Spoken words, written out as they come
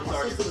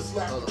This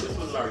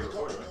was already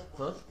recorded, right?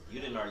 Huh? You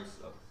didn't already.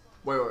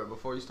 Wait.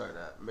 Before you start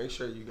that, make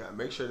sure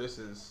this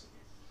is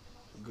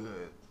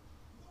good.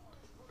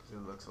 Cause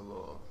it looks a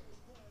little.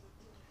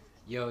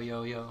 Yo.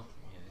 Yeah,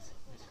 it's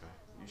right.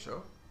 You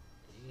sure?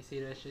 You can see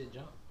that shit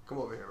jump. Come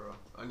over here, bro.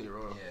 I need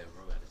Ro. Yeah,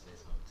 bro, got to say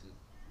something too.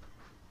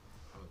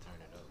 I'm gonna turn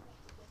it up.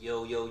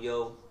 Yo.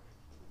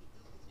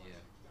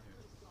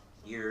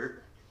 Yeah.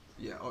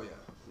 Yeah. Oh yeah.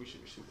 We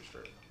should be super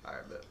straight. All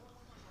right, bet.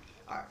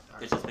 All right.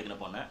 It's just picking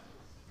up on that.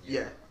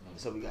 Yeah.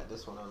 So we got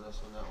this one on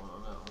this one, that one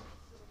on that one.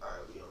 All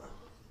right, we on.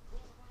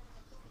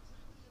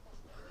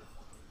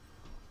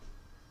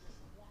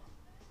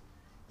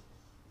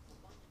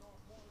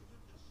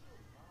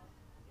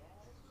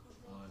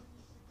 1,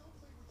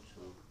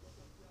 2,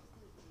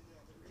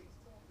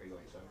 3. Are you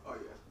ready, sir? Oh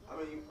yeah. I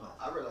mean,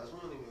 I realize we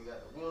don't even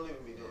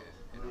be doing.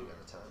 We don't even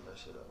got to time that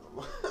shit up no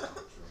more.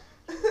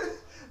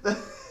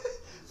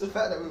 the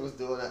fact that we was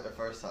doing that the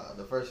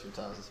first few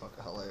times is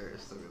fucking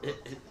hilarious to me.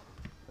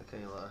 I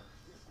can't lie.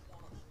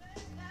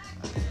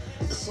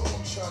 That's all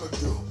I'm trying to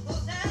do.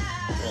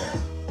 Yeah.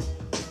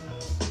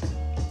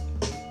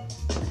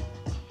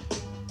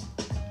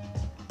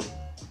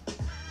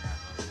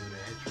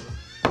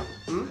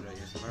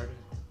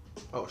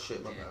 Oh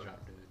shit, my bad.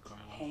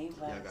 Hey,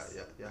 Lex.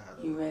 Yeah,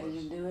 you ready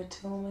to do it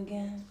to him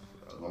again?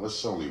 Well,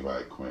 it's only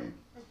right, Queen.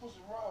 Push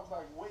rhymes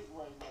like weight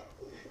right now.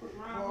 You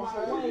know what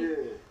I'm saying?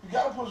 You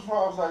gotta push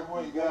rhymes like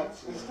weight,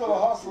 guys. It's still a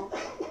hustle.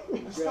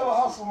 It's still a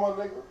hustle, my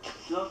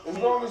nigga. As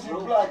long as you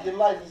black, your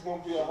life is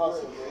gonna be a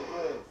hustle.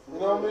 You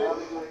know what I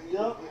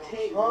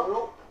mean?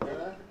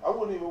 Huh? I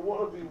wouldn't even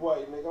want to be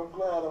white, nigga. I'm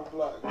glad I'm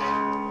black.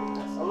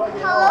 I like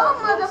it. Hello,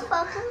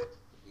 motherfucker.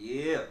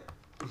 Yeah.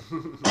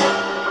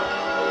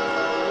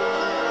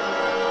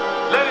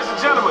 Ladies and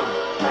gentlemen.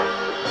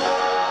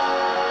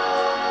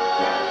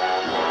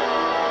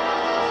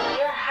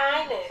 Your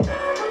Highness.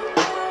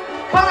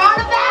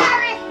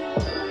 Coronavirus!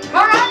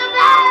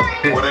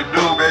 What it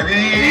do, baby?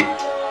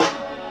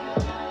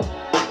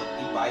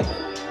 You bite.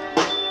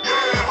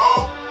 Yeah, ho!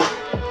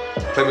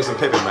 Play me some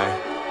Pippin, man.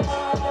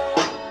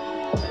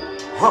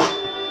 Huh.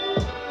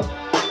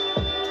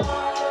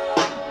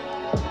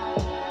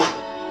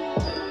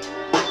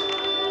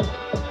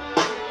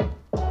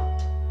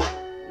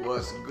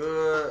 What's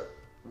good?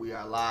 We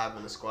are live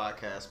in the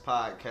Squadcast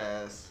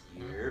podcast.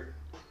 Yeah.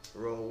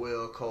 Roll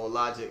Will, Cole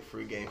Logic,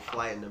 Free Game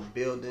Flight in the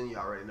building. You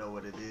already know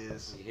what it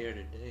is. We here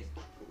today.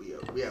 We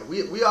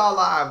all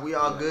live. We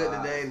all good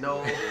live. today.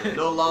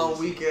 No long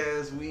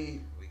weekends.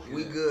 We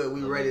good.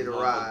 We ready to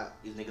ride.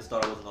 These niggas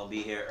thought I wasn't gonna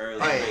be here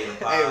early.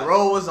 Hey,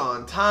 Ro was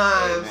on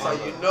time, Hey, so man,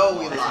 you look, know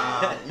we look,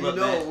 live. You look,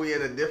 know man. we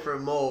in a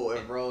different mode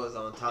if Ro is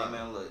on Hey time.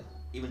 man, look.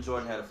 Even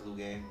Jordan had a flu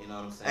game. You know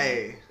what I'm saying?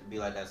 Hey. It'd be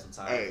like that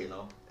sometimes. Hey. You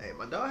know. Hey,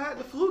 my dog had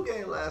the flu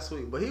game last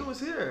week, but he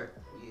was here.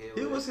 Yeah,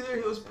 He was here.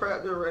 He was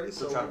prepped and ready.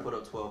 Still So trying to put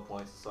up 12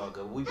 points. It's all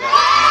good. We back.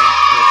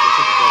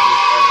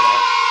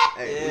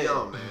 hey, we Yeah.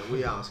 on, man.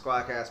 We on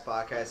Squadcast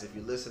podcast. If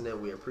you're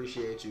listening, we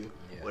appreciate you.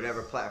 Yes.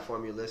 Whatever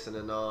platform you're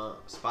listening on,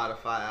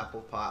 Spotify,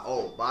 Apple Pod.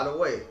 Oh, by the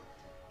way,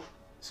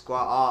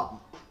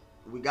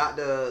 we got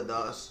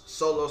the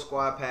solo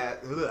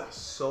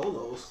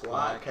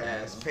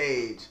Squadcast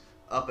page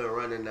up and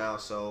running now.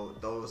 So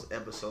those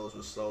episodes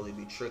will slowly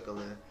be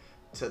trickling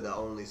to the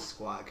only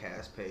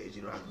Squadcast page.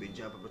 You don't have to be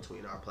jumping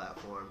between our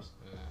platforms.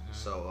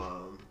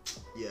 So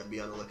yeah, be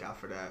on the lookout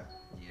for that.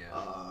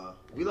 Yeah.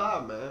 We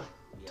live, man.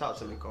 Talk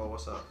to me, Cole.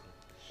 What's up?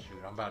 Shoot,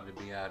 I'm about to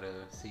be out of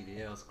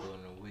CDL school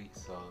in a week,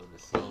 so the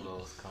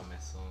solo's coming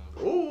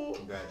soon. Ooh,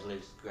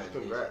 Congratulations.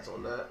 congrats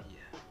on that.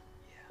 Yeah.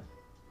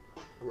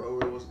 Ro,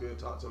 what's good?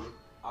 Talk to me.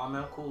 Oh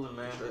man, I'm coolin',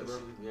 man. Straight, bro.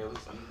 Yeah, we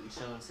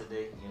chilling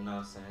today. You know what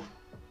I'm saying?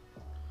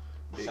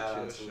 Big Shout out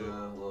chill to shit.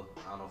 well,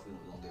 I don't know if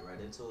we're gonna get right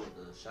into it.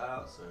 The shout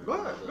outs or Go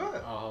ahead.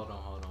 Oh, hold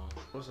on.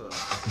 What's up?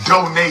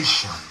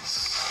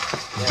 Donations.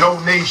 Yeah.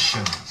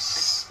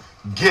 Donations.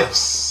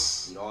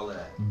 Gifts. Need all of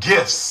that.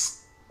 Gifts.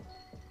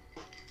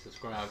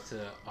 Subscribe to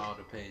all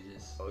the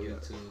pages. Oh, yeah.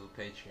 YouTube,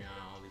 Patreon,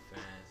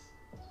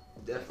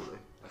 OnlyFans. Definitely.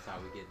 That's how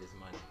we get this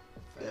money.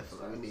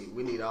 Definitely.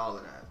 We need all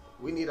of that.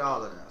 We need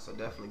all of that. So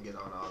definitely get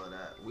on all of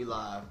that. We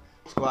live.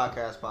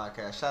 Squadcast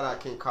podcast. Shout out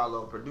King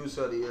Carlo,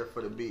 producer of the year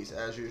for the beats,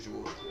 as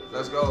usual.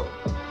 Let's go.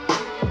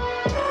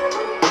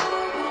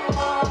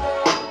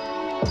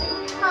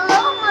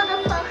 Hello,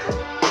 motherfucker.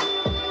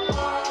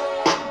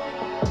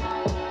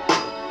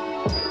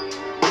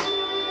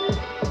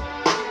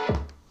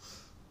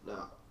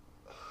 Now,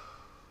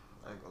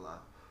 I ain't gonna lie.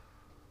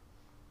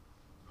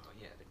 Oh,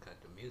 yeah, to cut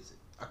the music.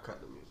 I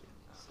cut the music.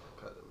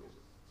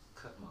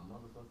 Cut my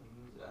motherfucking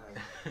music.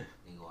 Alright.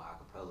 Ain't go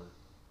acapella.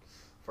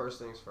 First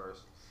things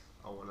first,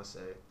 I want to say,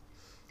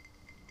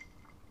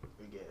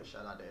 again,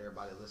 shout out to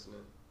everybody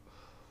listening.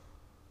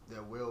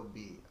 There will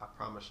be, I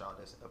promise y'all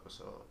this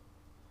episode,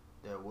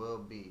 there will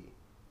be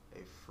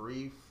a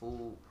free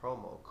food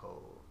promo code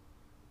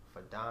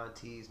for Don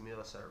T's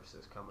Meal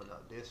Services coming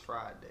up this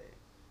Friday.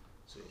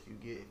 So if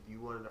you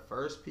one of the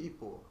first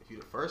people, if you're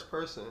the first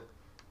person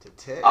to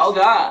text, Oh,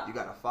 God. you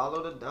gotta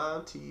follow the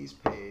Don T's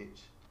page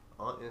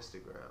on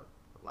Instagram,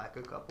 like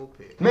a couple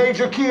pics.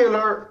 Major key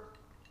alert.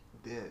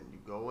 then you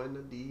go in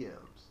the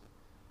DMs,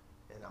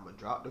 and I'm gonna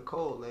drop the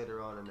code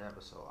later on in the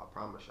episode. I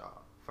promise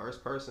y'all.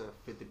 First person,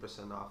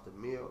 50% off the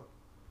meal.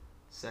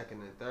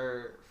 Second and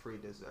third, free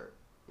dessert.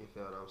 You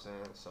feel what I'm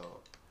saying?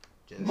 So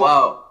just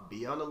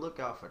be on the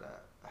lookout for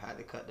that. I had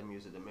to cut the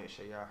music to make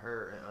sure y'all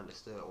heard and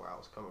understood where I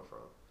was coming from.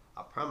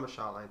 I promise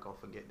y'all I ain't gonna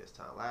forget this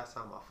time. Last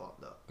time I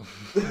fucked up.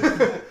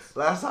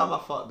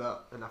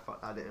 And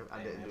I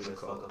didn't do the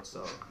code.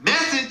 So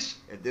Message.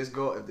 if this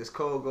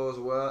code goes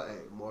well, hey,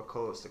 more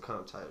codes to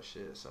come type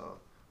shit. So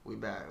we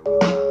back.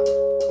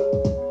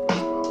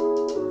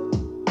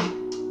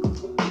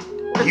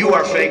 You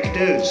are fake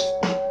news.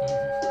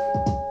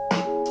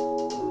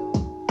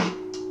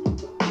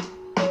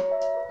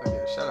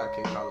 Again, shout out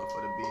King Carlo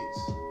for the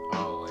beats.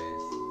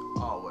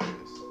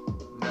 Always.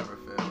 Never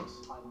fails.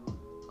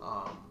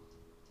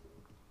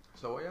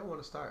 So where y'all want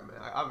to start, man?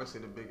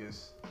 Obviously the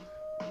biggest,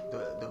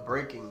 the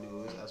breaking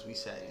news as we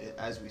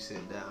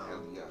sit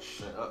down. We got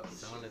shut up.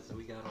 Someone that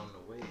we got on the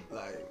way.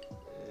 Like,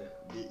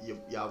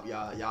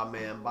 y'all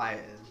man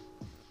Biden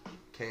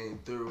came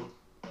through.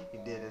 He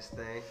did his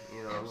thing.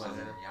 You know what I'm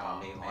saying?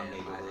 Our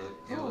neighborhood.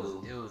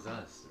 It was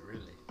us,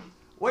 really.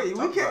 Wait,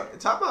 we can't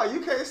talk about. You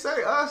can't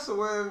say us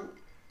when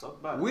Talk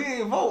about we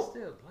ain't vote.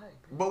 Still black,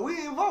 bro. But we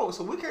ain't vote,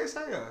 so we can't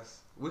say us.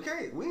 We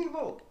ain't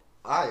vote.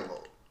 I ain't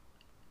vote.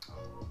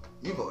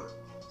 You voted.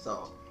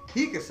 So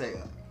he can say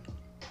us.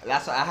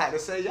 That's what I had to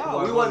say, y'all.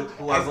 Who We I wasn't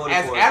voted- who I voted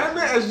as for.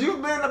 adamant as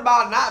you've been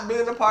about not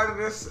being a part of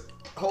this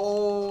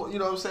whole, you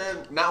know what I'm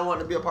saying, not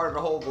wanting to be a part of the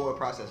whole voting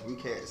process. We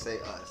can't say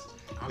us.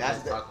 I'm That's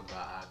just the, talking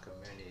about our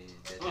community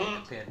that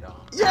they depend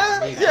on. Yeah,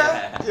 Me,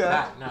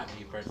 yeah. Not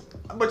me personally.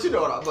 But you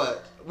know what?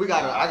 But we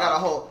gotta. I gotta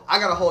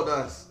hold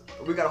us.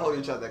 We gotta hold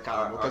each other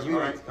accountable because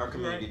Our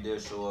community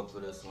did show up for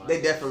this one. They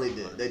definitely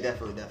did. They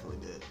definitely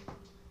did.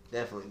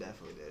 Definitely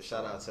did.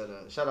 Shout out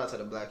to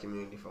the black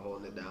community for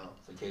holding it down.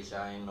 So in case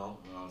y'all ain't know,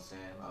 you know what I'm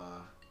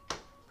saying?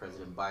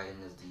 President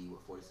Biden is the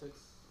 46?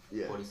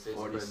 Yeah,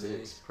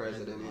 46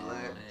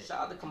 president-elect.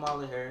 Shout out to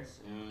Kamala Harris,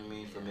 you know what I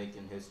mean, for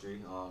making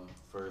history.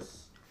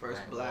 First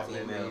black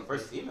female,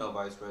 first female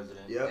vice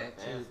president. Yep.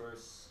 And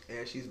first.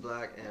 And she's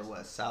black and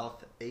what,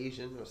 South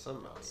Asian or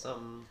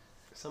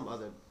some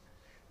other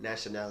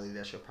nationality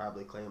that should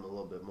probably claim a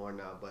little bit more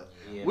now, but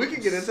we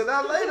can get into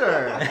that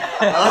later.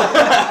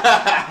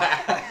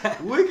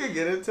 We can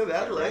get into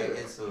that later.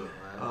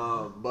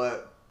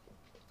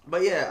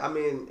 But yeah, I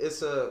mean,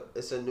 it's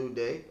a new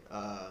day.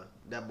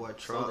 That boy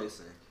Trump. So they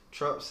say.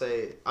 Trump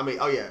said, I mean,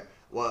 oh yeah,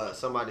 well,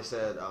 somebody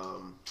said,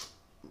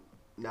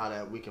 now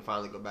that we can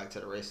finally go back to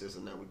the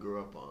racism that we grew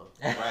up on.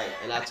 Right.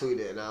 And I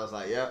tweeted and I was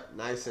like, yep,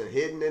 nice and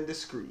hidden and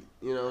discreet.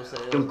 You know what I'm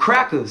saying? Them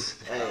crackers.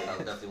 Hey, That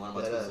was definitely one of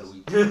my tweets of the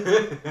week.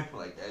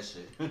 Like that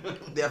shit.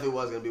 definitely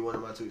was going to be one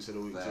of my tweets of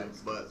the week Facts.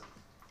 too. But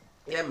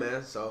yeah,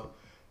 man, so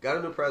got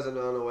a new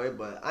president on the way,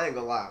 but I ain't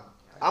going to lie.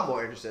 I'm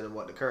more interested in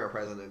what the current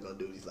president going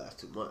to do these last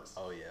 2 months.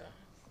 Oh yeah.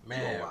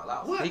 Man,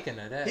 What? speaking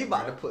of that, He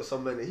about to bro, put so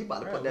many, he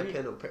about to put that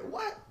pen on paper.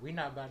 What? we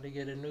not about to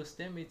get a new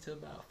stimmy till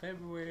about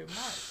February,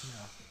 March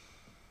now.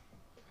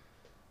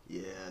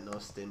 Yeah, no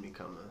stimmy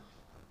coming.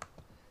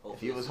 If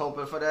Hopefully you was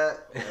hoping for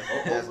that, that's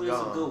hopefully it's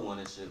a gone. good one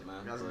and shit,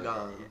 man. That's But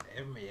gone.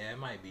 It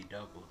might be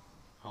double,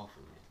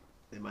 hopefully.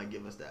 They might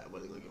give us that.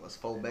 What, they going to give us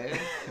 4 bands?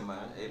 Hey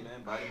man,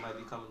 Biden might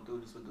be coming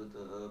through this with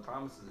the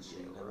promises and shit.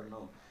 You never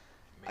know.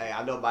 Hey,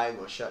 I know Biden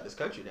going to shut this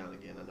country down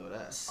again. I know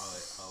that.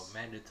 Oh,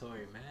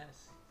 mandatory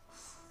mask.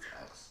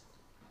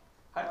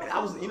 And I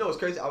was, you know, what's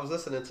crazy? I was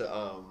listening to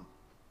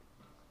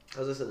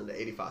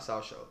the 85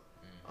 South show,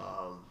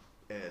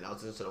 and I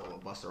was listening to the one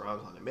with Busta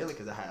Rhymes on it, mainly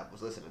because I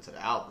was listening to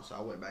the album, so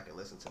I went back and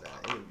listened to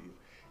that interview.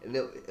 And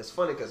it's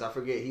funny because I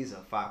forget he's a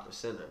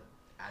 5%er.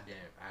 I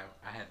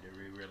had to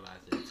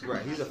realize that too.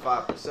 Right, he's a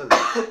 5%er.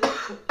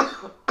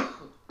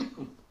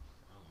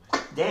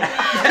 Damn.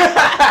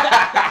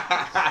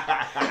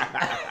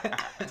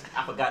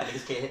 I forgot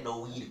niggas can't hit no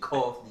weed or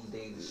cough these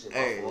days and shit.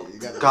 Hey, you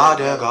gotta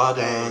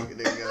Goddamn.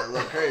 They gotta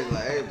look crazy.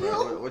 Like, hey,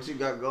 bro, what you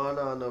got going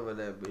on over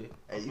there, B?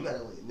 Hey, you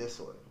gotta lean this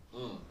way.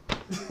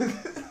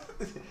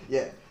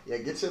 yeah,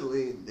 get your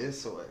lean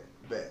this way.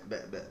 Bet.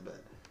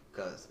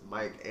 Cause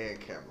Mike and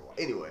Cameron.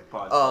 Anyway,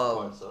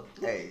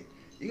 hey,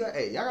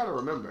 y'all gotta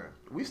remember,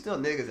 we still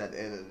niggas at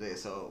the end of the day.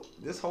 So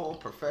this whole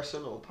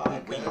professional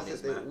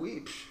podcast,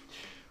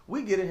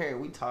 we get in here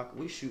and we talk,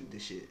 we shoot the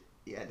shit.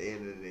 Yeah, at the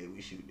end of the day, we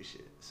shoot the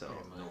shit. So,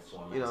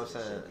 you know what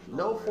I'm saying?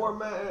 No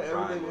format,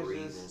 everything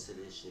is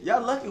just...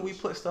 Y'all lucky we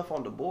put stuff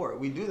on the board.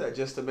 We do that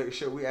just to make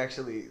sure we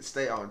actually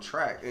stay on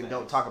track and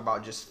don't talk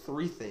about just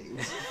 3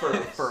 things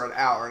for an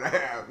hour and a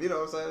half. You know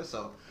what I'm saying?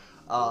 So,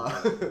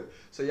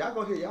 so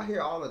y'all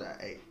hear all of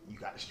that. Hey, you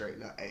got to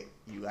straighten up. Hey,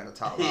 you got to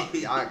talk about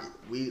it.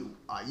 You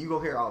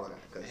gonna hear all of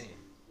that because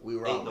we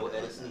raw. Ain't no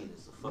edits needed.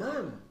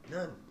 None.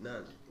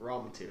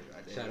 Raw material.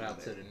 Shout out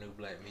to the new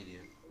black media.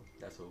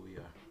 That's what we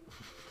are.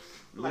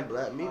 New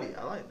black media.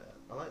 I like that.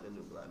 I like the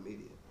new black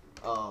media.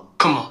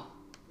 Come on.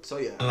 So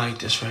yeah. I like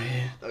this right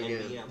here.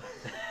 Again.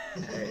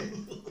 Hey.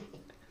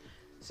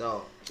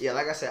 So yeah,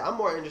 like I said, I'm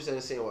more interested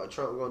in seeing what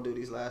Trump gonna do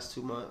these last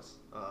 2 months.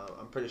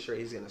 I'm pretty sure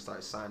he's gonna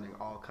start signing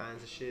all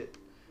kinds of shit.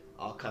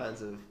 all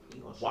kinds of He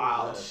gonna show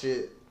wild his ass.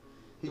 shit.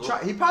 He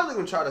probably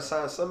gonna try to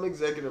sign some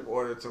executive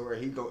order to where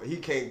he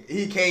can't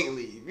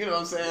leave. You know what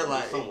I'm saying?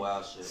 Like some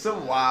wild shit. Some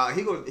man.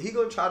 wild. He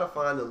gonna try to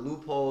find the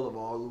loophole of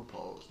all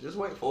loopholes. Just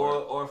wait for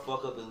it. Or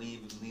fuck up and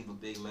leave a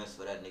big mess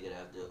for that nigga to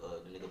have to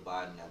the nigga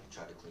Biden have to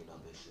try to clean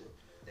up his shit.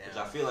 Which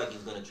I feel like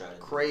he's gonna try to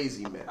do.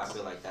 Crazy mess. I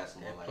feel like that's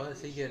more And like.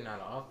 plus, he getting out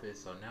of office,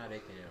 so now they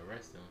can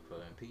arrest him for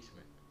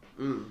impeachment.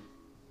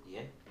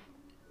 Yeah.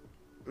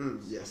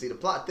 Yeah. See, the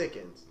plot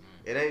thickens.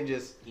 It ain't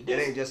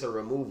just a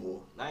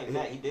removal. Not even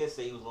that. He did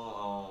say he was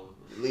gonna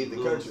leave the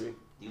country.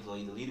 He was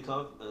gonna either leave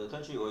the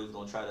country or he was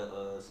gonna try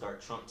to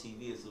start Trump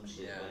TV or some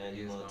shit. Yeah, man.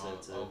 he was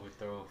gonna to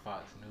overthrow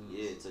Fox News.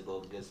 Yeah, to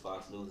go against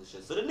Fox News and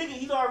shit. So the nigga,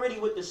 he's already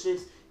with the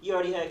shits. He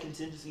already had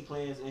contingency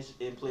plans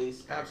in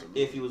place.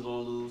 Absolutely. If he was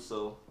gonna lose,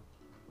 so.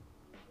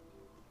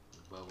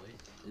 But wait.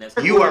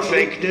 You are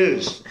fake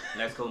news.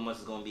 Next couple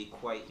months is gonna be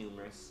quite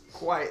humorous.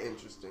 Quite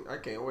interesting. I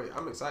can't wait.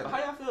 I'm excited. But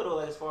how y'all feel though,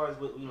 as far as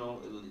with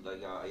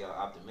like y'all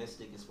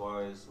optimistic as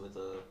far as with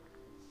the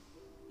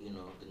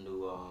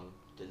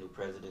new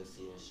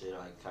presidency and shit?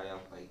 Like how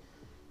y'all like?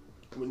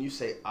 When you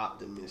say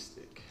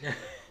optimistic,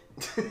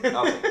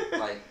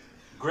 like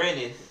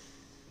granted,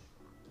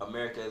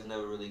 America has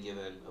never really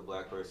given a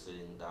black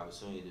person the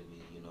opportunity to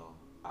be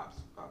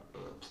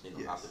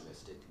Yes.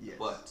 optimistic. Yes.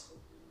 But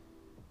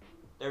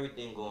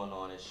everything going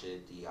on and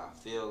shit, I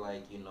feel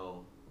like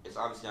it's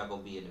obviously not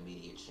gonna be an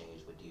immediate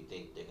change, but do you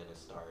think they're gonna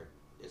start?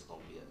 It's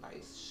gonna be a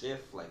nice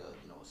shift, like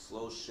a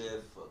slow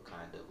shift, or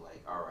kind of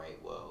like, all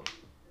right, well,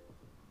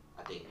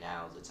 I think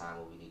now's the time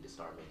where we need to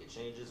start making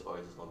changes, or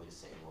is it gonna be the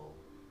same old?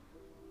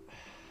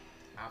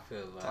 I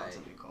feel like. Talk to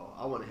me, Cole.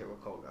 I want to hear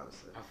what Cole got to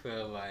say. I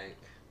feel like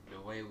the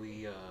way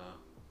we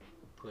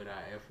put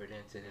our effort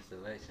into this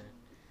election,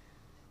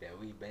 that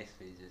we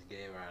basically just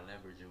gave our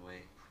leverage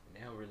away.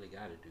 They don't really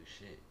got to do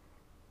shit.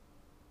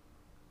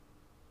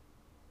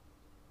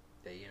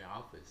 They in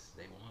office.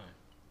 They won.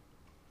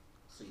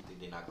 So you think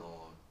they're not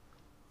gonna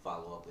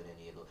follow up with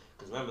any of those?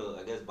 Because remember,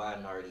 I guess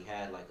Biden already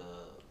had like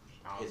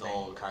his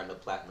own kind of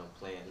platinum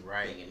plan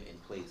thing in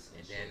place.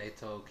 And then they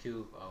told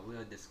Cube,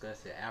 we'll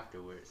discuss it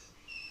afterwards.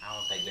 I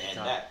don't think I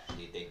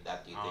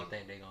don't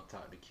think they're gonna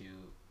talk to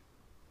Cube.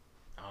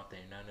 I don't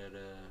think none of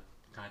the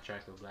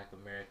Contract of Black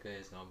America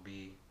is gonna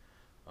be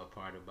a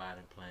part of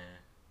Biden plan.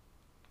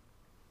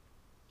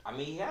 I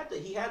mean, he had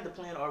the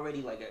plan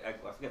already. Like I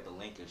forget the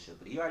link and shit,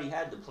 but he already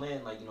had the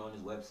plan, like on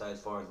his website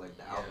as far as like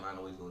the outline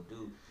of what he's gonna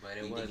do. But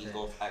you think he's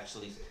gonna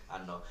actually? I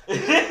know.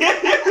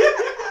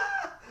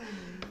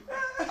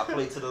 I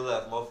played to the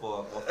left, more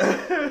for. But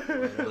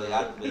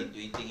do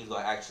you think he's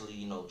gonna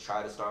actually,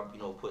 try to start,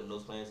 putting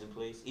those plans in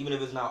place, even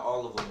if it's not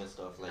all of them and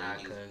stuff like? Nah,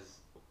 because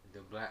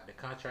the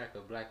Contract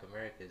of Black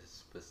America is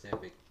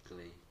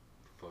specifically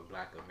for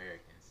Black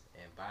Americans,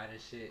 and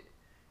Biden shit,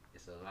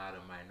 it's a lot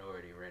of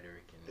minority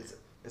rhetoric in there.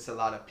 It's a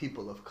lot of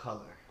people of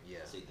color.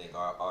 Yeah. So you think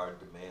our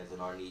demands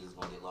and our needs is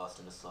gonna get lost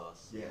in the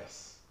sauce?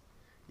 Yes.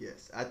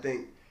 I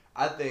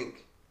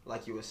think,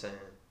 like you were saying,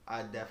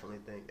 I definitely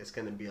think it's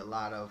gonna be a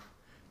lot of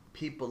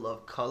people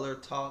of color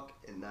talk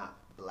and not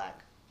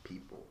black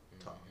people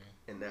talk,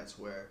 and that's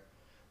where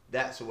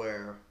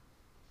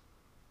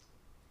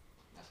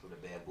the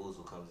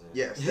bamboozle comes in.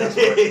 Yes,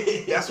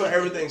 that's where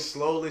everything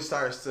slowly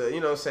starts to,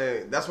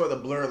 that's where the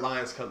blurred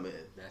lines come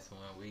in. That's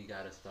when we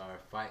gotta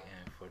start fighting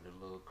for the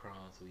little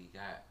crumbs we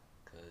got,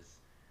 cause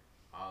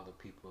all the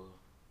people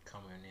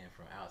coming in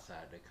from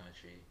outside the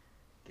country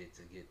get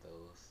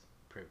those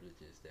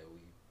privileges that we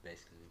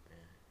basically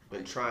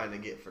been trying to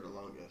get for the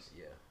longest.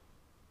 Yeah.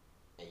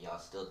 And y'all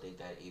still think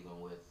that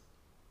even with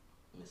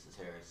Mrs.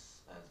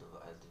 Harris as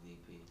the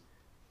VP?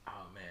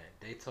 Oh man,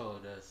 they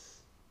told us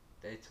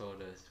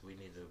we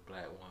need a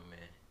black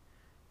woman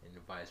in the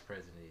vice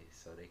presidency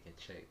so they can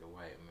check the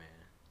white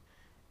man.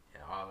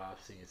 And all I've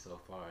seen so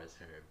far is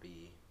her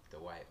be the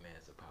white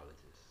man's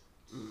apologist.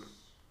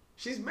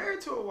 She's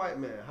married to a white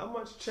man. How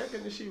much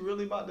checking is she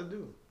really about to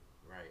do?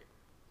 Right.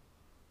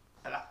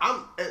 And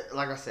I'm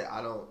like I said,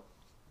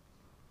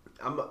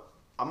 I'm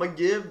gonna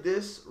give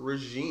this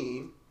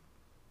regime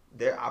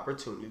their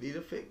opportunity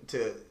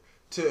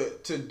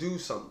to do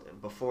something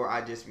before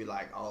I just be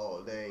like,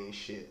 oh, they ain't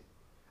shit.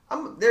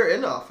 They're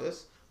in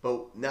office,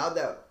 but now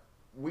that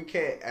we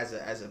can't, as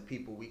a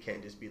people, we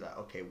can't just be like,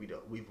 okay,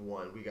 we've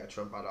won, we got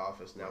Trump out of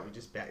office, now we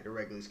just back to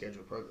regularly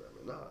scheduled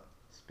programming. Nah.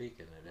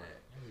 Speaking of that,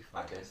 let me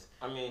find this.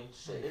 I mean,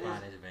 shit. Let me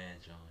find this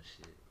Van Jones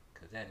shit,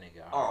 cause that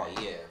nigga.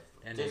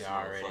 That this nigga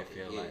already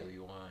feel like we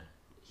won.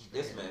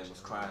 This man was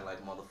crying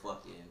like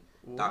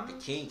motherfucking Dr.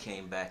 King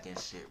came back and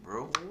shit,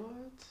 bro.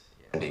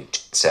 What?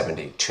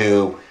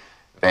 72.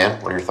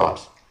 Van, what are your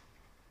thoughts?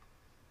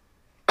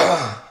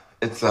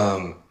 It's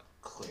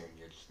Clearing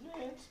your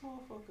this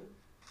motherfucker.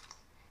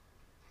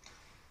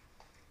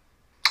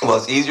 Well,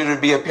 it's easier to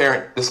be a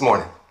parent this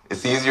morning.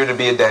 It's easier to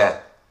be a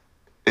dad.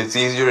 It's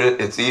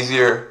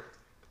easier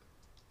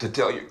to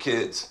tell your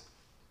kids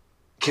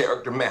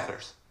character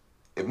matters.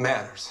 It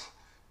matters.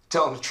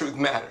 Telling the truth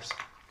matters.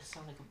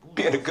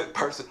 Being a good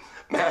person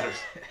matters.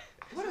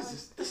 What is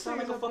this? This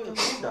sounds like a fucking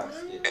Boondocks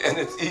skit. And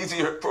it's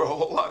easier for a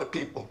whole lot of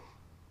people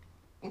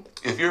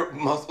if you're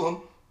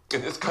Muslim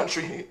in this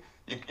country,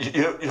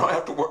 you don't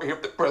have to worry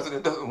if the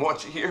president doesn't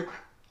want you here.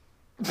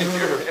 If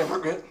you're an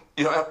immigrant,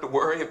 you don't have to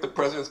worry if the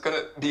president's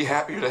gonna be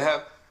happier to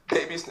have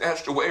babies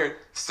snatched away or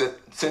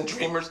send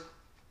dreamers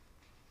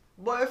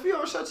But if you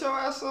don't shut your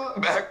ass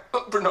up, back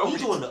for no He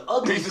reason. doing the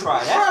ugly reason. cry.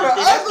 Bro, That's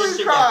the the ugly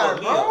shit cry, that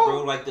fucked me up, bro.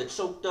 bro. Like the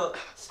choked up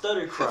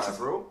stutter cry,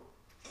 bro.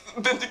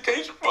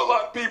 Vindication for a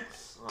lot of people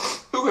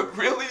who have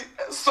really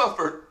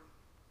suffered.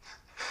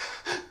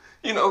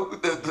 You know,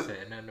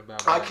 Said nothing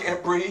about I black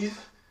can't breathe.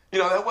 You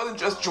know, that wasn't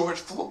just George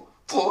Floyd.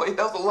 That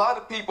was a lot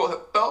of people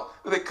that felt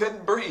that they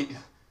couldn't breathe.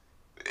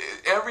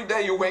 Every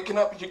day you're waking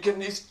up and you're getting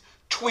these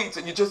tweets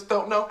and you just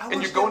don't know. I And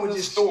wish you're going they to your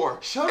would store.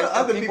 show and, the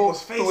other people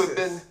people's who have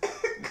been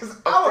Because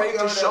I would afraid be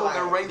to over there show like,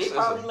 their They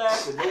probably racism.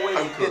 laughing. No way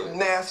they It's getting could.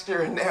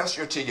 nastier and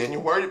nastier to you, and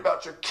you're worried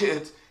about your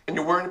kids, and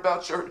you're worried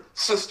about your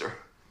sister.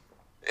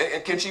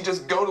 And can she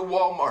just go to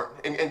Walmart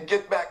and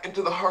get back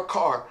into her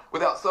car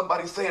without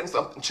somebody saying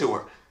something to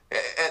her?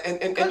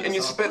 And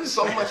you spend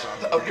so much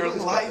of your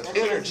life That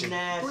shit is energy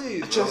nasty.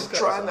 Please, just bro,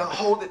 trying to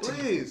hold it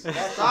together. please,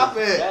 That stop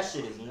shit, it. That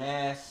shit is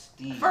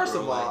nasty. First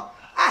bro. of all,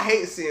 I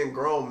hate seeing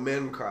grown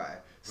men cry.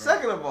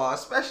 Second of all,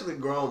 especially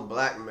grown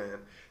black men.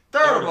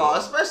 Third of all,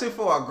 especially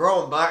for a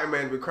grown black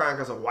man to be crying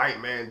because a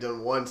white man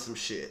done won some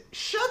shit.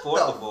 Shut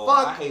Fourth the of all,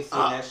 fuck I hate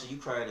seeing up. that shit. You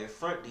crying in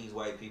front of these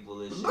white people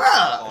and shit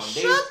Bruh, on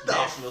shut their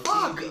the national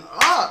fuck TV.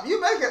 up.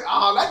 You make it,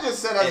 oh, that just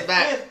set us If-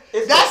 back.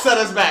 if That the- set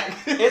us back.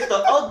 It's the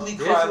ugly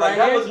This cry. Like right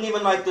that here- wasn't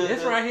even like the.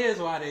 This the- right here is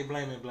why they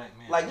blaming black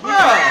men. Like Bruh.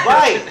 yeah,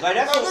 right. Like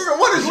that's Now, nigga,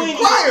 what is you ain't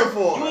crying even,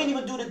 for? You ain't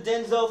even do the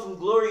Denzel from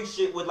Glory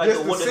shit with like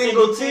Just the the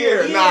single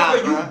tear. Yeah, Nah,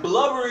 bro, you bruh.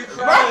 blubbery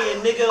crying,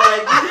 nigga.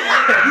 Like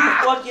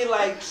you fucking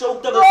like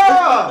choked up.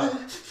 Bruh.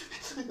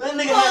 That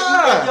nigga,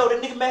 Bruh. yo,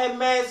 the nigga had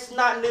mad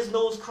snot in his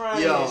nose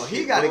crying. Yo, and he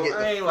shit, gotta bro. get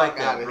the I ain't fuck like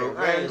that, outta bro. here,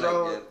 I ain't Van like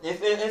Jones.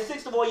 that. And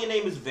sixth of all, your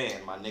name is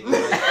Van, my nigga.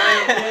 Like,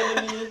 I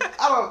ain't me.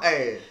 I don't,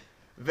 hey,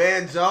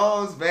 Van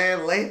Jones, Van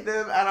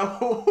Lathan, I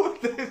don't know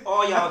what this.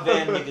 All y'all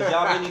Van niggas,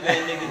 y'all really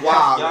Van niggas.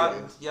 Wild y'all,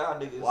 niggas. y'all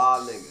niggas.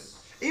 Wild niggas.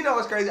 You know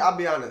what's crazy? I'll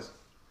be honest.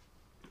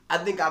 I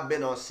think I've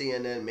been on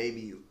CNN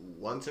maybe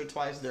once or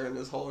twice during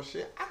this whole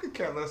shit. I could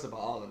care less about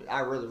all of it.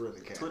 I really,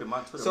 really care. Twitter, my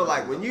Twitter. So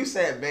like when you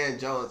said Van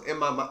Jones, in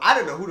my mind, I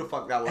didn't know who the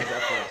fuck that was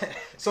at first.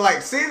 So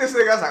like seeing this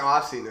nigga, I was like, oh,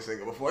 I've seen this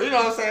nigga before. You know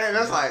what I'm saying?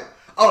 That's like,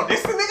 oh,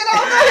 this the nigga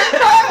that was out here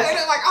crying. And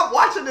then like I'm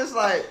watching this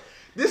like,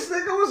 this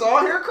nigga was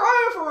on here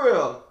crying for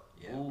real.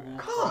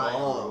 Come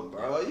on,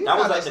 bro. You That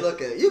was got like us the-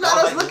 looking. You that got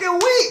was us like the- looking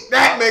weak.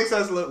 That makes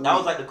us look weak. That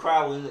was like the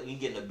crowd when you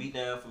getting a beat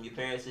down from your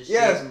parents and shit.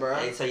 Yes, bro.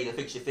 They tell you to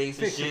fix your face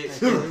and shit.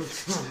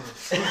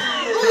 Yeah.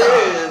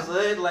 Yeah,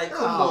 son. Like,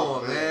 come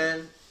Oh, on,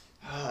 man.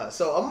 man.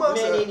 So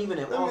amongst Man ain't even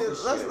in let me-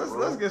 office let's, yet, let's, bro.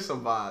 let's get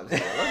some vibes.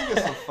 Man. Let's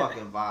get some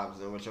fucking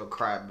vibes in with your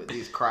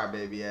these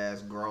crybaby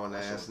ass grown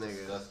ass niggas.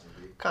 Disgusting,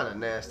 dude. Kind of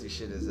nasty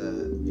shit is that.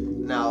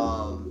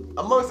 Now,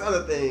 amongst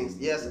other things,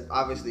 yes,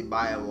 obviously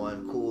buying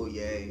one, cool,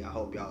 yay. I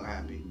hope y'all are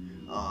happy.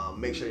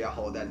 Make sure y'all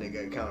hold that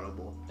nigga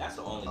accountable. That's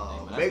the only thing,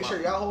 man. That's Make my-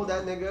 sure y'all hold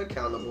that nigga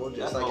accountable, just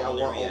That's like my y'all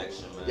only want.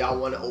 reaction, man. Y'all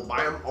want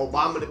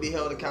Obama to be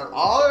held accountable.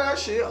 All of that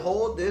shit,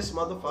 hold this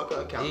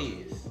motherfucker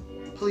accountable.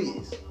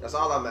 Please. That's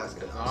all I'm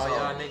asking. Cause all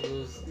y'all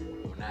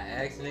niggas, when I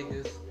ask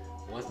niggas,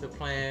 what's the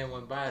plan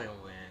when Biden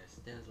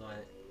wins? They're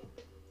like,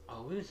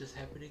 oh, we was just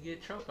happy to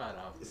get Trump out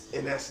of office.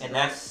 And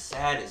that's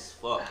sad as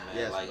fuck, man.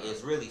 Yes, like, bro.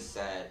 it's really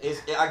sad.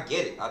 I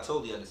get it. I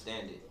totally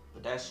understand it.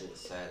 But that shit is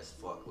sad as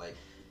fuck.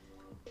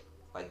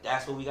 Like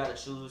that's what we gotta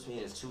choose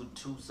between is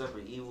two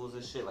separate evils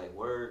and shit. Like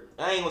word.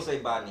 I ain't gonna say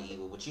Biden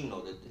evil, but you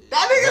know that.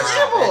 That nigga's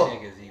evil.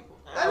 That nigga's evil.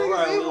 That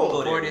nigga's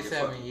evil.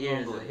 47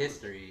 years of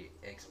history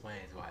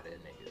explains why that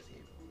nigga's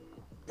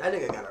evil. That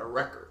nigga got a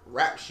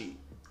rap sheet,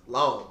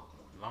 long.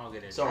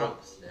 Longer than So-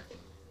 Trump's, definitely.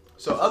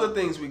 So other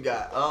things we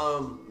got,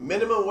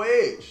 minimum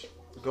wage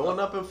going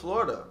up in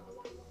Florida.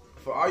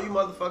 For all you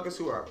motherfuckers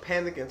who are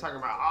panicking, talking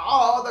about,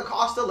 oh, the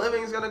cost of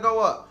living is gonna go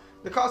up.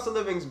 The cost of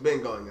living's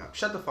been going up.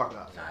 Shut the fuck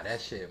up. Nah, that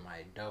shit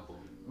might double.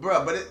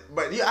 Bruh,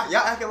 but y'all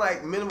acting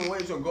like minimum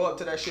wage gonna go up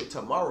to that shit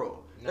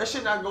tomorrow. No. That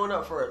shit not going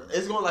up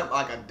it's going like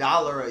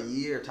 $1 a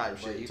year type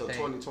But shit you until think-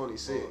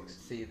 2026. Well,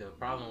 see, the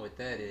problem with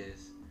that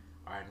is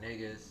our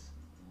niggas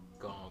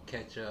gonna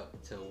catch up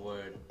to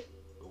where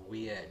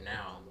we at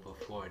now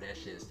before that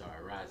shit start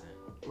rising.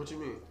 What you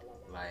mean?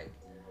 Like,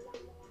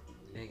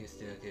 niggas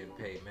still getting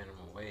paid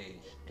minimum wage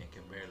and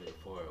can barely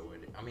afford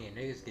it. I mean,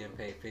 niggas getting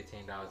paid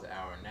 $15 an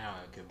hour now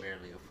and can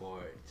barely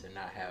afford to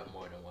not have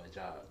more than one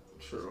job.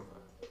 True.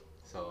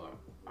 So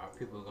are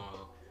people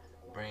gonna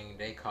bring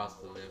their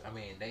cost of living? I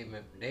mean,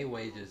 they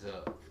wages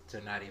up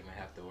to not even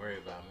have to worry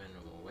about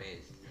minimum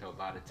wage. So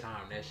by the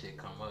time that shit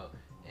come up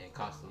and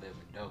cost of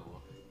living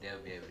double, they'll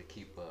be able to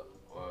keep up.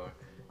 Or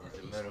is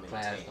the middle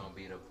class gonna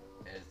be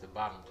as the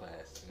bottom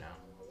class? You know.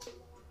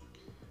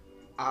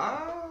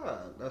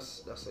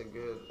 That's a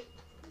good.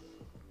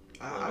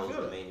 One I of feel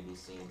those it. remain to be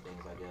seen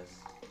things, I guess.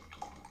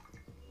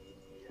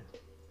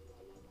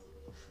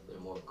 They're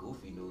more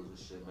goofy news and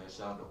shit, man.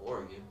 Shout out to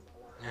Oregon.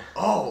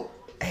 Oh,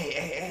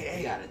 hey.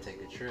 You gotta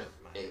take a trip,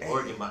 man. Hey,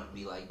 Oregon about to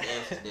be like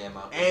Amsterdam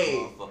out there, Hey,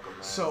 motherfucker,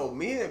 man. so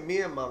me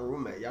and my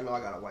roommate, y'all know I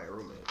got a white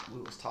roommate.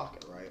 We was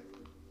talking, right?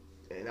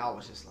 And I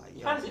was just like,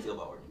 yo. How does he feel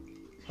about Oregon?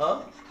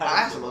 Huh? How I does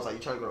he asked him, I feel was like, you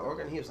trying to go to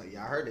Oregon? He was like,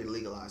 yeah, I heard they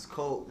legalized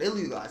coke. They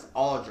legalized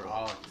all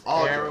drugs.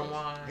 Heroin.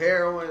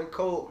 Heroin,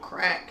 coke,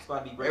 crack. It's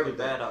about to be breaking everything.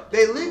 bad out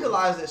They there.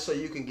 legalized it so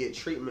you can get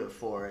treatment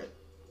for it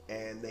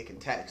and they can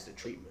tax the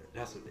treatment.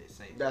 That's what they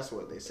say. That's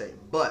what they say.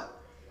 But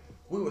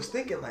we was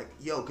thinking like,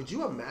 yo, could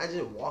you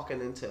imagine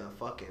walking into a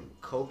fucking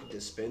coke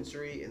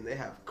dispensary and they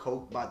have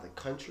coke by the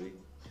country?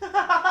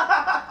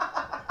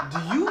 Do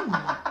you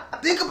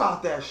think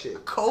about that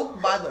shit?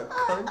 Coke by the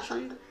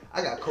country?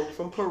 I got coke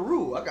from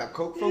Peru. I got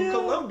coke from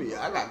Colombia.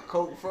 I got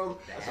coke from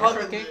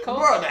African coke?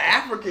 Bro, the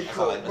African That's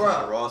coke, like, bro.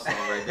 that's a raw song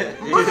right there.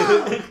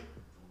 Bruh.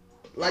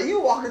 Like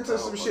you walk into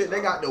some shit,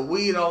 they got the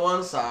weed on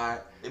one side,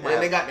 and then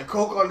they got the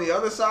coke on the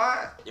other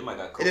side, They might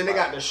got coke and then they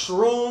got the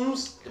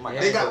shrooms. They might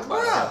They got got coke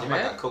by bruh. they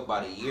might got coke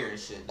by the year and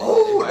shit.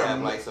 Oh, they might the have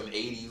me- like some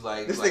 80s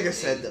like. This like nigga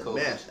said 80s the coke.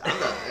 meth. I'm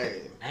not.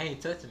 Hey. I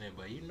ain't touching it,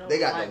 but you know. They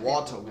got white the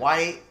Walter people,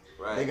 White.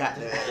 Right. They got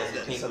Jesse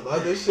the, Pink. some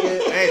other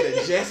shit. Hey,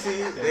 the Jesse.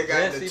 They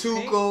got the Jesse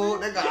Tuco.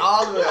 They got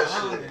all of that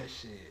All shit. that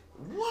shit.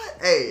 What?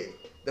 Hey,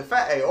 the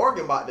fact. Hey,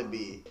 Oregon about to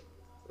be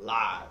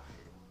live.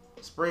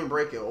 Spring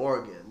break in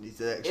Oregon these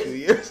next few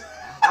years.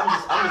 I'm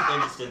just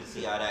interested to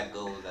see how that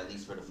goes, at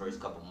least for the first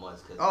couple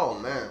months. Cause Oh,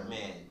 man.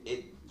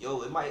 It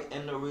might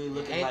end up really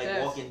looking Ain't like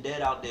that- Walking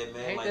Dead out there,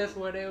 man. Ain't Like, that's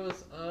where they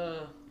was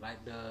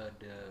like the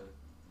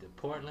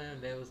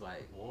Portland, they was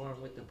like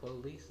warring with the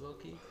police, low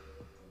key.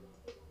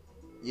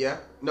 Yeah.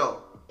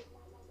 No.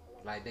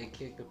 Like they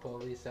kicked the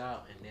police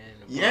out and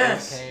then the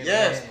Yes. police came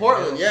Yes. in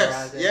Portland. and Yes.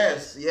 neutralized that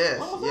Yes. shit. Yes.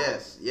 What was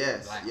Yes.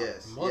 Yes. Like,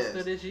 Yes. most yes.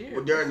 of this year.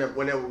 Well, during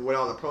when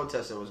all the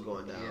protesting was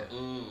going down. Yeah. I ain't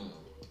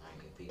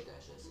even peep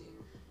that shit. See,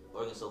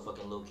 Oregon's so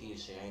fucking low key and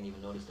shit. I ain't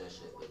even noticed that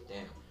shit. But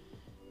damn,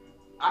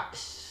 I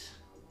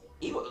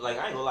ain't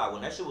gonna lie.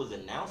 When that shit was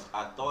announced,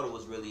 I thought it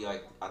was really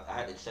like I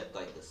had to check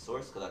like the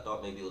source because I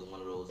thought maybe it was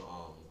one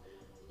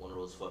of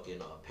those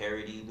fucking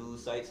parody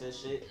news sites and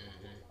shit.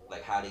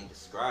 Like how they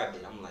described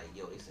it. I'm like,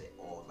 yo, they said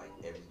all like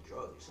every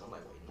drug and shit. I'm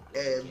like, wait, nah,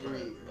 this shit can't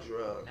Every be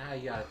drug. Now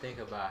you gotta think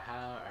about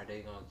how are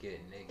they gonna get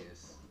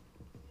niggas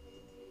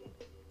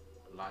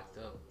locked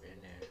up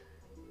in there.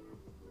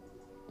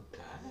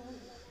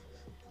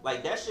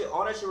 Like that shit,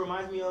 all that shit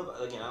reminds me of.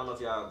 Again, I don't know if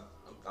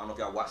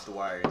y'all watch The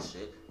Wire and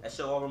shit. That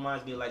shit all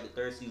reminds me of like the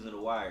third season of The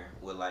Wire,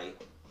 where like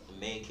the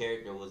main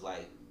character was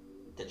like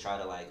to try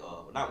to like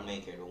not the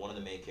main character, one of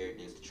the main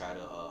characters to try to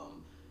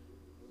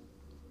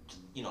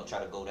try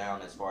to go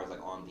down as far as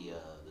like on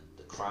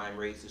the crime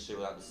rates and shit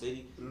without the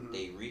city. Mhm.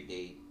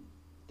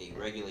 They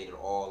regulated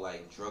all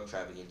like drug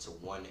trafficking into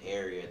one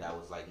area that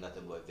was like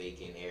nothing but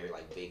vacant area,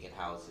 like vacant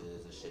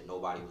houses and shit.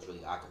 Nobody was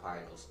really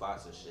occupying those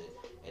spots and shit,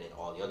 and then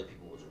all the other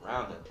people was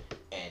around them.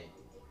 And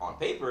on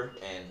paper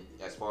and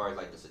as far as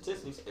like the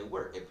statistics, it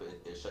worked.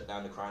 It shut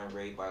down the crime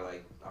rate by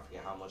like I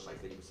forget how much,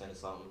 like 50% or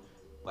something.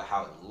 But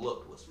how it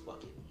looked was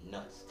fucking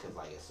nuts. Cause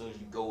like as soon as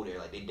you go there,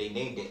 like they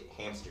named it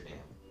Amsterdam,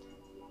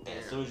 and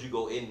as soon as you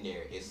go in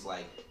there, it's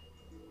like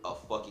a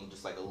fucking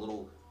just like a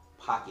little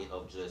pocket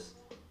of just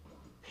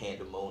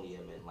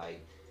pandemonium and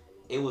like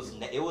it was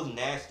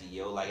nasty,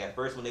 yo. Like at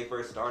first when they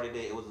first started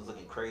it was just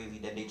looking crazy.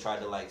 Then they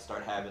tried to like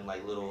start having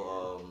like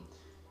little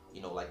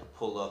like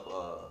pull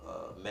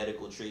up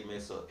medical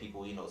treatments so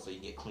people so you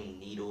get clean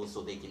needles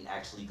so they can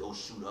actually go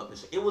shoot up and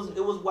shit. It was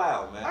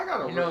wild, man. I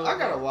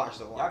gotta watch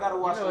the Wire. Y'all gotta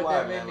watch You know The what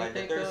Wire, that made man. me Like the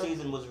think third of?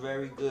 season was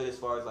very good as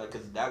far as like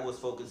because that was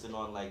focusing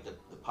on like the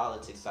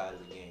politics side of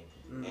the game,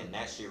 and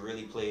that shit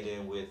really played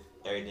in with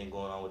everything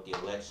going on with the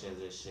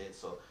elections and shit.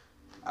 So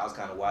I was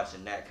kind of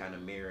watching that, kind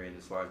of mirroring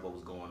as far as what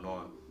was going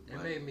on. It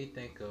Like, made me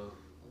think of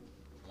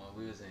when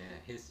we was in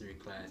history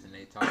class and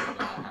they talked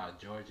about how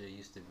Georgia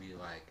used to be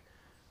like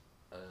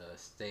a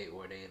state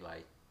where they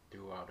like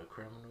threw out the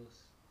criminals.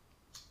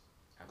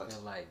 I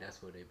feel like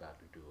that's what they about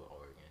to do in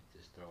Oregon.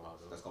 Just throw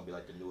out those. that's gonna be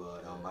like the new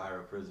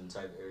Elmira prison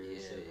type area. Yeah,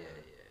 and shit.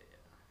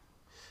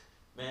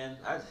 yeah. Man,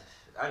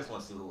 I just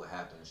want to see what would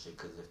happen and shit.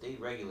 Cause if they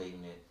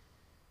regulating it,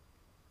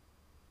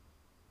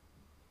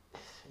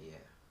 yeah,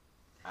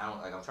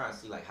 I'm trying to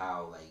see like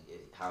how it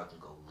can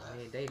go left. I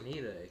mean, they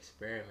need an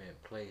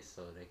experiment place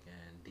so they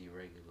can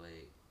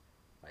deregulate,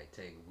 like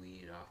take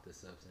weed off the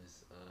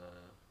substance,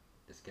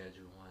 the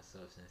Schedule 1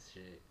 substance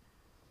shit,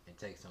 and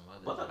take some other.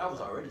 But I thought that was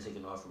drugs. already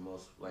taken off for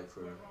most, like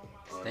for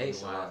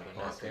State-wise, but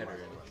not statewide.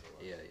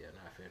 federally. Yeah,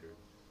 not federally.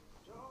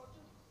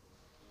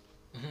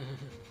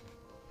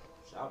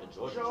 Shout out to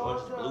Georgia.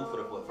 Georgia's blue for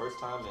the first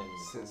time in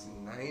Since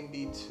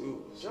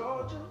 '92.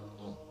 Georgia.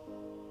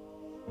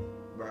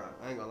 Bruh,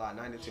 I ain't gonna lie,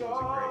 92 was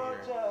a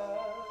great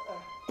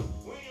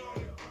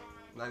year.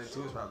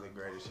 92 is probably the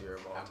greatest year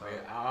of all time.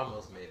 I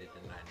almost made it to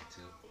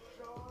 92.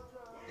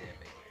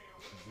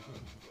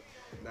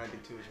 Damn it.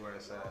 92 is where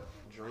it's at.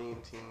 Dream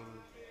Team.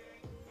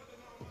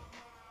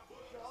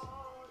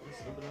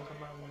 Snoop don't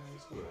come out when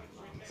he's good.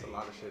 It's a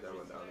lot of shit that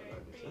went down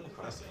in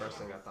 '92. That's the first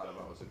thing I thought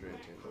about was the Dream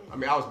Team. I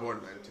mean, I was born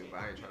in '92, but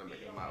I ain't trying to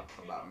make it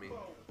about me.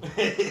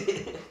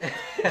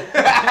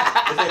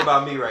 This ain't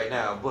about me right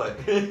now, but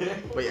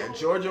But yeah,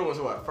 Georgia was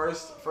what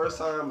first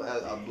time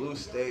as a blue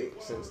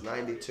state since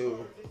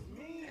 '92.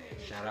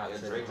 Shout out yeah,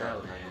 to Drake the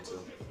dropped man. in 92.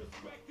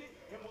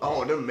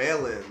 Oh, them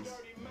mail-ins,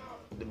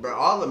 bro.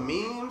 All the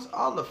memes,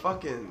 all the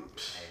fucking.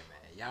 Hey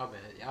man,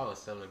 y'all was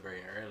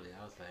celebrating early.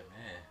 I was like,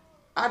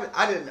 man,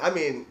 I didn't. I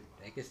mean,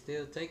 they can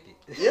still take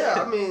it.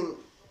 yeah. I mean,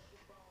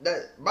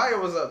 that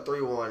Bayern was up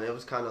 3-1. It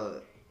was kind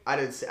of. I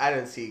didn't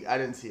see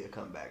a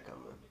comeback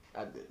coming.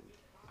 I didn't.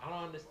 I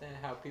don't understand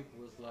how people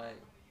was like,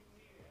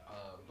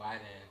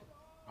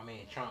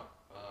 Trump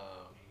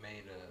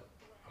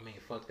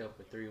fucked up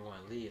a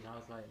 3-1 lead, and I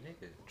was like,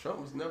 nigga. Trump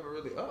was never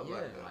really up Yeah,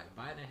 like that. like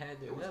Biden had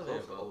the It was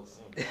mail-in close,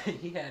 votes.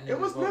 He had It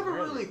was niggas never voting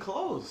really early.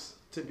 close,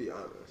 to be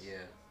honest. Yeah.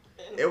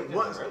 It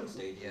was.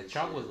 Yeah,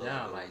 Trump was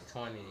down like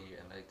 20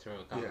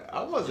 electoral college. Yeah,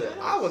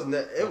 I wasn't.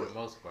 It For was, the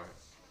most part.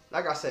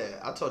 like I said,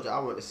 I told you I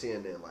went to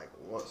CNN like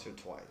once or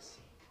twice.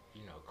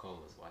 You know,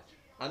 Cole was watching.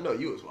 I know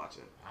you was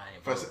watching. I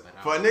ain't For, vote, but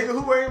I for a was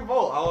nigga who ain't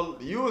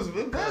vote, you was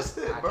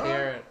invested, I bro.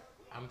 care.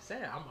 I'm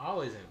saying I'm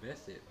always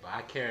invested, but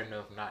I care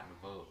enough not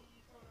to vote.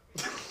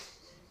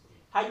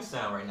 How you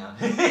sound right now?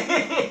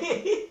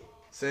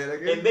 Say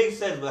it again. It makes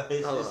sense, but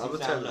it's Hold just on, you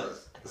I'm sound gonna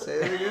nuts. Say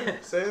it again.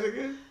 Say it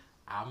again.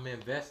 I'm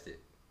invested,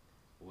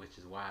 which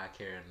is why I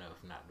care enough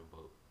not to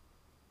vote.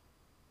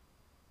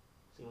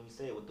 See, when you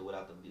say it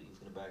without the music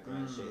in the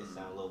background and shit, it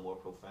sounds a little more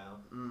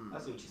profound. I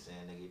see what you're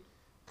saying, nigga.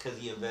 Because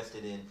you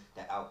invested in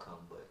the outcome,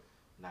 but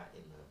not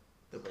in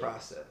the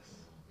process.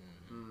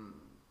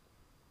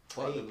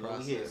 Fuck Fuck the the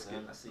process. process.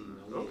 Man. I see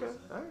you. Okay.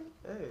 All right.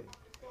 Hey.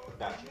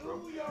 Got you,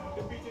 bro.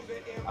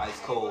 Ice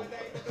cold.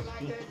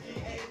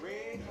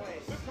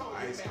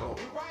 Ice cold.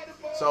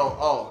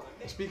 So,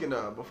 speaking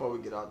of, before we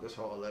get out this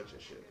whole election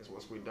shit, because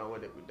once we're done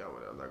with it, we're done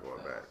with it. I'm not going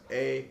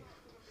back.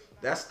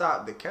 That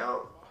stopped the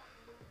count.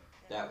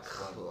 That was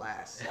funny.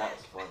 Classic. That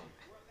was funny.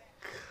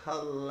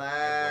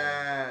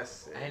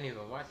 Classic. I ain't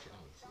even watch it.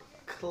 Let me see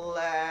if I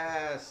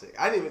Classic.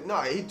 I didn't even.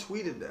 No, he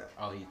tweeted that.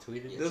 Oh, he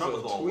tweeted it. This Trump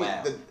was was going tweet.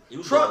 wild. He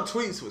was Trump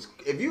going- tweets was.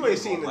 If you he ain't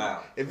was seen going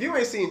wild. if you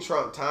ain't seen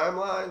Trump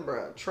timeline,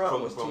 bro,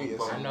 Trump was tweeting.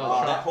 I know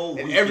wild. that whole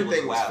and week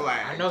everything was was wild.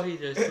 flagged. I know he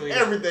just tweeted.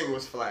 Everything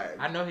was flagged.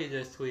 I know he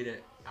just tweeted,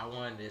 I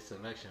won this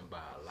election by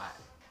a lot.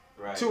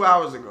 Right. 2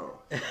 hours ago.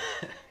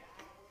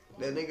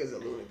 That nigga's a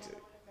lunatic.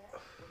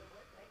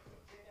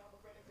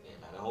 Yeah,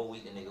 man, the whole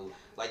week, the nigga,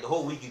 like the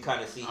whole week, you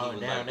kind of see he Oh, was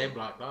damn, like, they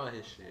blocked all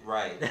his shit.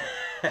 right.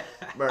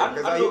 Bro, I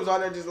because he knew- was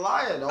on there just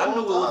lying the I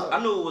whole knew time.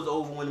 I knew it was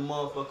over when the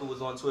motherfucker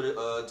was on Twitter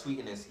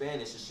tweeting in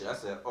Spanish and shit. I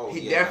said, oh,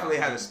 He yeah, definitely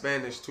nah, had a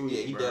Spanish tweet,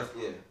 Yeah, he bro.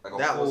 definitely, yeah. Like a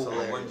That was whole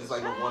one, hilarious. just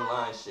like a one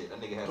line shit. That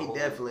nigga had a He whole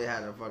definitely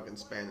had a fucking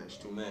Spanish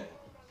tweet. man.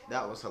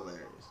 That was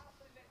hilarious.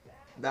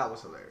 That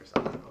was hilarious.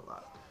 I'm not gonna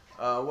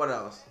lie. What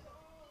else?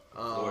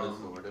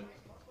 Florida.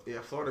 Yeah,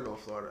 Florida go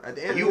Florida. At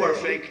the end You of are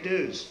the day, fake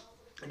news.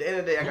 At the end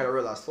of the day, I gotta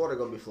realize Florida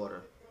gonna be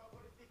Florida.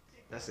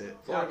 That's it. Yeah,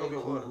 Florida gonna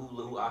be Florida.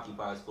 who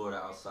occupies Florida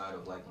outside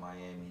of like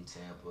Miami,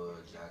 Tampa,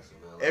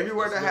 Jacksonville?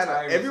 Everywhere It's that a had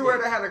retirement everywhere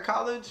state. that had a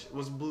college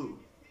was blue.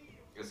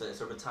 It's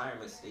a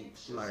retirement state.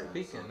 Shit, Like, man,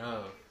 Speaking so-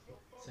 of,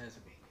 since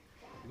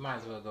you might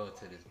as well go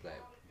to this blame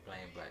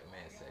black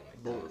man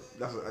segment. Boom.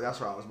 That's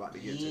where I was about to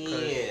get to.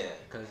 Yeah.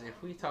 Because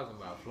if we talking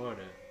about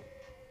Florida,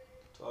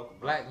 Talk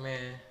about black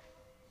men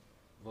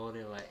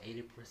voted like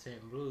 80%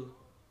 blue,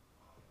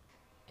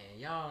 and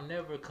y'all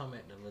never come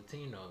at the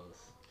Latinos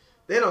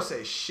They don't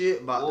say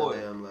shit about Boy.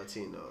 the damn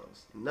Latinos.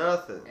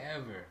 Nothing.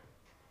 ever.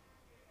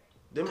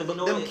 Them, 'Cause you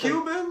know them what, 'cause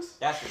Cubans.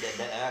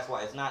 That's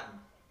why it's not.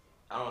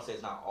 I don't want to say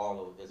it's not all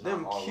of it's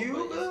Them not all of it, but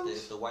Cubans?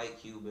 it's the white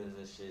Cubans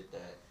and shit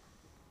that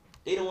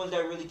they the ones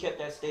that really kept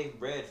that state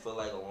red for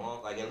like a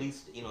long, like at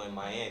least in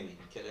Miami,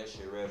 kept that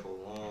shit red for a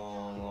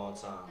long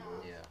time, bro.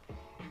 Yeah.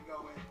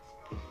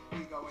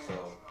 So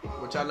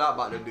What y'all not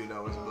about to do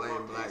though is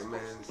blame black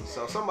men.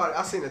 So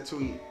I seen a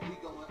tweet.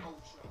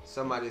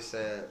 Somebody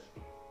said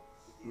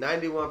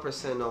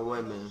 91%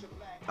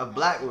 of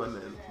black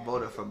women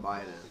voted for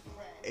Biden.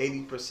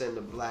 80%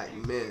 of black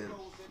men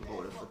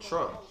voted for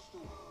Trump.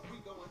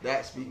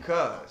 That's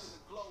because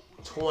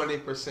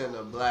 20%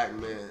 of black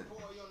men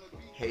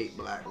hate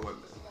black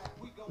women.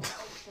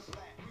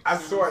 I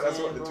swear that's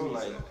what the tweet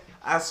said.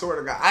 I swear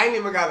to God, I ain't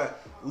even gotta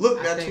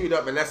look that tweet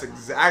up, and that's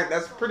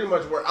pretty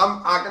much where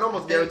I can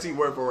almost guarantee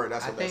word for word.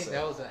 That's what I that think said.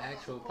 that was an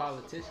actual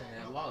politician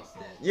that lost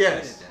that.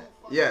 Yes. tweeted that.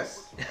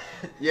 Yes.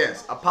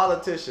 Yes. A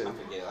politician I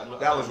forget.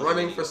 that was I know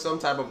running the for video. some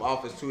type of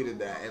office tweeted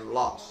that and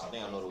lost. I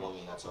think I know the woman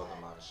you're talking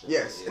about. And shit.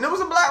 Yes. Yeah. And it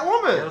was a black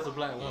woman. That was a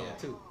black woman Yeah.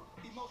 too.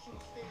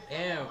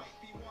 And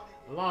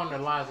along the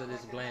lines of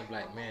this blame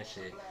black man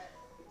shit,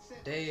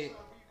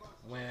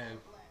 when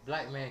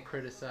black men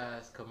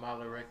criticized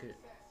Kamala record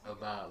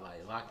about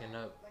like locking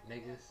up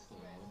niggas,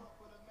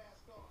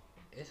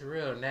 it's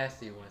real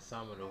nasty when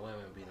some of the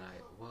women be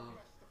like, well,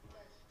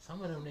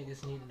 some of them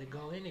niggas needed to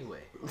go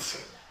anyway.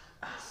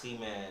 See,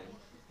 man.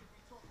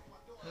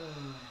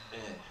 Yeah,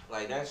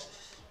 like that's.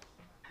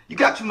 You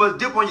got too much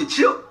dip on your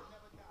chip.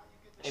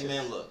 Hey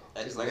man, look.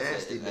 Just Like I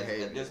nasty said, at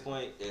behavior. this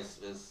point,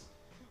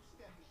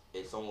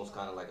 it's almost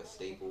kind of like a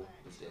staple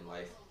just in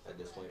life at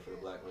this point for the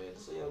black man.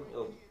 So yo,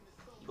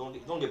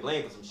 you gonna get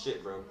blamed for some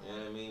shit, bro. You know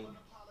what I mean?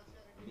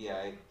 Yeah,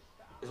 alright.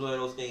 It's one of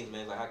those things,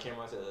 man. Like how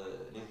Cameron said,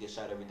 niggas get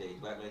shot every day.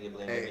 Black men get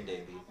blamed every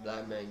day, B.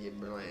 Black man get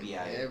blamed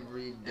Yeah,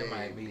 every day. That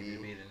might be B.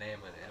 the name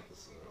of the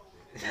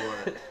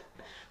episode. What?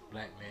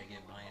 Black man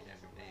get blamed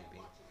every day, B.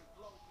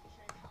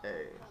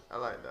 Hey, I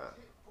like that.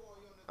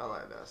 I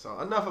like that. So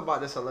enough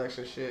about this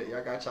election shit.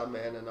 Y'all got y'all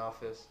man in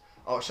office.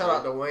 Oh, shout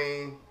out to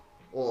Wayne.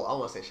 Well, I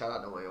want to say shout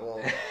out to Wayne.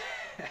 Well,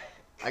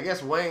 I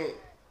guess Wayne.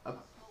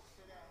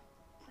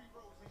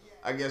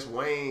 I guess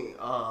Wayne.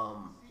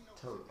 Tell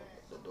me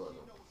the door.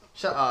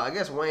 I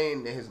guess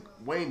Wayne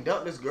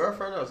dumped his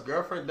girlfriend, or his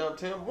girlfriend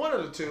dumped him. One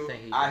of the two.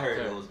 I heard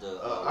it was the.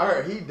 I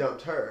heard he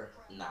dumped her.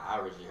 Nah, I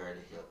originally heard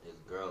his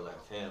girl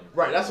left him.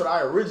 Right, that's what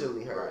I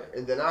originally heard, Right.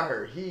 and then I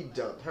heard he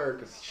dumped her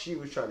because she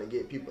was trying to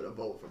get people to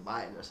vote for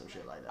Biden or some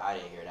shit like that. I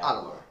didn't hear that. I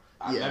don't know.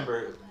 I Yeah.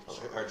 remember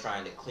her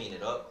trying to clean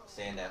it up,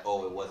 saying that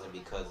it wasn't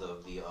because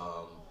of the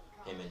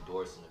him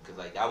endorsing it, because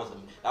like that was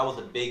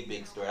the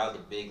big story. That was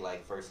the big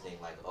like first thing,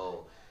 like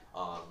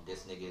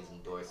this nigga is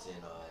endorsing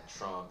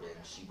Trump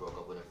and she broke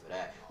up with him for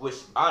that, which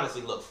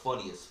honestly looked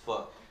funny as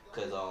fuck.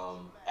 Cause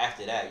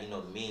after that, the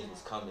memes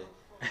was coming.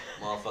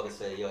 Motherfucker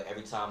said, yo,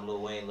 every time Lil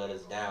Wayne let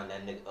us down,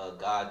 that nigga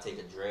God take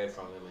a dread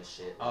from him and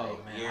shit. Oh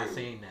like, man, I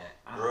seen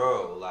that.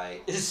 Bro,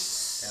 like That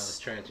was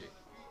tragic.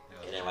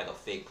 and then like a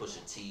fake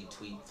Pusha T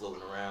tweet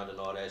floating around and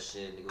all that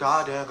shit. Nigga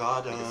Goddamn.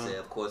 Nigga said,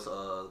 of course,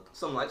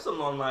 something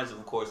along the lines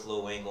of course,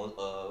 Lil Wayne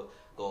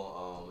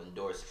gonna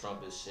endorse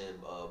Trump and shit.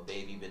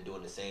 Baby been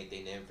doing the same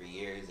thing to him for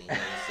years, and he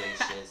didn't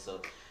say shit.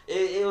 So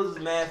it was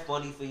mad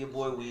funny for your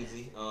boy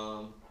Weezy.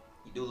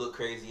 You do look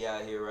crazy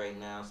out here right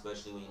now,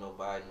 especially when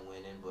Biden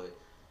winning, but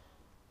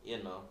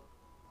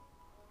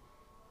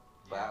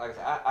But like I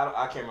said,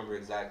 I can't remember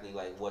exactly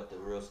like what the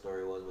real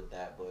story was with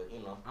that, but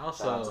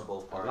Also, shout out to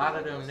both a parties, lot I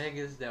of them guess.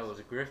 niggas that was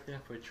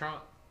grifting for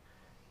Trump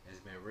has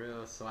been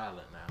real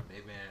silent now.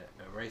 They've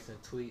been erasing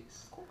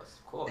tweets.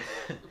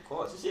 Of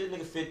course. You see that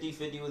nigga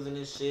 50 was in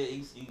this shit.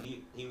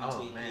 He Oh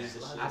retweeted man, this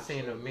shit. I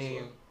seen a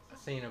meme. I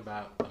seen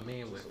about a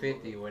meme with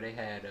 50 where they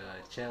had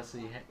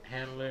Chelsea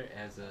Handler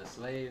as a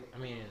slave. I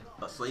mean,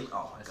 A slave?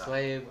 Oh my a god.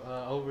 slave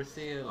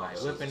overseer, like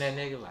Jesus. whipping that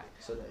nigga like,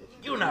 So that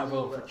if you not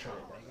voting for Trump,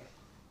 nigga.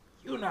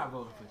 You not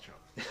voting for Trump.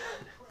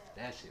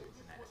 That shit was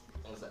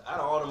nasty. And so,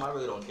 out of all of them, I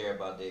really don't care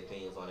about their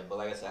opinions on it. But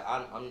like I said,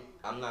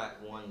 I'm not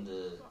one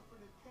to,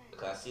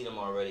 because I see them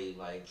already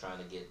like trying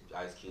to get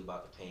Ice Cube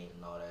out the paint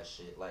and all that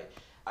shit. Like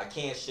I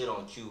can't shit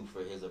on Cube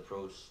for his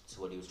approach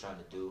to what he was trying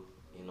to do.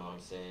 You know what I'm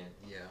saying?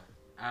 Yeah,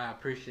 I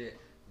appreciate.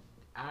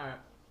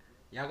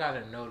 Y'all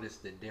gotta notice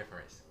the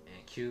difference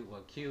in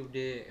what Cube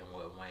did and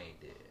what Wayne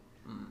did.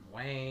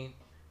 Wayne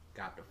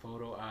got the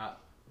photo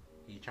op.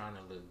 He trying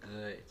to look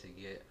good to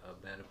get a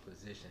better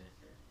position.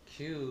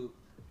 Cube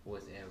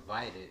was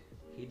invited.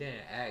 He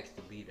didn't ask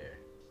to be there.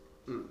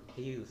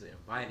 He was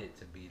invited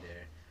to be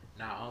there.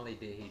 Not only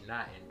did he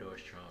not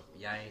endorse Trump,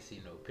 y'all ain't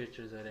see no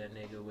pictures of that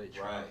nigga with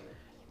Trump. Right.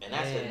 And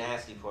that's the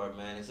nasty part,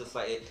 man. It's just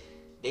like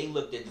they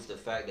looked at just the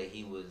fact that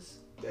he went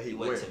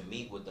to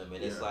meet with them,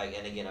 and it's like,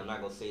 and again, I'm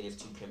not gonna say this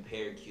to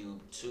compare Cube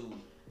to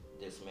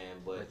this man,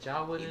 but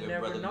y'all would have even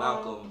never Brother known.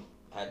 Malcolm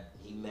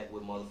he met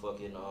with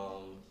motherfucking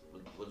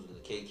what was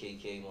it, the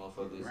KKK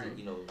motherfuckers, Right.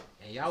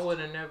 And y'all would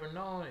have never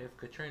known if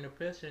Katrina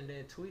Piston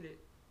didn't tweet it.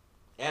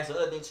 And that's the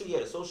other thing too. Yeah,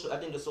 I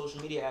think the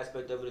social media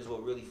aspect of it is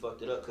what really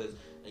fucked it up. Because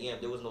again,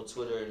 if there was no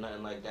Twitter or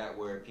nothing like that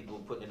where people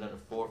were putting it on the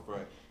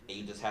forefront, and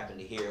you just happen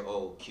to hear,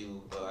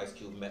 Ice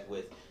Cube met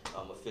with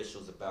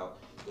officials about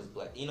this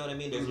black. You know what I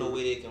mean? There's no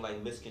way they can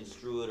like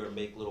misconstrue it or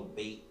make little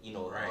bait,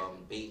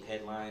 bait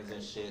headlines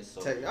and shit.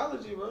 So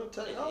technology, bro.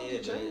 Technology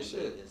change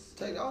shit. it's-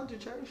 Technology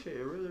change shit.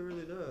 It really,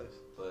 really does.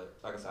 But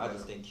like I said, I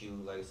just think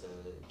Cube, like I said,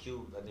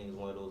 Cube, I think is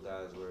one of those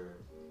guys where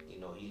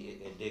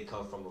it did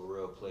come from a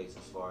real place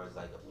as far as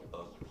like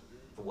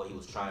for what he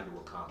was trying to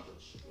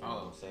accomplish. You know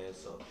what I'm saying?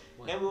 So,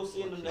 and we'll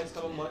see in the next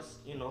couple months.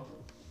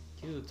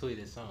 Cube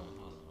tweeted something.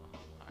 Hold on.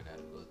 I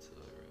gotta go to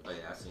it. Oh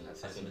yeah, I seen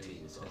the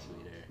tweet. Since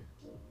we there.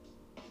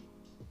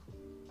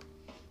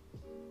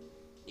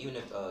 Even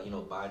if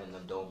Biden and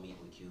them don't meet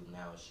with Cube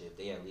now and shit, if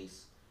they at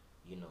least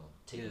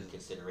take into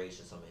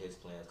consideration some of his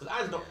plans. Because I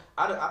just don't,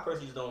 I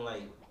personally just don't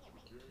like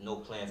no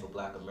plan for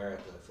Black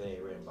America if it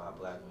ain't written by a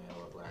black man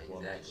or a black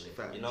woman. And shit.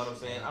 Facts. You know what I'm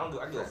saying?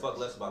 I give a fuck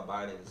less about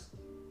Biden's,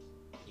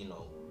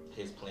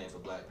 his plan for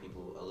black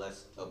people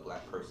unless a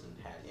black person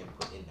had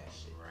input in that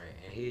shit. Right,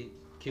 and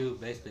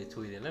Cube basically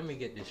tweeted, let me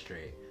get this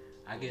straight.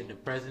 I get the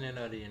President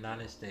of the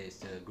United States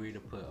to agree to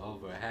put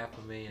over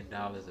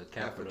 $500,000 of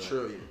capital. $500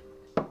 billion.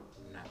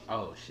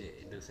 Oh shit,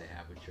 it do say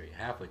 $500 billion.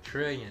 $500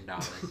 billion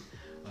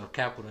of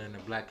capital in the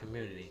black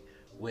community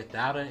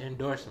without an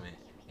endorsement.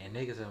 And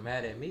niggas are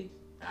mad at me?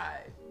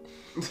 Alright.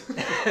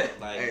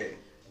 Like,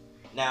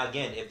 now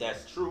again, if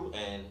that's true,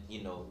 and he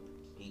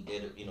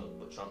did,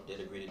 but Trump did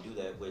agree to do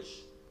that, which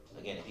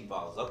again, if he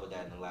follows up with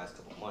that in the last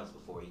couple months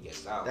before he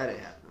gets out, That ain't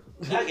happening.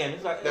 Again,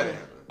 it's like That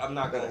happened. I'm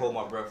not gonna hold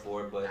my breath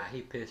for it, but Nah,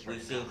 he pissed right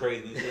we've seen now.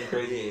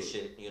 crazy as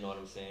shit. You know what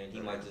I'm saying?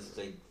 He might just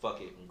say fuck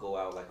it and go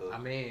out like a. I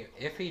mean,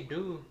 if he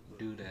do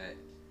that,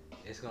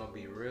 it's gonna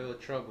be real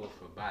trouble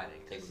for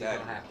Biden. 'Cause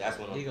Exactly. That's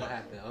what he I'm- gonna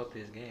have to up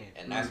his game.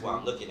 And that's why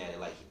I'm looking at it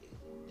like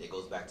it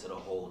goes back to the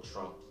whole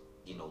Trump,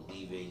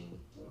 leaving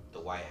the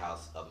White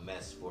House a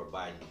mess for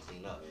Biden to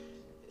clean up.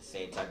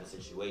 Same type of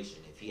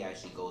situation. If he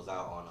actually goes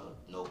out on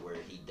a note where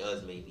he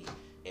does maybe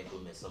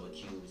implement some of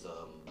Q's,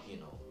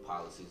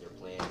 policies or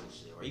plans and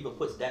shit, or even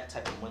puts that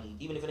type of money,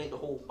 even if it ain't the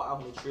whole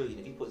 $500 trillion,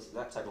 if he puts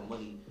that type of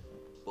money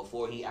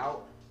before he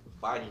out,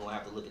 Biden gonna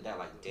have to look at that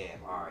like,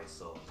 damn, all right,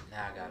 so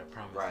Now I gotta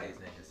promise these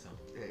niggas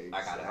something.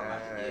 Exactly. I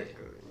gotta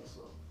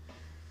So,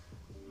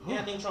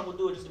 yeah, I think Trump will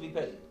do it just to be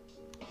petty.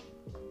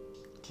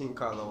 King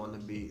Carlo on the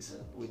beats.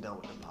 We done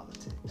with the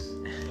politics.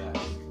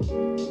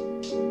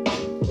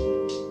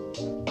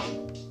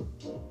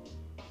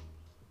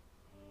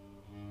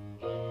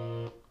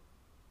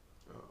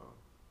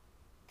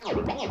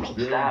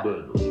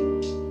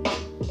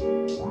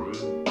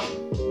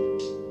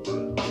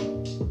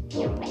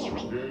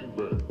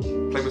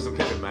 Play with some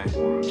pimpin', man.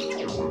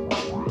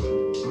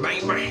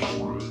 Bang, bang.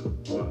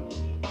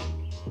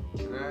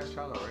 Can I ask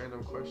y'all a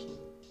random question?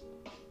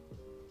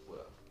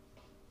 Well,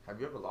 Have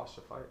you ever lost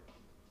your fight?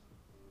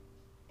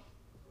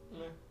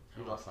 yeah.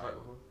 You lost a fight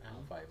before? I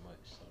don't fight much,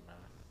 so nah.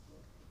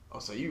 Oh,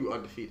 so you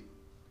undefeated.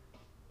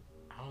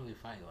 I only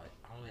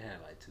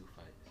had like 2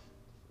 fights.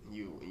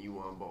 You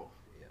won both.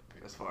 Yeah,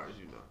 pretty As far as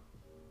you know.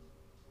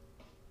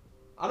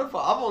 I've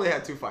only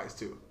had 2 fights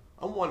too.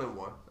 I'm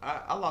 1-1.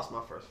 I lost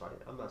my first fight.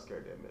 I'm not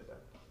scared to admit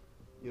that.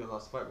 You done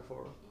lost a fight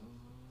before?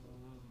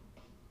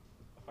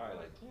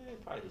 Probably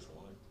just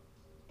one.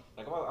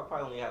 Like I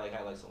probably only had a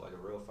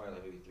real fight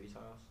like maybe 3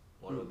 times.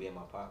 One would be at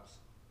my pops.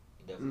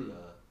 He definitely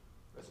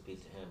rest in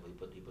peace to him,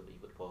 but he put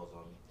the paws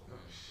on me. Oh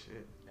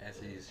shit. As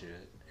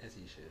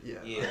he should.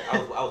 Yeah. Yeah, I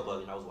was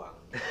bugging. I was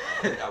wilding.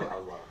 I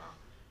was wilding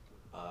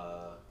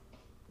out.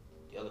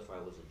 The other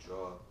fight was a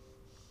draw.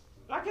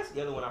 I guess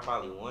the other one I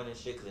probably won and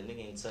shit, cause the nigga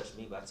ain't touched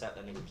me, but I tapped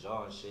that nigga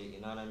jaw and shit.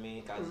 You know what I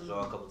mean? Got his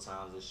jaw a couple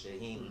times and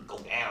shit. He ain't go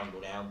down,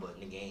 but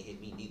nigga ain't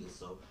hit me neither.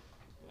 So,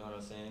 you know what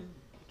I'm saying?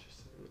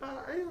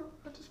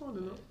 I just wanted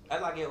to know.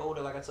 As I get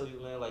older, like I told you,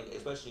 man, like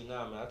especially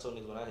now, man. I told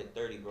niggas when I hit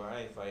 30, bro,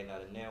 I ain't fighting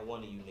out of now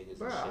one of you niggas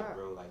and shit,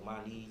 bro. Like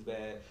my knees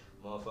bad,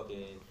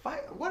 motherfucking.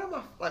 Fight? What am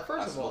I like?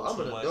 First of all, I'm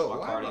too an much, adult. my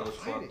Why am I cardio was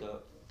fighting? fucked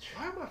up.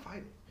 Why am I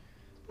fighting?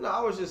 No,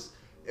 I was just.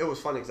 It was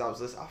funny because I was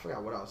listening. I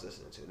forgot what I was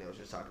listening to. And they was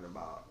just talking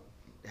about.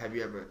 Have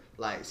you ever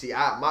see?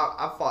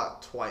 I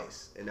fought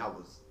twice and I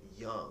was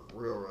young,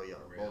 real young,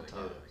 both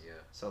times. Yeah.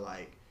 So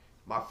like,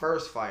 my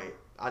first fight,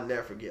 I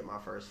never forget my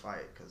first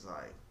fight because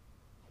like,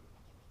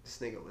 this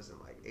nigga was in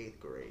like 8th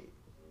grade.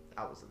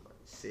 I was in like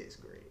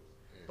 6th grade.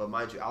 But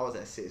mind you, I was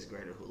that 6th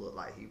grader who looked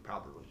like he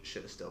probably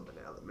should have still been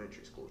in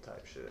elementary school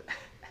type shit.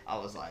 I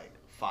was like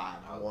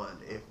 5'1",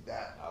 if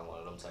that. I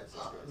wanted them types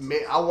of scripts.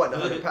 Man, I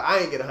wasn't 100. I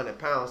ain't get 100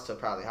 pounds till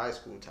probably high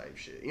school type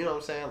shit. You know what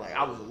I'm saying? Like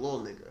I was a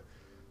little nigga.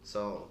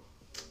 So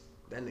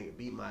that nigga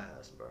beat my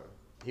ass, bro.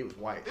 He was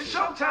white. It's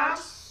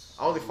showtime.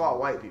 I only fought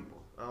white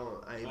people. I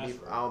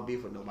don't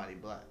beef with nobody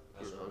black.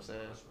 You know what I'm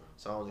saying?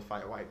 So I only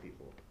fight white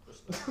people.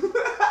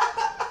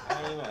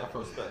 I ain't mad.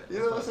 Respect. You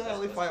know what I'm saying? I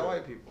only fight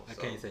white people. I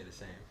can't say the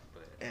same,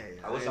 but Hey,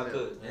 I wish I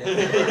could. You know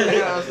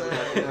what I'm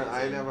saying?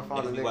 I ain't never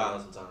fought a Niggas be nigga.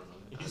 wildin'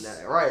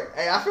 sometimes. Right.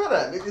 Hey, I feel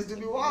that niggas do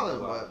be wildin',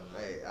 but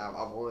hey, I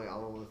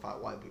only fight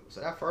white people.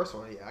 So that first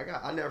one, yeah,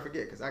 I never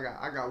forget because I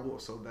got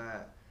whooped so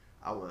bad.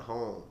 I went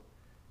home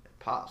and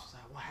Pops was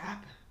like, "What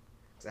happened?"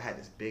 Because I had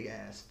this big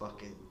ass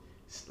fucking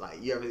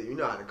like you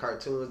know how the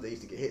cartoons they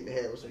used to get hit in the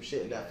head with some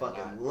shit and that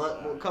fucking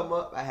blunt would come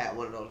up. I had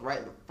one of those right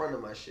in the front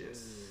of my shit.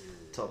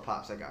 Told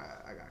Pops I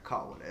got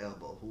caught with an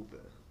elbow hooping.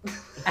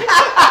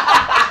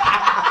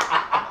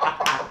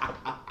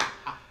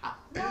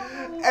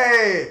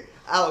 Hey,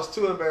 I was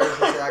too embarrassed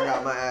to say I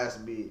got my ass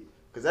beat.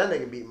 Because that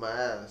nigga beat my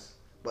ass.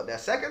 But that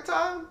second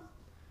time,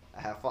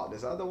 I had fought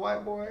this other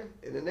white boy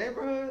in the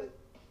neighborhood.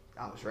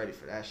 I was ready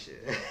for that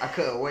shit. I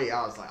couldn't wait.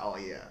 I was like, oh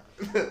yeah.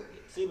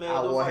 See, man,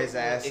 I wore his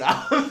ass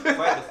out.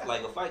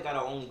 A fight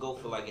gotta only go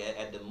for like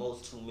at the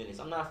most 2 minutes.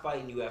 I'm not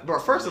fighting you after. Bro,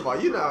 2 first of all,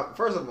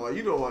 minutes.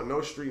 you don't want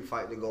no street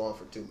fight to go on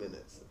for 2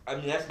 minutes. I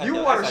mean, that's You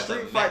want a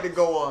street fight to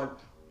go on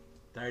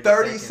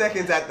 30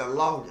 seconds at the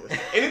longest.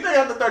 Anything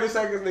after 30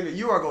 seconds, nigga,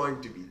 you are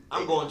going to be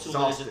I'm going 2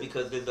 minutes just exhausted.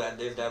 because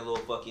there's that little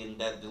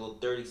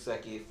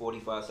 30-second,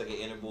 45-second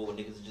interval where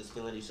niggas are just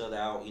feeling each other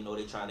out. You know,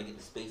 they trying to get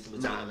the space in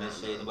between them and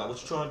shit. They're like, what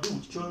you trying to do?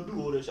 What you trying to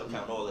do? All that shit. I'm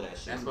counting all of that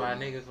shit. that's why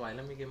niggas like,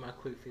 let me get my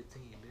quick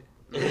 15,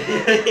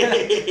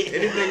 bitch.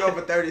 Anything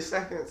over 30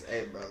 seconds,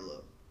 hey, bro,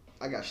 look,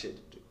 I got shit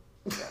to do.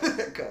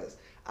 Because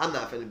I'm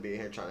not finna be in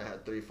here trying to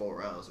have 3-4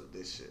 rounds with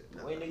this shit.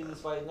 The way niggas is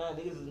fighting now,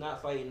 niggas is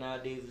not fighting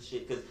nowadays and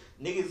shit. Because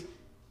niggas,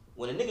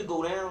 when a nigga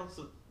go down,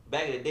 so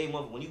back in the day,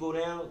 when you go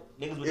down,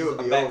 niggas would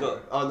just back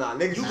up. Oh, nah,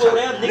 niggas You just go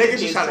trying, down, niggas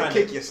just is trying to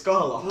kick your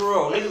skull off.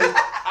 Bro, niggas,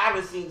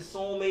 I've seen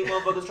so many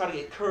motherfuckers try to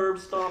get curb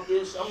stomped.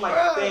 I'm like,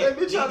 Bro, man, they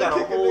be you trying got to a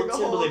kick a whole nigga whole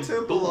Timberland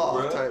temple boot, off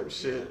bro. type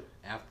shit.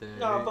 after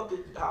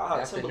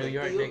After New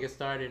York niggas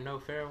started no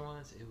fair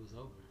ones, it was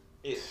over.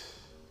 Yeah.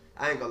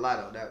 I ain't gonna lie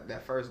though,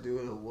 that first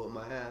dude who whooped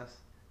my ass,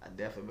 I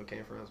definitely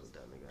became friends with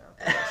that nigga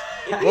after that.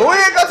 But we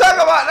ain't gonna talk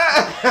about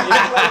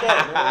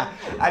that.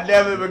 I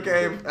definitely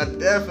became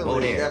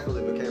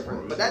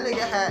friends. But that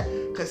nigga had,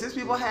 cause his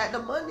people had the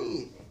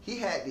money. He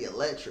had the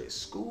electric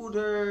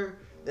scooter.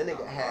 That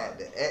nigga had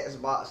the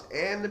Xbox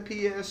and the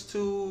PS2.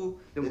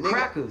 Them the nigga,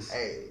 crackers.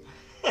 Hey,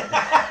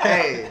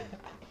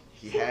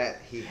 he had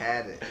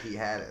it.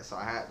 So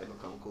I had to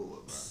become cool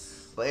with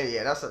bro. But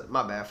yeah, that's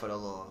my bad for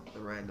the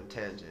random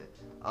tangent.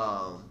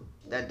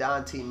 That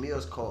Don T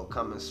Mills code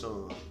coming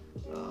soon.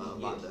 I'm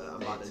about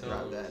to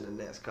drop that in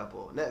the next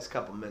couple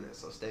minutes.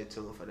 So stay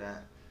tuned for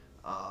that.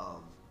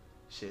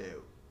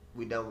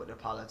 We done with the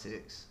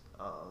politics.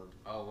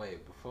 Oh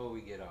wait, before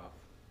we get off,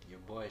 your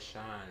boy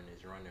Sean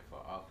is running for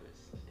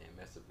office in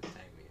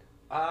Mesopotamia.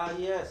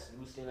 Yes.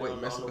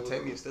 Wait,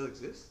 Mesopotamia still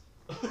exists?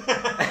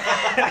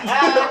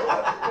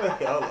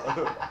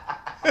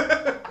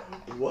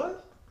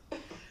 What?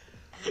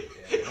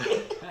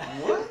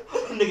 What?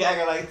 Nigga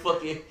acting like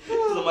fucking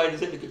somebody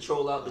just hit the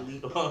control out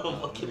delete on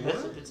fucking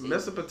Mesopotamia.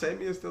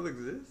 Mesopotamia still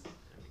exists?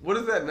 What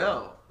is that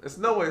now? It's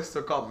no way it's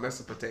still called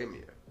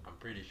Mesopotamia. I'm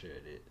pretty sure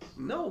it is.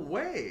 No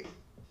way.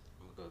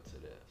 I'm gonna go to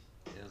that.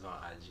 It was on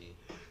IG.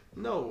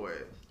 No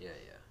way. Yeah.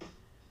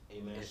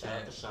 Hey man,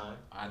 shout out to Sean.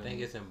 I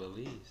think it's in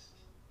Belize.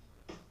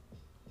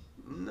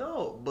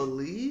 No,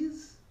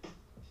 Belize?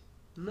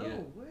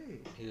 No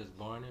way. He was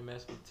born in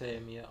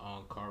Mesopotamia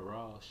on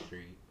Carral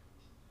Street.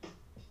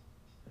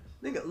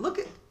 Nigga, look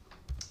at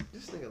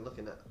this nigga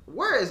looking at.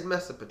 Where is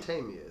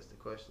Mesopotamia? Is the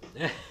question.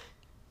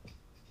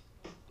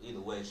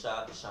 Either way, shout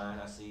out to Shine.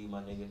 I see you,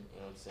 my nigga. You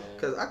know what I'm saying?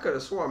 Because I could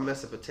have sworn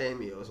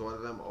Mesopotamia was one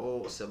of them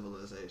old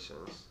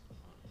civilizations.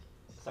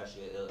 It's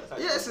actually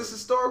Yes, it's a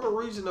historical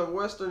region of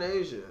Western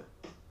Asia.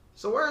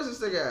 So where is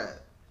this nigga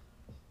at?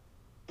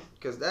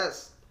 Because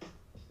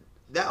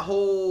that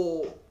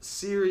whole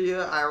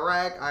Syria,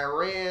 Iraq,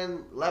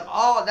 Iran,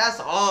 that's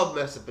all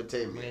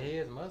Mesopotamia. Man, he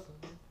is Muslim.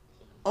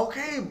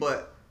 Okay,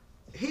 but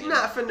he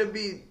not finna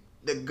be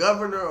the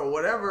governor or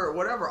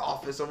whatever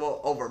office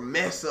over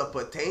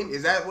Mesopotamia.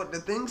 Is that what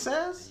the thing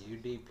says?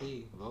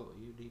 UDP. Vote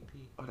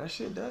UDP. Oh, that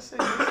shit does say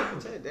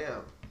Mesopotamia.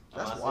 Damn.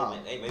 That's wild.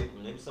 Hey,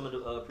 maybe some of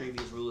the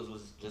previous rulers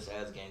was just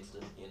as gangster.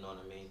 You know what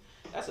I mean?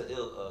 That's an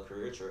ill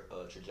career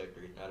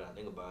trajectory. Now that I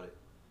think about it,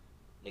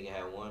 nigga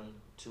had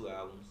 1-2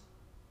 albums.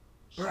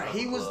 Bruh,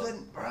 he was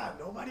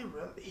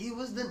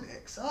the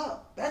next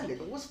up. That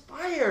nigga was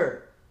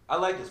fire. I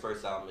like his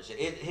first album and shit.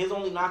 His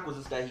only knock was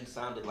just that he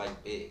sounded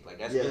like big. Like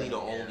that's really the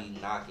only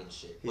knock and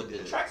shit. But the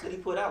tracks that he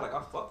put out, like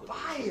I fuck with.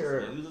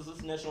 Fire. We was just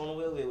listening to that shit on the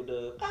way with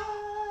the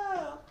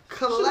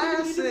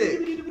classic.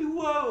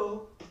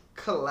 Whoa.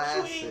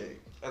 Classic.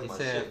 He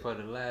said for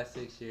the last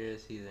 6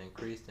 years he's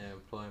increased in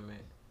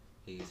employment.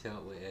 He's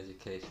helped with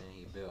education.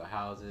 He built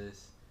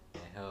houses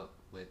and helped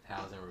with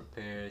housing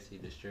repairs. He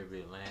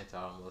distributed land to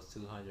almost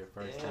 200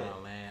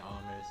 first-time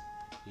landowners.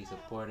 He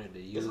supported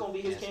the youth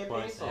in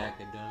sports and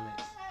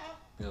academics,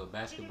 built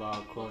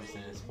basketball courts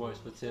and sports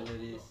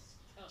facilities,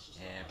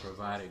 and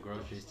provided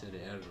groceries to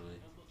the elderly.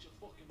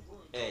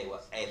 Hey,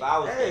 if I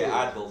was there,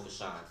 I'd vote for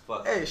Shine.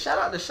 Fuck. Hey, shout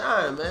out to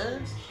Shine,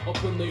 man.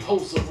 Up in the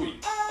hosiery,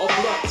 a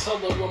black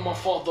teller when my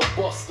father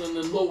bustin'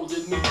 and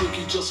loaded me. Think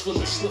he just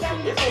finished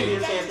sniffing the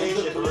kid. And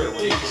living the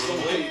days don't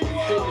hate me.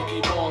 Hit Nicky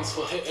Barnes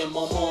for hitting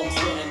my mom's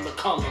getting the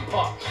common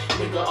pop.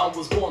 Nigga, I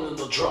was born in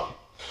the drop.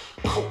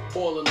 Coke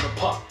boiling the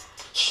pot.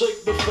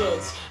 Shake the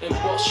feds and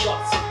bust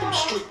shots at them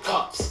street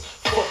cops.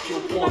 Fuck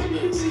your point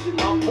is.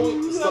 My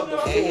point is that the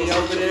force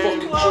that your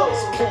fucking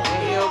jaws point.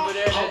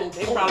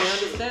 They probably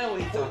understand what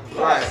he's talking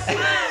about.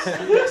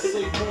 Right.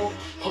 Say more,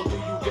 how do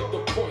you get the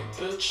point,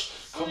 bitch?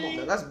 Come on.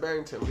 Now, that's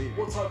Barrington Levy.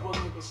 What type of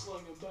nigga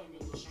slang and bang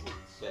in the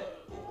streets?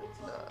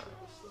 Nah,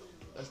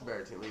 that's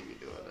Barrington Levy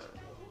doing that.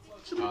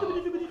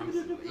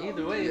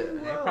 Either way,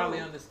 they probably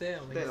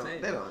understand what he's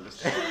saying. They don't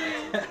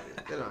understand.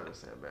 They don't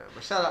understand, man.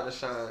 But shout out to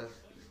Sean,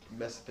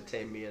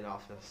 Mesopotamian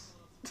office.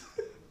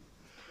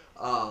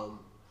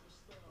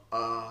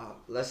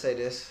 Let's say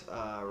this.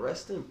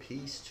 Rest in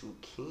peace to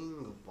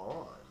King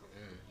Von.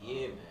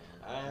 Yeah, man.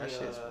 That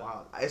shit's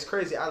wild. It's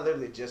crazy. I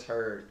literally just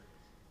heard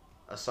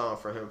a song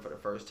from him for the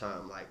first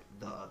time, like,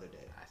 the other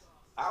day.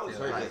 I always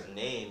heard his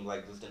name,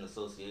 like, just in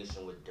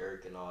association with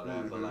Dirk and all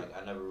that, but, like,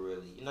 I never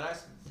really,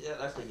 that's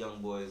the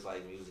young boys,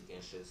 like, music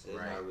and shit, so it's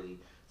not really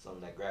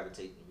something that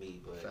gravitated to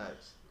me, but.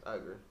 Facts. I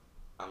agree.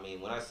 I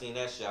mean, when I seen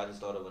that shit, I just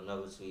thought of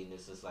another tweet, and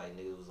it's just like,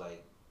 niggas was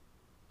like,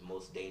 the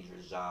most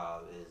dangerous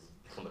job is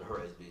becoming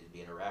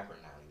being a rapper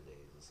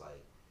nowadays. It's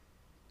like,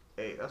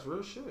 hey, that's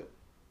real shit.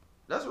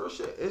 That's real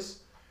shit.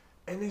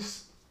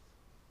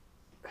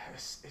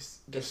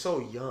 They're so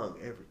young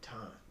every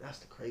time. That's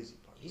the crazy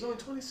part. He's only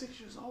 26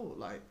 years old.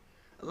 Like,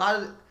 a lot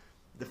of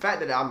the fact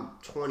that I'm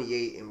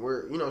 28 and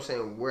we're, you know what I'm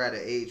saying, we're at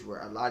an age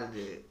where a lot of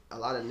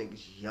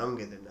niggas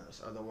younger than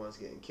us are the ones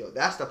getting killed.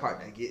 That's the part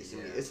that gets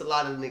me. It's a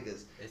lot of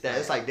niggas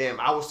it's like, damn,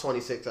 I was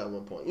 26 at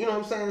one point. You know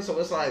what I'm saying? So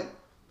it's like,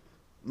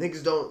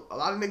 A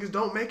lot of niggas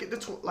don't make it to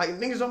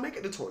niggas don't make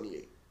it to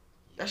 28.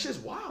 That's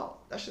just wild.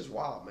 That's just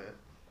wild, man.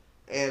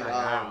 And like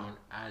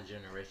our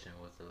generation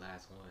was the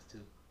last ones too.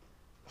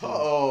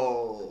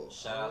 Oh,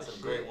 shout out to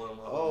the great one.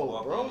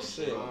 Oh, bro,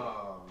 shit.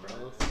 Oh, bro,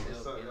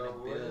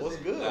 what's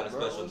good? Got a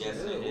bro? special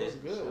guest in here. What's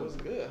good? What's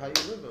good? How you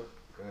living?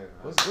 Good.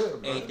 What's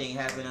good, bro? Anything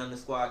happening on the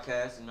squad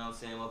cast, you know what I'm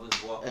saying?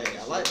 Motherfuckers walking. Hey,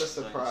 I like the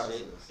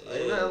surprises.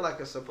 Ain't nothing like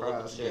a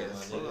surprise.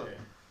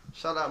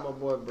 Shout out my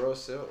boy Bro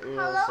Silk, you know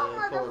what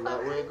I'm saying? Pulling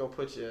up. We ain't gonna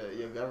put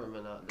your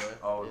government out there.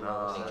 Oh, you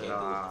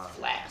know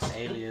Flash.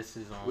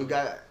 Aliases on. We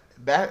got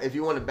back. If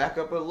you want to back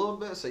up a little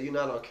bit, so you're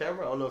not on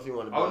camera. I don't know if you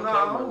want to be on no,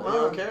 camera. I'm You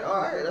on camera?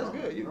 All right, that's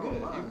good. You good?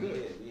 You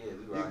good?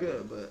 Yeah, You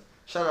good? But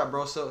shout out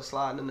Bro Silk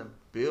sliding in the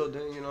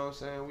building. You know what I'm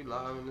saying? We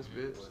live in this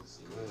bitch.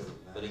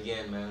 But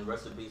again, man,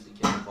 rest in peace to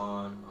Ken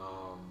Vaughn.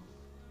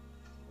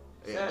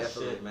 Yeah, that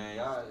definitely. shit, man.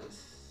 Y'all.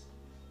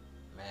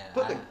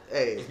 Man,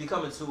 It's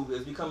becoming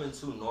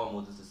too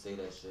normal just to say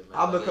that shit, man.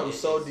 I've Like, become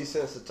so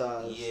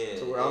desensitized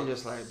to where I'm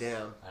it's- just like,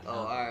 damn. Oh,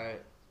 all right.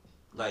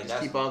 Like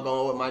Just keep on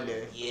going with my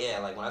day. Yeah,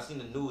 like when I seen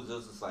the news, it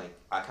was just like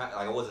I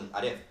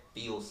didn't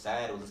feel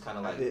sad. It was just kind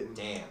of like,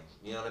 damn,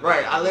 you know what I mean?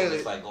 Right, Like, I it was literally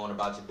just like going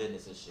about your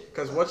business and shit.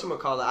 Cause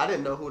whatchamacallit, I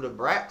didn't know who the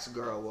Brax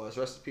girl was.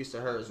 Rest in peace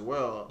to her as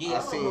well. Yeah,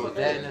 I seen was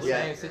that in the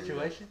same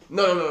situation?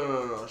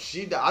 No.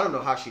 She died. I don't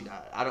know how she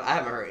died. I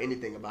haven't heard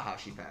anything about how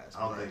she passed.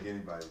 I don't think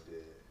anybody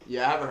did.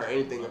 Yeah, I haven't heard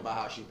anything about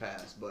how she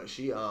passed. But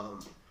she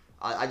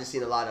I just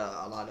seen a lot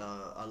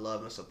of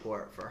love and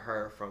support for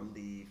her from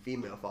the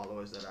female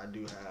followers that I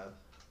do have.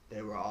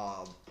 They were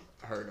all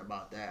heard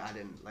about that. I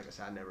didn't, like I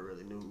said, I never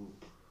really knew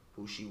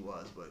who she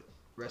was. But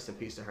rest in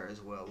peace to her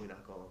as well. We're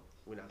not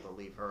gonna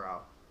leave her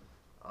out.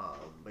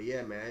 But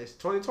yeah, man, it's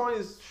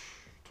 2020's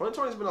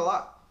been a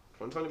lot.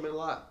 2020 been a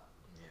lot.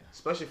 Yeah.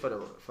 Especially for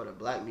the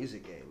black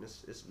music game.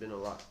 It's been a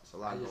lot. It's a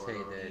lot. I just going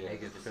hate on.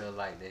 that niggas feel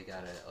like they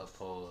gotta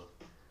uphold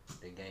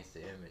the gangster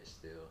image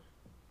still.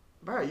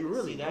 Bro, you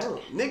really See that?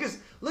 don't. Niggas,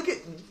 look at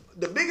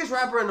the biggest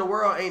rapper in the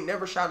world ain't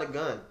never shot a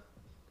gun.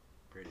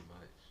 Pretty much.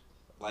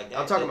 Like that,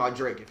 I'm talking about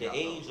Drake. If the y'all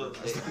age know. of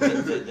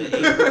the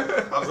age.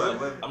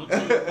 I'm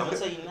gonna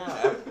tell you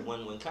now.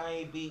 When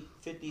Kanye beat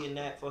 50 in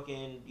that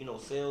fucking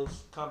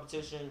sales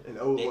competition,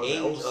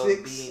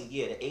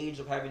 the age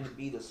of having to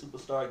be the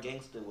superstar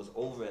gangster was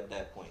over at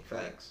that point.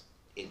 Facts.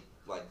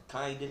 Like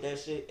Kanye did that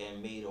shit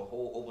and made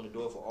open the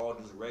door for all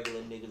these regular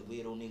niggas,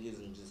 weirdo niggas,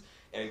 and just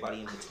everybody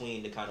in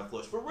between to kind of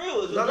flush. For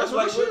real, it's No, that's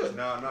what it should.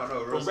 No.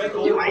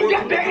 You ain't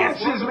got the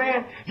answers,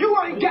 man. You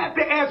ain't got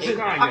the answers.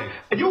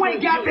 You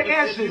ain't got the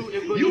answers.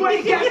 You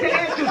ain't got the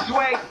answers,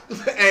 Sway.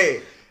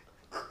 Hey,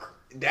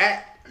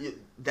 that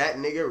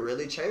nigga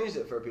really changed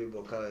it for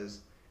people, cause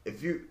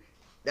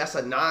that's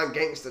a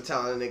non-gangster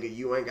telling a nigga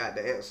you ain't got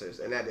the answers,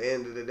 and at the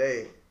end of the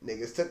day,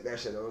 niggas took that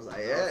shit and was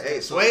like, yeah, hey,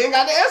 Sway ain't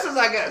got the answers,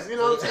 I guess. You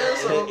know what I'm saying?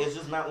 So it's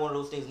just not one of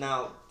those things.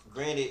 Now,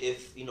 granted,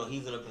 if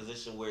he's in a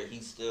position where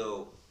he's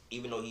still,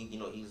 even though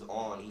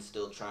he's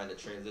still trying to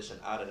transition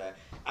out of that.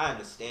 I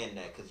understand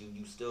that because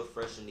you still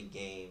fresh in the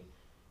game,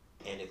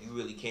 and if you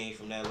really came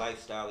from that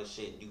lifestyle and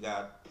shit, and you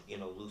got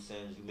loose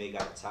ends, you may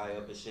got to tie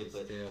up and shit.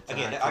 But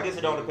again, I guess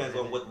it all depends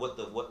on what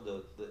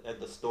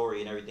the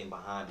story and everything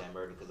behind that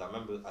murder. Because I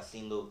remember I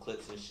seen little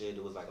clips and shit.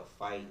 It was like a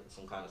fight,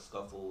 some kind of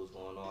scuffle was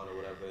going on or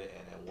whatever,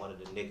 and then one of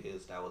the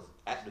niggas that was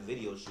at the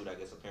video shoot, I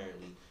guess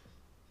apparently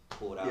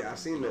pulled out. Yeah, I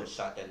seen that.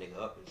 Shot that nigga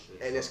up and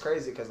shit. And it's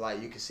crazy because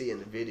like you can see in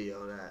the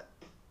video that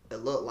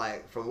it looked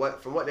like from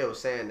what they were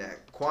saying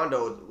that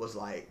Quando was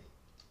like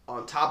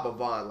on top of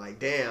Vaughn, like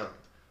damn,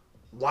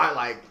 why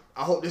like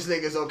I hope this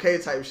nigga's okay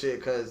type shit,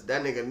 because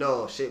that nigga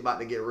know shit about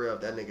to get real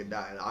if that nigga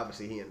died.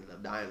 Obviously he ended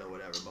up dying or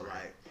whatever, but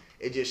like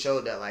it just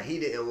showed that like he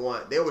didn't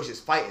want, they was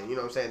just fighting, you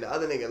know what I'm saying? The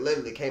other nigga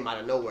literally came out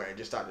of nowhere and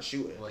just started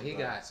shooting. Well,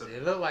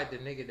 it looked like the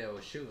nigga that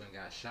was shooting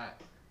got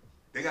shot.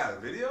 They got a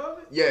video of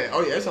it? Yeah,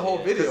 oh yeah, it's a whole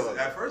video of it.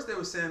 At first they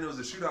were saying there was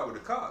a shootout with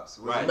the cops.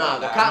 Right. Nah,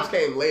 the cops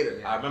came later.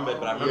 Yeah, I remember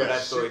that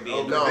story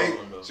being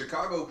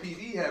Chicago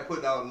PD had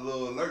put out a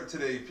little alert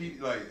today,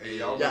 like, hey,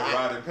 y'all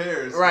ride in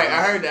pairs. Right,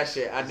 I heard that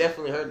shit. I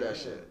definitely heard that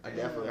shit. I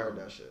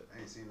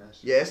ain't seen that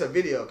shit. Yeah, it's a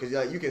video, because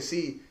like, you can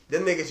see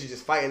them niggas are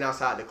just fighting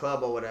outside the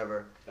club or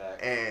whatever.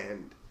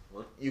 And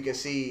you can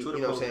see, you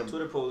know what I'm saying,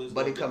 Twitter post,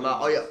 Buddy come out.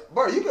 Oh yeah,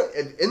 bro, you could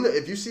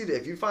if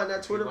you find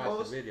that Twitter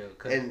post,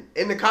 and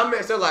in the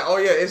comments they're like, oh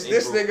yeah, it's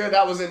this nigga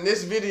that was in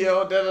this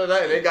video, and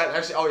they got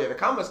actually, oh yeah, the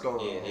comments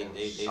going.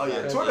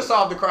 Yeah, Twitter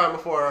solved the crime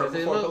before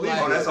police.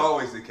 Oh, that's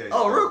always the case.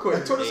 Oh, real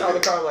quick, Twitter solved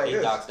the crime like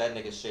this. They doxed that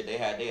nigga shit. They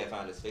had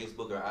found his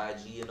Facebook or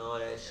IG and all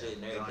that shit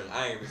and everything.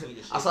 I ain't received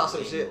the shit. I saw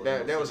some shit.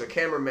 There was a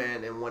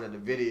cameraman in one of the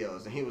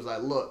videos, and he was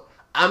like, look,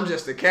 I'm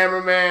just a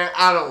cameraman.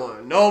 I don't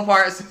want no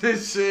parts of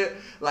this shit.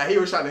 Like, he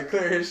was trying to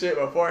clear his shit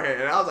beforehand.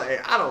 And I was like, hey,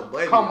 I don't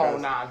blame you. Come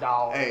on now,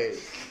 dog. Hey.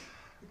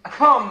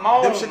 Come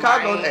on, them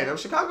Chicago, man. Hey, them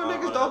Chicago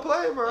niggas don't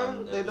play,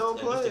 bro. They don't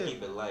play. Just to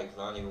keep it light, because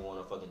I don't even want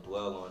to fucking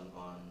dwell on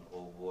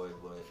old boy,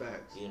 but,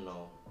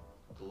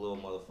 the little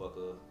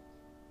motherfucker,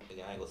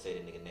 again, I ain't gonna say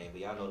the nigga name,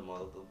 but y'all know the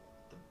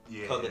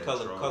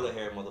color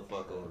hair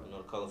motherfucker. You know,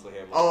 the colorful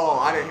hair motherfucker. Oh,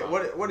 I didn't hear.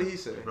 What did he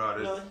say? Bro,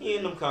 you know, he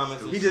in them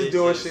comments. He just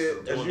doing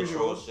shit as doing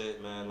usual.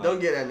 Shit, man. Like, don't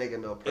get that nigga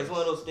no press. It's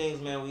one of those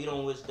things, man, where you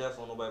don't wish death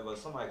on nobody, but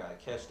somebody gotta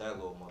catch that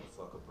little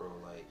motherfucker, bro.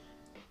 Like,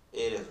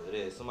 it is what it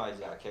is. Somebody's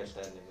gotta catch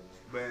that nigga, man.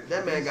 But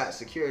that man got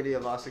security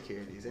of all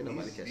securities. Ain't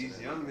nobody catching These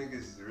young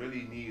niggas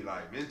really need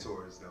like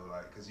mentors though,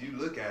 like, cause you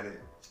look at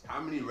it, how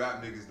many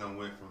rap niggas done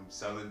went from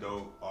selling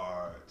dope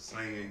or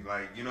slinging,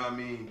 like, you know what I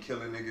mean,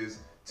 killing niggas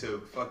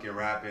to fucking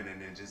rapping and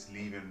then just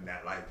leaving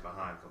that life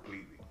behind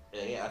completely.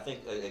 Yeah, I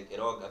think it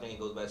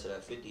goes back to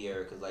that 50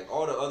 era, cause like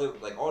all the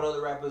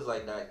other rappers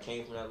like that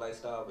came from that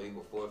lifestyle, maybe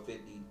before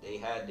 50, they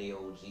had their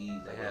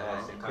OGs, like they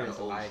had some kind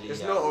of OGs.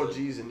 There's no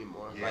OGs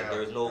anymore. Like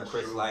there's no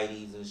Chris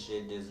Lighties and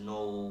shit. There's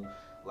no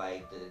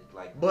like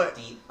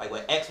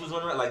when X was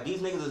running around, like these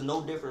niggas is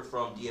no different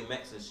from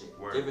DMX and shit.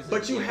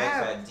 But you DMX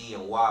have had D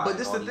and Y. But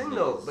this is the thing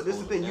though. But this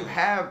is the thing. You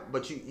have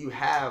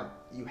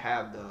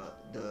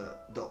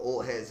the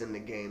old heads in the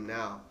game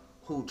now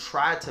who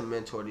tried to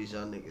mentor these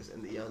young niggas,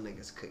 and the young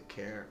niggas couldn't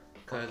care.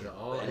 Cause the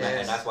old and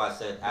heads, and that's why I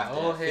said after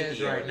the old that 50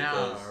 heads era, right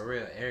now are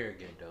real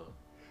arrogant though.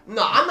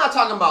 No, I'm not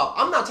talking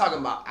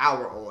about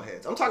our old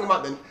heads. I'm talking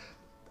about the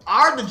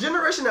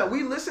generation that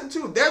we listen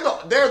to. They're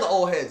the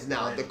old heads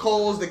now. Right. The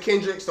Coles, the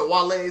Kendricks, the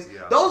Wales.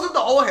 Yeah. Those are the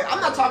old heads. I'm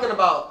not talking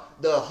about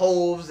the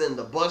Hoves and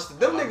the Busted.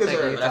 Them niggas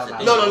are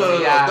no.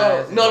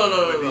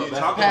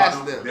 That's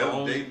past them.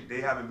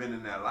 They haven't been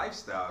in that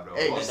lifestyle though.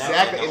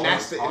 Exactly, and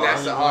that's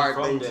the hard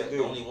thing to do.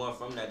 The only one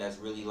from that's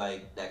really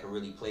like that could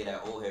really play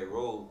that old head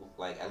role,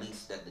 like at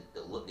least that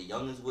the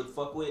youngins would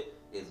fuck with,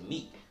 is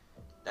Meek.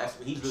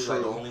 He's really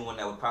like the only one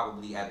that would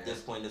probably at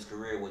this point in his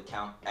career would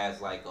count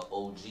as like an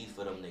OG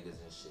for them niggas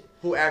and shit.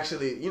 Who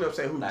actually, you know what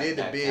I'm saying, who did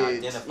the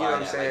bids, you know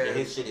what I'm saying? Like,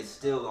 his shit is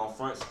still on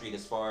Front Street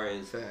as far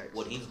as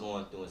what he's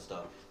going through and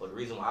stuff. But the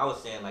reason why I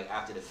was saying like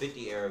after the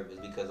 50 era is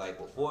because like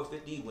before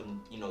 50,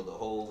 when you know the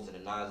Hoes and the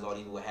Nas, all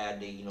these people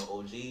had their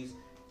OGs,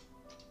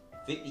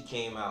 50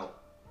 came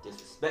out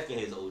disrespecting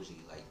his OG,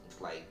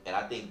 like, and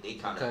I think they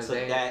kind of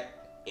took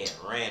that and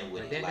ran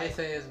with it. Then they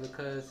say it's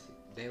because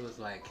they was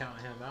like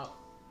counting him out.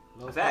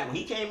 In fact, when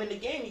he came in the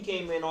game, he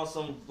came in on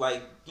some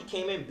he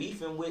came in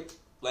beefing with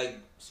like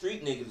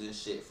street niggas and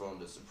shit, from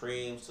the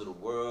Supremes to the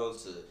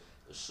Worlds to the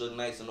Suge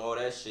Knights and all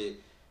that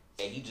shit.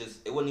 And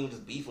it wasn't even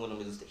just beefing with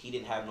them, it was just he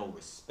didn't have no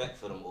respect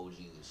for them OGs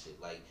and shit.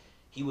 Like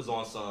he was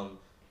on some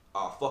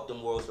fuck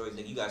them world stories,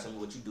 nigga. You gotta tell me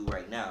what you do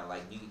right now.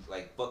 Like you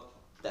fuck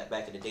that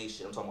back in the day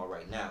shit. I'm talking about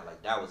right now.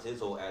 Like that was his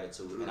whole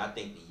attitude. And I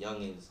think the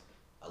youngins,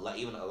 a lot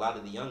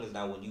of the youngins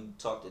now, when you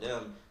talk to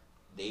them,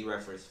 they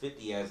reference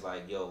 50 as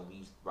like, yo, we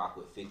used to rock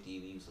with 50,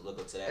 we used to look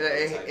up to that.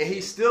 And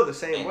he's still the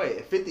same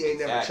way. 50 ain't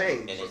never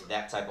changed. And it's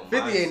that type of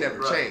 50 ain't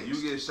never changed.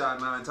 You get shot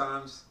 9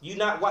 times. You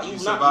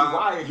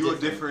wired. You a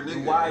different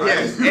nigga.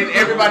 Yes, and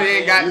everybody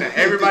ain't got that.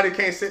 Everybody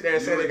can't sit there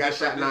and say they got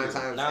shot 9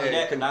 times. Not only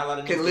that, can a lot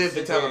of niggas live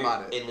to tell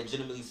about it. And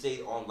legitimately say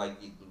on like,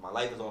 my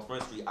life is on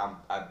Front Street,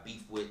 I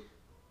beef with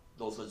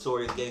those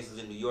notorious gangsters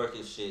in New York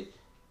and shit,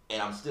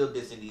 and I'm still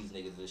dissing these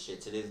niggas and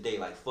shit to this day.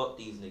 Like, fuck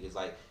these niggas.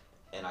 Like,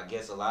 and I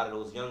guess a lot of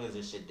those youngins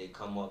and shit, they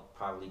come up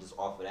probably just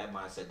off of that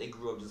mindset. They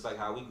grew up just like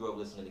how we grew up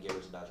listening to Get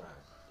Rich or Die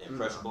Trying.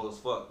 Impressionable as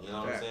fuck, you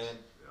know what I'm saying?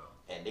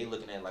 Yeah. And they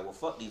looking at it like, well,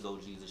 fuck these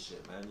OGs and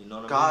shit, man. You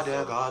know what I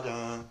mean? God.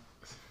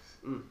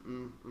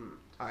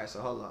 Alright,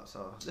 so hold up.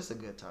 So this is a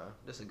good time.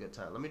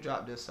 Let me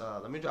drop this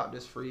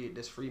free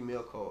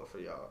meal code for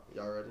y'all.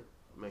 Y'all ready?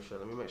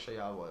 Let me make sure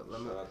y'all what.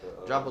 Let me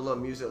drop a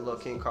little music, a little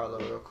King Carlo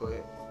real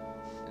quick.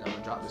 And I'm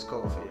gonna drop this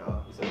code for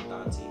y'all. You said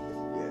Don T. Yeah.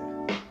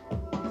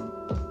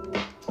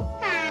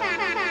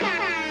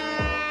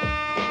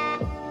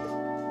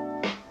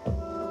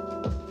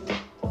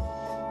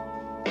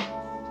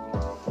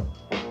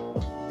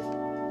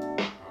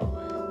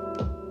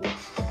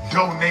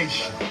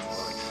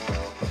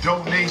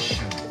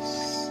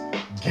 Donations,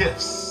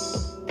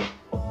 gifts.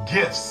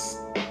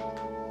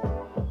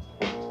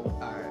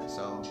 Alright,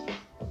 so,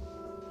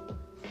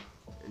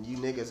 and you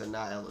niggas are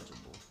not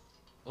eligible.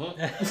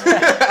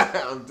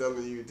 I'm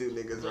telling you two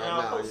niggas right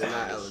now, you're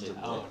not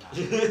eligible.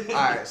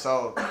 Alright,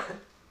 so,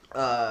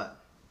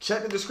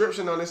 check the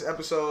description on this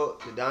episode.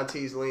 The Don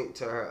T's link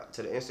to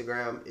the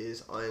Instagram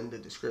is on the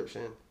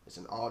description. It's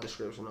in all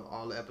description of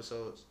all the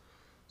episodes.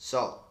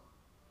 So,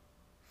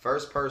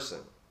 first person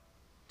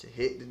to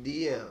hit the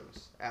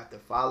DMs after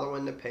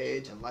following the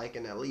page and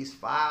liking at least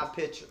 5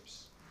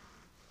 pictures.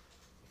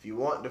 If you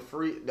want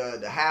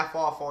the half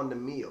off on the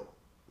meal,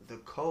 the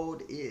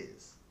code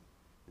is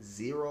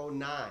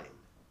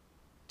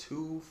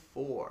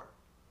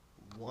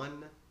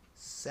 092417.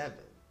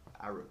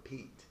 I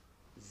repeat,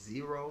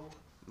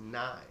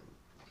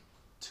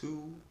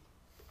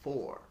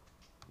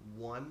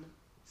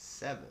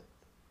 092417.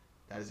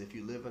 That is if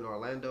you live in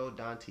Orlando.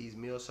 Don T's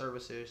Meal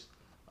Services.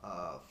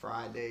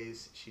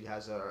 Fridays, she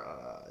has her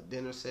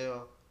dinner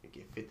sale. You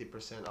get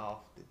 50% off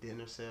the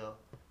dinner sale.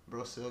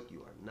 Bro Silk,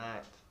 you are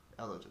not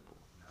eligible.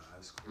 Nah,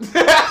 that's cool.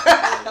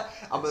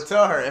 I'm gonna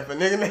tell her if a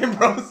nigga named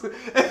Bro Silk,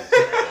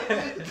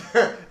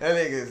 that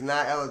nigga is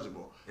not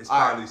eligible. It's All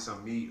right. probably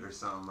some meat or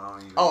something. I don't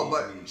even Oh, eat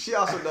but meat. she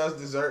also does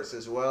desserts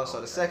as well. So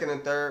the Okay. second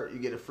and third, you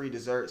get a free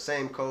dessert.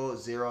 Same code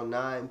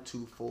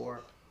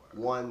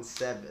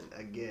 092417.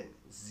 Again,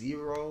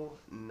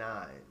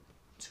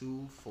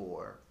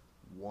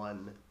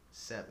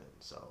 092417.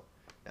 So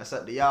that's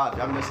up to y'all. If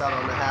y'all miss out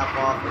on the half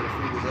off and the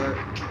free dessert,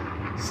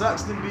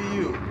 sucks to be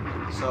you.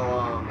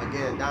 So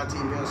again, Don T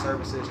Meal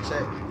Services.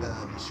 Check the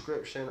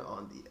description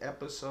on the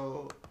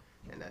episode.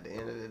 And at the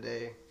end of the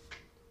day,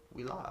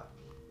 we live.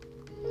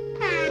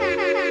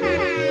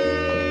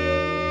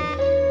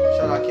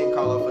 Shout out King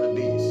Carlo for the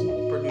beats.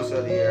 Producer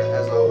of the year,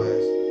 as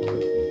always.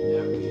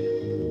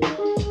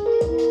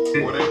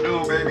 What it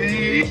do,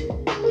 baby?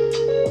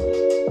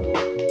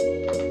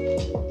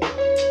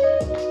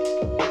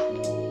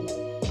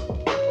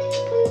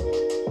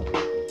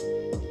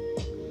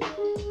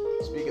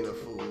 Speaking of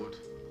food,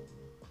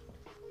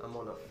 I'm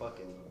on a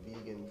fucking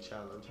vegan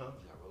challenge, huh?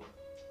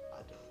 I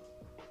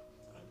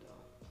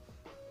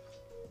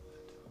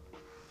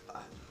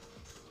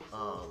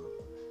don't.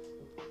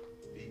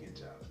 Vegan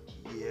challenge.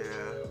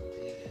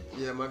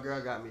 Yeah, my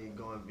girl got me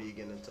going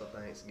vegan until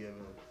Thanksgiving.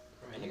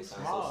 Man, nigga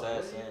sound so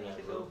sad saying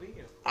that, bro.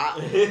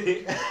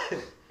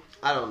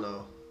 I don't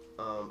know.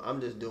 I'm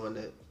just doing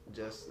it.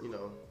 Just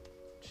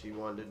she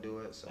wanted to do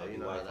it, so Happy you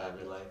know. wife,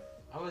 happy life.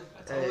 I was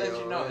to let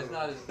you know it's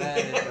not as bad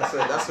as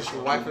That's what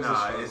your wife is.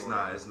 Nah, it's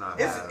not. It's not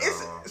bad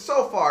at all.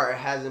 So far it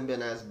hasn't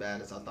been as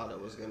bad as I thought it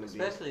was gonna be.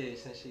 Especially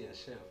since she a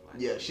chef. Like,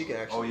 Yeah, she can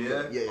actually.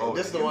 Oh, yeah? Yeah. Oh,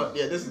 This is the you- one.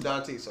 Yeah, this is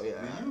Dante. So yeah,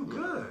 You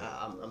good.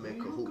 I'm in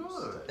You cahoots.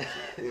 good.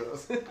 You know what I'm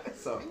saying?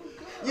 So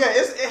yeah,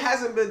 it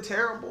hasn't been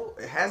terrible.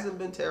 It hasn't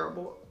been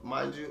terrible,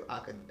 mind you.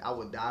 I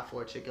would die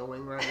for a chicken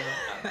wing right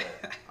now.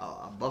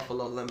 A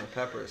buffalo lemon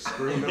pepper is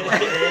screaming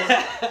right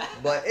now.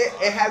 But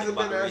it hasn't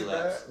been as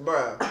bad,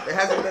 bruh. It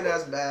hasn't been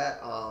as bad.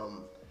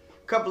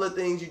 Couple of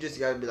things you just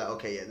gotta be like,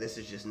 okay, yeah, this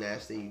is just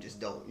nasty. You just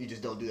don't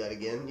do that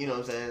again. You know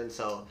what I'm saying?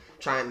 So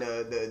trying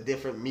the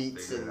different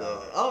meats Figure and it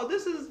out. oh,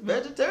 this is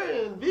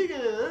vegetarian, vegan.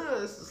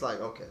 It's just like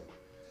okay.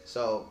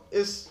 So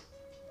it's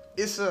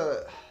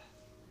a.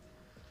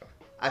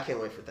 I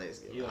can't wait for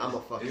Thanksgiving. I'm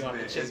a fucking.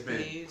 It's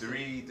been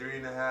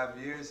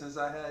 3.5 years since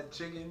I had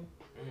chicken.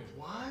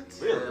 What?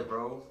 Yeah,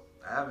 bro.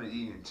 I haven't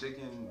eaten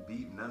chicken,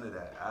 beef, none of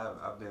that.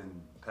 I've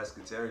been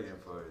pescatarian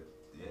for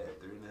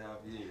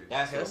 3.5 years.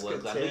 That's what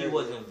it was. I knew you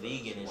wasn't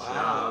vegan and shit.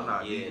 Nah, I'm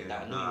not yeah, vegan.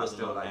 I knew Nah, you I wasn't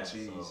still on like that,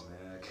 cheese, so. man.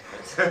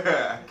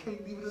 I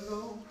can't leave it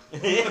alone.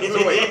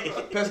 So wait,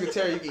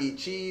 pescatarian, you can eat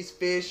cheese,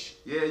 fish.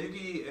 Yeah, you can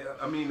eat.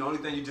 I mean, the only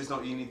thing you just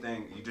don't eat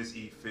anything. You just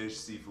eat fish,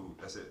 seafood.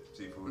 That's it.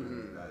 Seafood.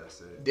 And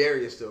that's it.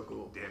 Dairy is still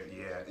cool. Dairy,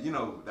 yeah. You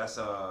know, that's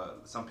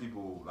some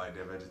people like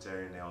they're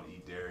vegetarian. They don't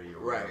eat dairy or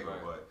Right. whatever.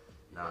 But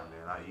nah,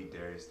 man, I eat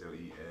dairy. Still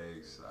eat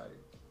eggs. Like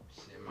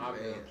shit, my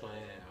meal plan,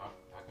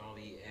 I can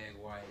only eat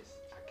egg whites.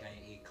 I can't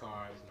eat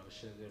carbs, no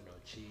sugar, no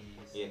cheese.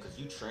 Yeah, cause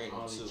you train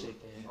only too.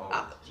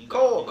 chicken.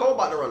 Cole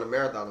about to run a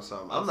marathon or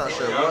something. I'm not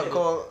sure what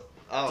Cole.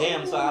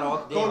 Damn, so I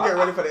don't. Cole get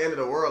ready for the end of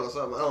the world or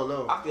something. I don't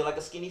know. I feel like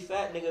a skinny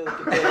fat nigga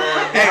compared to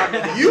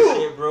y'all niggas you- and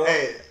shit, bro.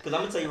 hey. Cause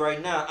I'm gonna tell you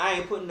right now, I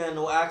ain't putting down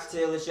no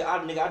oxtail and shit.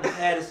 I just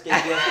had a steak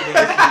yesterday. You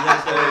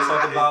understand what I'm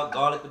talking about?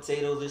 Garlic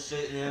potatoes and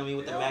shit. You know what I mean?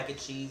 With the mac and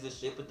cheese and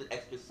shit, put the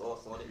extra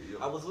sauce on it.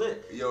 I was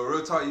lit. Yo,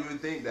 real talk, you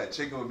would think that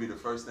chicken would be the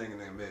first thing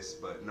they miss,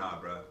 but nah,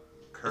 bro.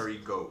 Curry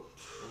goat.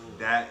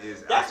 That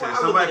is. That's I why if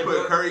I somebody look at it,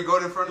 put bro. curry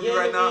goat in front of Yeah, me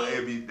right now,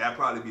 man. that'd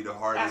probably be the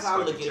hardest That's how I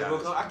look fucking at it, bro.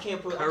 challenge. I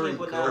can't put curry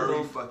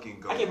no fucking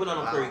goat. I can't put on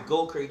no Wow. curry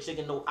goat, curry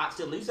chicken, no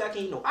oxtail. You say I can't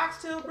eat no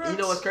oxtail, bro? You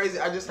know what's crazy?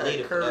 I just had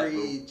Later for that,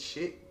 curry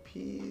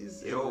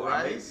chickpeas Yo, and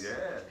I mean, rice.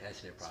 yeah. That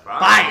shit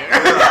probably. Fire! I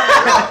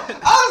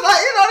was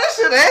like, this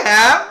shit ain't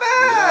half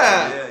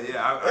bad.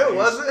 Yeah. It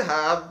wasn't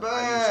half I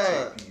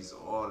bad. use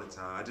chickpeas all the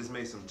time. I just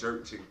made some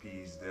jerk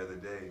chickpeas the other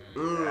day.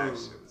 Mm. That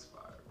shit was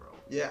fire, bro.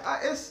 Yeah,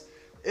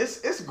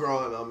 it's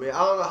growing on me. I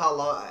don't know how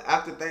long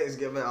after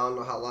Thanksgiving. I don't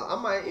know how long. I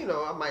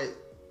might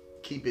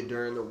keep it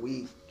during the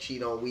week,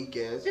 cheat on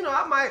weekends.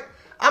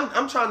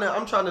 I'm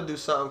trying to do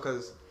something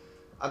because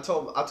I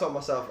told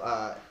myself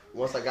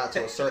once I got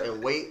to a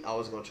certain weight, I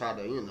was gonna try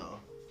to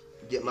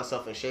get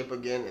myself in shape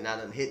again, and I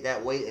done hit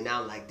that weight, and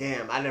now I'm like,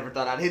 damn, I never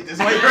thought I'd hit this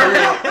weight for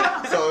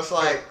real. So it's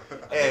like,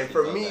 and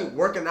for me,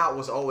 working out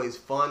was always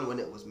fun when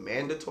it was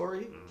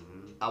mandatory.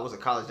 I was a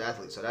college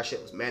athlete, so that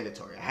shit was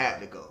mandatory. I had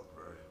to go.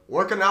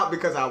 Working out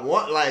because I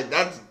want,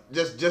 that's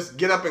just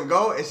get up and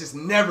go. It's just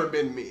never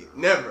been me.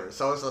 Never.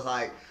 So it's just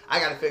like, I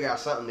got to figure out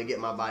something to get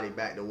my body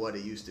back to what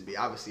it used to be.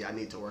 Obviously, I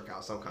need to work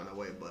out some kind of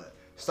way, but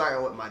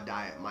starting with my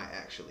diet might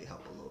actually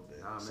help a little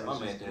bit. Nah, So-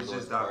 man, it's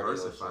just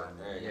diversifying.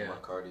 Yeah, my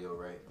cardio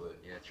right, but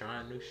yeah,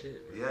 trying new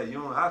shit. Yeah, you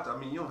don't have to. I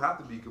mean, you don't have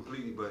to be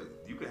completely, but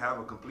you could have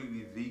a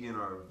completely vegan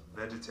or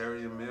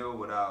vegetarian meal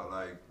without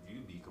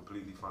you'd be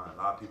completely fine. A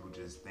lot of people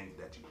just think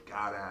that you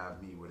gotta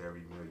have meat with every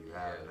meal you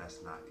have, and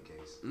that's not the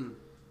case.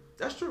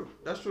 That's true.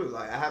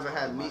 Like, I haven't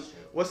had meat.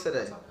 What's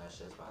today?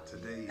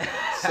 Today,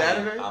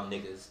 Saturday? I'm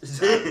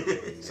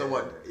niggas. So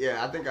what?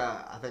 Yeah, I think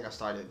I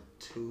started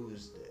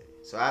Tuesday.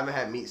 So I haven't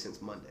had meat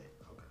since Monday.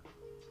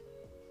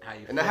 How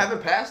you And I feel?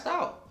 haven't passed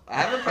out. I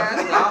haven't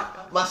passed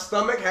out. My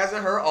stomach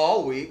hasn't hurt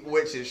all week,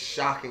 which is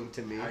shocking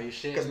to me. Are you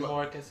shitting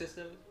more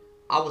consistently?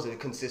 I was a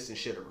consistent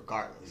shitter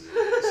regardless.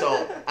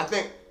 So I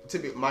think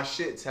my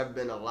shits have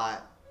been a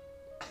lot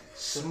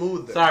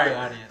smoother. Sorry,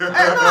 audience.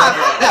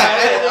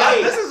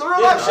 Hey, this is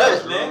real life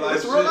shit, man.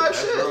 It's real life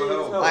shit.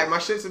 Real Like my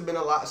shits have been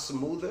a lot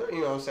smoother.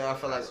 You know what I'm saying? I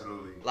feel like,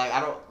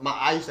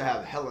 I used to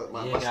have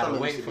my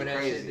stomach used to be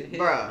crazy,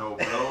 bruh. No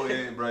blow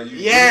in, bro.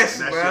 Yes,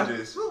 that bruh. shit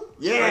just,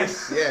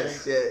 Yes.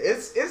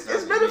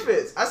 It's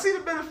benefits. I see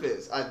the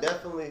benefits. I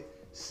definitely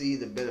see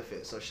the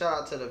benefits. So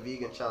shout out to the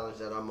vegan challenge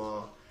that I'm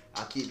on.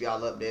 I'll keep y'all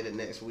updated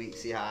next week.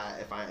 See how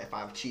if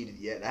I've cheated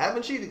yet. I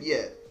haven't cheated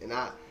yet, and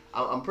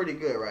I'm pretty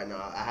good right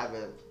now. I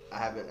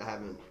haven't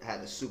had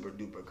a super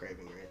duper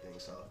craving or anything.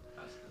 So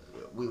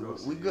we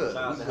good.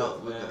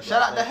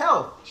 Shout out to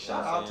health.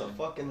 Shout out to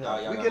fucking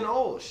health. We getting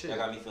old. Shit. Y'all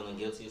got me feeling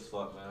guilty as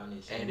fuck, man. I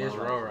need and this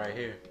row right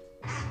here.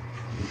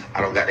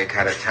 I don't got that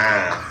kind of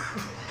time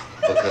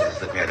because it's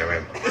the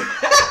panoramic.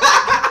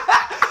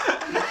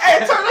 Hey,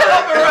 turn it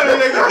up and run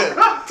it again.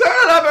 Turn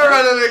it up and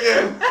run it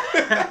again.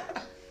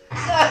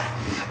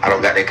 I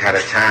don't got that kind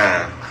of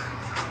time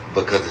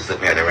because it's a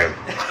panoramic.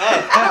 Yo, you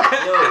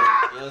know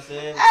what I'm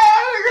saying?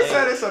 Hey, nigga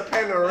said it's a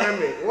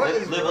panoramic. What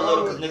is live a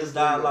little because niggas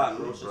die a lot,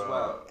 bro. It's just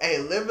wild. Hey,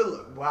 live a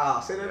little. Wow,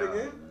 say that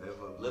again.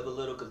 Live a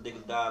little because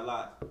niggas die a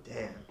lot.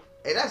 Damn.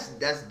 Hey,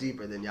 that's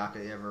deeper than y'all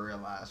could ever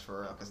realize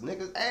for real. Cause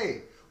niggas,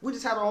 hey, we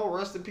just had a whole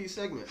rest in peace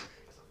segment.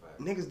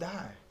 Niggas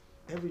die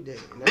every day.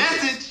 And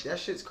that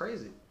shit's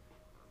crazy.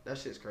 That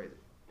shit's crazy.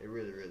 It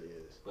really, really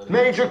is. But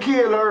Major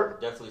killer.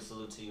 Definitely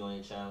salute to you on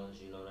your challenge.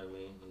 You know what I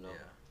mean? You know.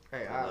 Yeah.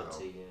 Hey, I love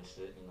to you and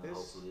shit. You know,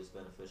 hopefully it's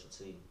beneficial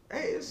to you.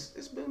 Hey,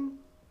 it's been.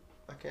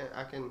 I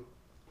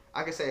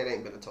can say it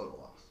ain't been a total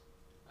loss.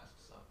 That's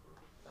what's up, bro.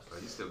 That's Bro,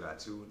 you still got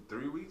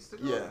 2-3 weeks to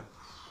go. Yeah,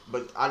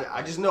 but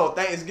I just know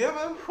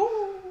Thanksgiving.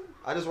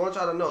 I just want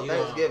y'all to know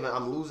Thanksgiving.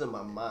 I'm losing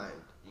my mind.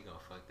 You gonna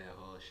fuck that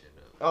whole shit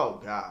up.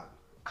 Oh God,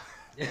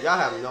 y'all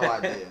have no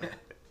idea.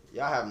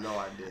 Y'all have no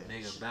idea.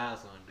 Nigga Bow's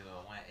gonna do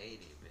a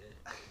 180,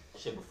 man.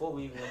 Shit, before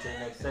we even went to the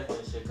next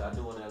segment, shit, I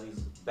do want to at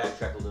least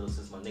backtrack a little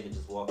since my nigga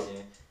just walked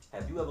in.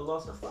 Have you ever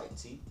lost a fight,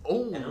 T?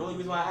 Ooh. And the only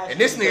reason why I asked and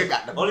this nigga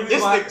got the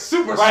nigga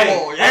super right.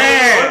 swole.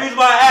 Yeah. The only reason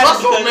why I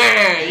asked Muscle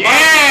man.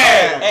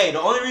 Yeah. Hey, the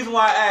only reason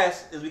why I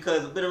asked is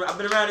because I've been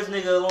around this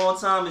nigga a long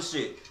time and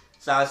shit.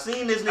 So I've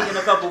seen this nigga in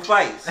a couple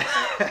fights,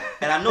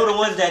 and I know the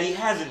ones that he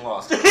hasn't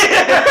lost. So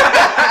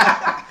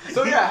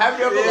yeah, have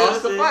you ever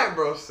lost a fight,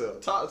 bro? So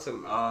talk to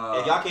me.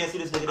 If y'all can't see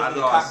this nigga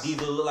Cock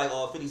Diesel look like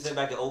 50 Cent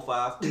back in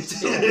 05.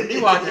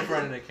 He walked in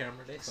front of the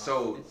camera.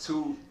 So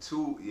two.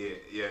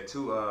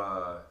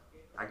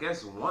 I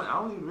guess one. I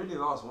only really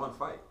lost one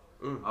fight.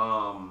 And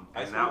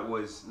that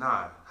was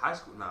high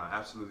school.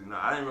 Absolutely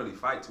not. I didn't really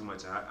fight too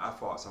much. I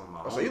fought some of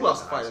my. So you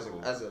lost a fight as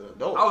an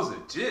adult? I was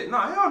legit.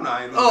 Hell no.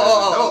 I ain't losing as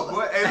an adult.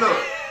 But hey, look.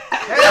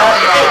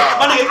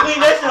 My nigga clean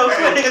that shit up.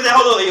 That nigga said,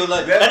 hold on. Yo,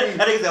 like, that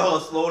nigga said,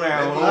 hold on, slow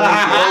down. Slow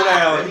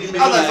down.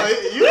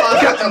 You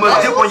got too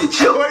much dip on your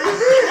chip.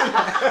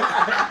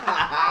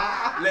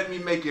 Let me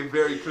make it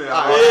very clear.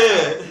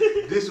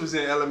 This was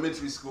in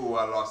elementary school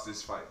where I lost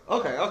this fight.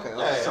 Okay.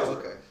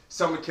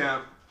 Summer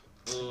camp.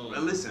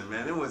 Listen,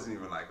 man, it wasn't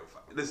even like a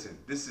fight. Listen,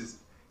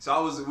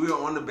 we were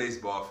on the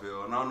baseball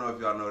field, and I don't know if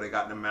y'all know they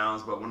got the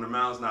mounds, but when the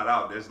mound's not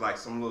out, there's like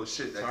some little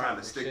shit that kind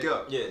of stick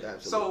up. Yeah,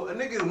 absolutely. So a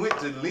nigga went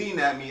to lean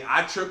at me,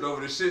 I tripped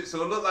over the shit,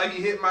 so it looked like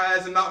he hit my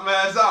ass and knocked my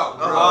ass out.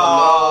 Bro.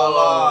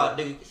 Oh,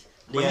 nigga.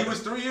 But he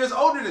was 3 years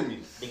older than me.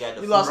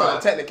 You lost on a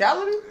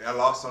technicality? I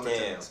lost on the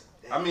technicality.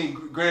 I mean,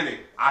 granted,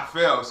 I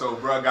fell, so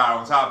bro got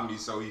on top of me,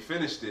 so he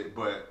finished it,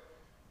 but.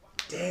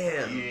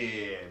 Damn.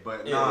 Yeah,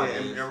 but in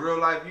real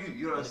life,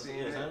 you know what I'm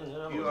saying?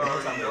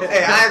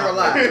 Hey, I ain't gonna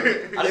lie.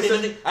 That's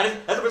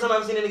the first time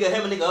I've seen a nigga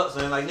hem a nigga up,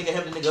 son. Like, nigga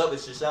hemmed a nigga up.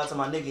 It's just shout out to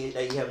my nigga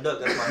that he hemmed up.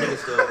 That's my nigga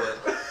still, but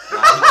he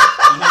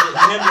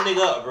hemmed a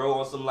nigga up, bro,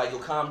 on some, like, yo,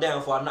 calm down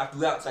before I knock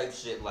you out type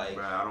shit. Like,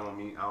 bro,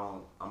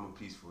 I'm a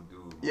peaceful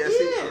dude. Yeah,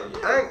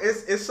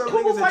 it's some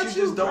niggas that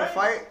you just don't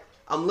fight.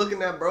 I'm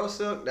looking at Bro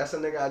Silk. That's a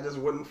nigga I just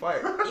wouldn't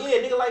fight.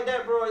 Yeah, nigga like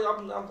that, bro.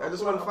 I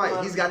just wouldn't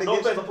fight. He's got to get. No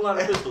offense, you. I'm pulling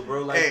out a pistol,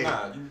 bro. Like, hey,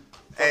 nah, you.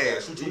 Hey,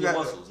 shoot you in your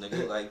muscles,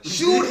 nigga. Like,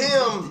 shoot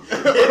him.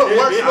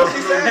 What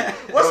Smokey said?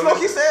 What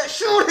Smokey said?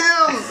 Shoot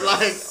him.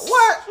 Like,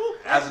 what?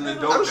 As an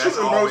adult, that's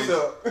always.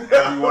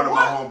 Every one of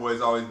my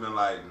homeboys always been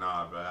like,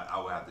 nah, bro, I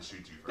would have to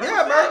shoot you. Bro.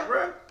 Yeah,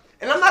 bro.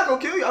 And I'm not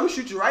gonna kill you. I'm gonna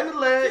shoot you right in the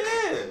leg.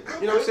 Yeah.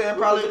 You know what I'm saying?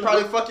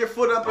 Probably fuck your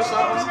foot up or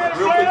something.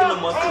 Real quick in the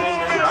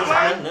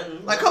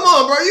muscle. Like, come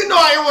on, bro. You know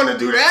I didn't want to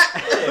do that.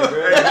 Yeah,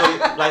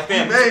 bro. Like,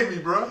 fam. You made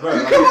me, bro. Come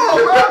on,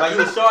 bro. Like, you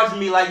was charging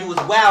me like you was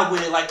wild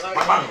with it. Like, you know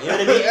what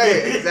I mean?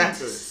 Hey,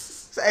 exactly.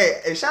 So,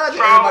 hey, shout out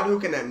to everybody who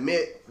can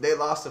admit they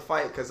lost a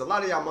fight, because a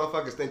lot of y'all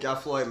motherfuckers think y'all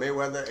Floyd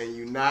Mayweather and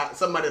you not.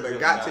 Somebody that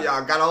got to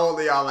y'all, got a hold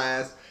of y'all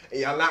ass, and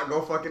y'all not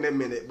gonna fucking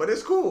admit it. But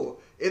it's cool.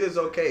 It is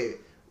okay.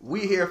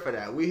 We here for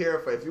that. We here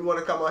for if you want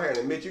to come on here and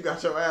admit you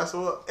got your ass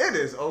whooped, it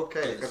is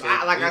okay. Because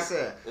I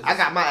said, I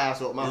got my ass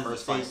whooped my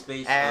first fight.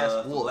 Space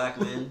ass for black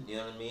men, you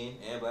know what I mean,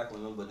 and black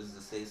women. But this is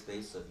a safe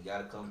space, so if you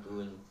gotta come through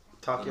and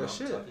talk your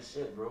shit. Talk your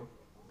shit, bro.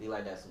 Be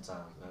like that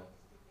sometimes, man.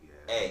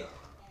 Hey,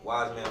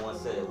 wise man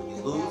once said, when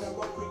you lose,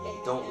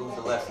 don't lose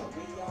the lesson.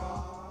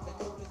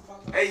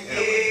 Hey,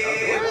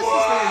 Where is this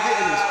nigga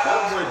getting these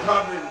quotes?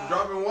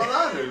 Dropping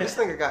 100. This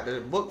nigga got the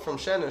book from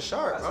Shannon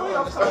Sharp.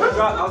 I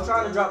was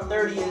trying to drop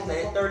 30 and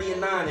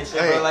 9 and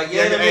shit, bro. Like,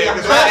 Hey,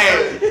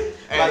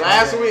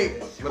 last week,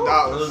 my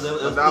dog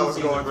was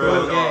going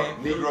through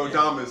it. Negro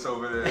Dominus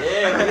over there.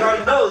 Yeah, you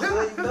already know.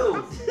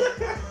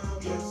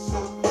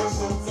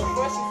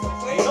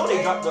 You know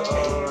they dropped the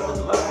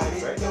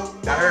Deluxe, right?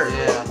 I heard.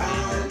 Yeah.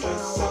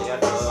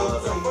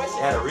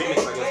 They had a remix,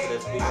 I guess, to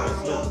that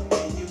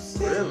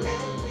speech. Really?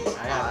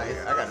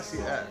 I gotta see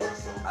that.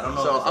 I don't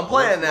know. So I'm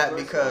playing that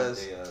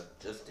because they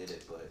just did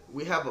it, but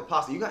we have a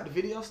possible. You got the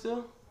video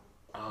still?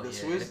 Oh, the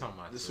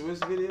yeah, Swiss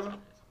video.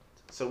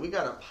 So we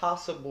got a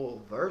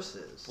possible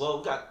versus. Well,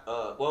 we got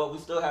we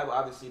still have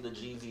obviously the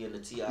Jeezy and the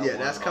T.I. Yeah,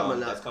 that's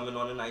coming up. That's coming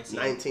on the 19th.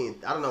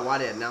 19th. I don't know why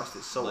they announced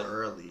it so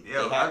early.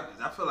 Yeah,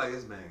 I feel like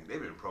they've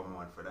been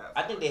promoting for that.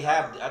 I think they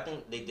have. I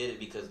think they did it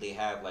because they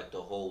have like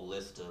the whole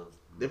list of.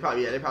 They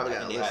probably got a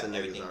list of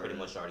everything niggas pretty already.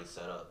 much already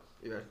set up.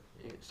 Yeah,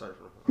 you can start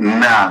from.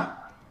 Nah,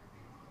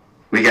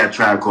 we got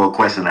Tribe Called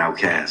Quest and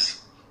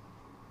Outkast.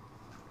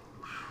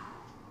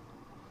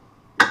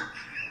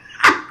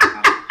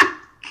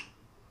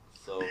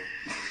 So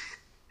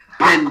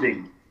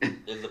pending.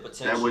 There's the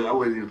potential. I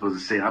wasn't even supposed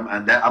to say.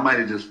 I might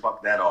have just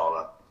fucked that all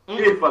up. You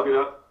didn't fuck it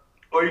up.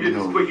 Or you did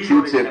this quick.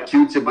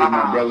 Q-Tip is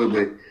my brother,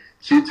 but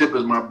Q-Tip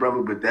is my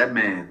brother, but that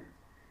man.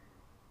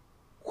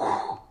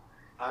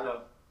 I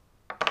know.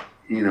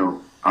 You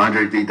know,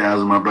 Andre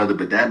 3000, my brother,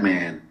 but that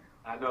man.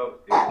 I know.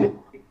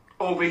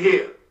 Over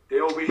here. They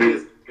over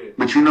here.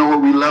 But you know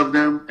what? We love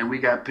them, and we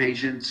got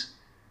patience.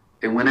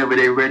 And whenever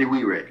they're ready,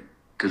 we ready.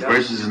 Because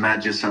Versus is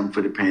not just something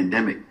for the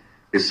pandemic.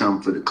 It's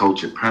something for the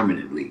culture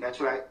permanently. That's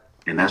right.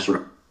 And that's what.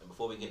 And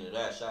before we get into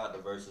that, shout out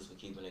to Versus for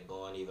keeping it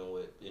going, even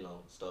with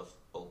stuff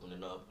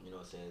opening up. You know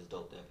what I'm saying? It's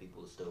dope that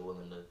people are still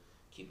willing to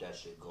keep that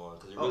shit going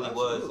because it really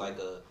was like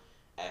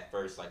at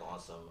first like on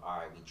some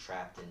alright, we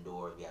trapped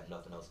indoors, we have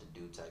nothing else to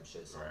do type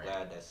shit. So I'm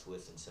glad that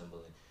Swiss and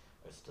Timbaland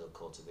are still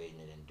cultivating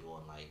it and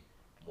doing like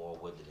more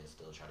with it and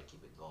still trying to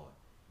keep it going.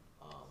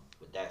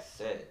 With that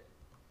said,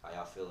 how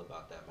y'all feel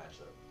about that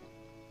matchup?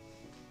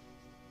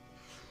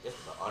 This is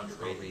an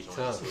underrated joint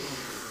too.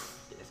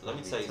 Let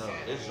me tell you something.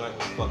 This joint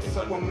was fucking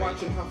So I'm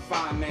watching her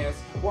fine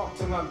ass walk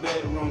to my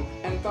bedroom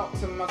and thought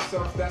to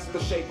myself, that's the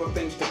shape of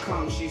things to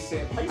come. She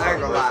said, I ain't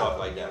gonna lie.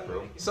 Like that,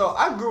 bro. So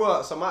I grew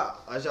up.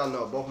 As y'all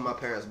know, both of my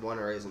parents born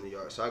and raised in New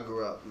York. So I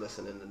grew up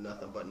listening to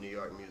nothing but New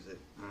York music.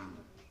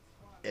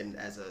 And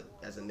as a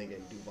nigga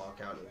in Duval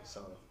County,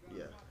 so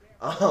yeah.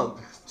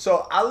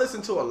 So I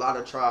listened to a lot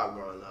of Tribe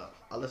growing up.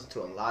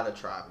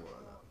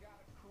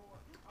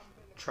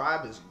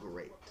 Tribe is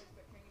great.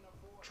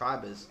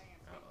 Tribe is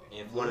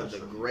one of the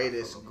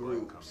greatest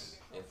groups.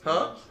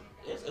 Huh?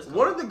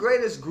 One of the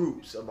greatest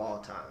groups of all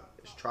time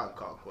is Tribe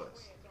Called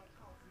Quest.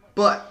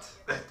 But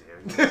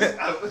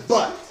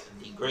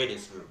the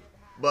greatest group.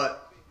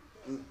 But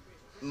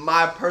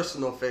my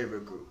personal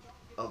favorite group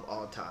of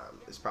all time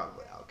is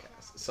probably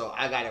Outkast. So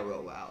I gotta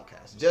roll with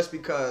Outkast. Just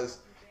because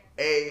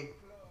I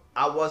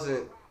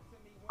wasn't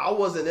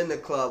in the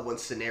club when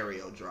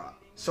Scenario dropped.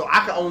 So I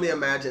can only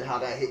imagine how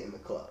that hit in the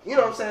club. You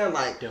know what I'm saying?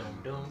 Like,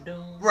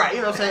 right,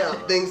 you know what I'm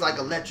saying? Things like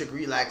Electric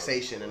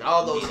Relaxation and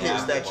all those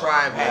hits that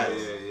Tribe has.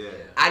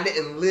 I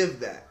didn't live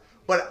that.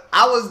 But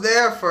I was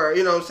there for,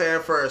 you know what I'm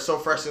saying, for So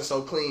Fresh and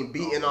So Clean,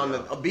 beating on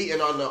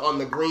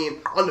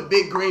the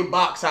big green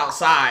box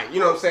outside, you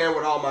know what I'm saying,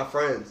 with all my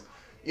friends.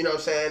 You know what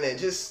I'm saying? And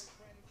just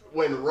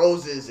when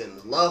Roses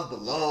and Love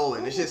Below,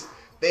 and it's just,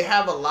 they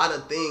have a lot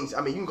of things. I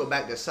mean, you can go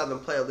back to Southern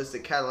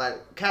Playalistic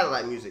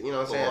Cadillac music, you know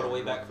what I'm saying? All the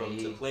way back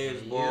to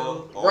Players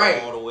Ball,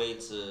 all the way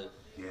to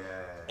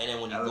and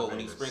then when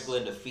you sprinkle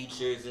in the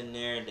features in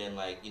there, and then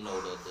like the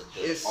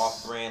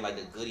off-brand, like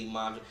the Goody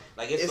Mob,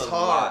 like it's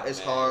hard. It's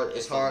hard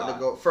to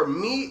go. For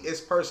me, it's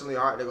personally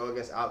hard to go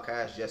against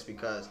Outkast just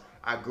because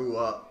I grew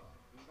up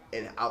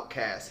in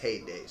Outkast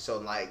heyday. So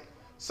like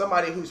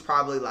somebody who's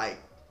probably like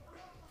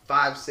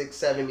 5, 6,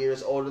 7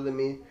 years older than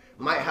me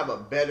might have a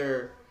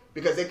better,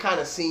 because they kind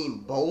of seen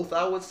both.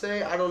 I would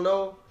say, I don't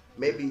know,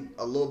 maybe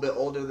a little bit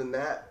older than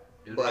that.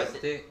 Do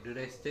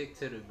they stick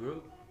to the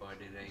group, or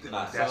do they?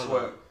 That's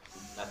what.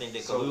 I think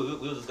they.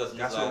 We were discussing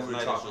this last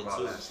night.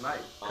 Last night.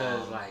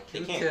 Because like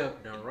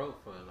Q-Tip done wrote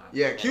for a lot.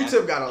 Yeah,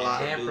 Q-Tip got a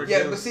lot.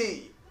 Yeah, but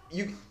see,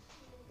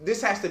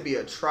 this has to be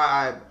a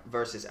Tribe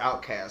versus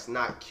Outkast,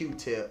 not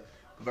Q-Tip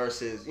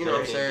versus, you know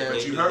what I'm saying?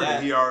 But you heard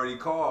it. He already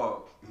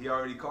called He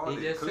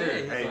it just clear.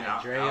 said, Hey,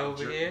 like, Dre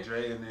over here,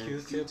 Dre and then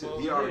Q-Tip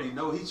over he already here.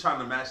 know he's trying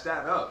to match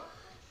that up,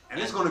 and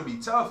it's gonna be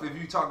tough if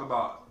you talk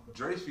about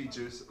Dre's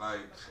features,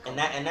 like. And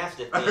that's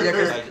the thing.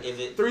 Like, is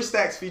it 3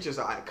 Stacks features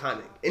are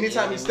iconic.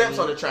 Anytime he steps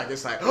on the track,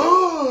 it's like,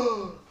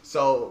 oh.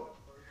 So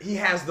he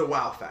has the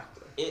wow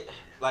factor. It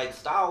like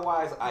style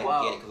wise, I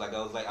get it,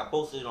 because I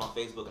posted it on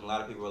Facebook and a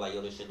lot of people were like,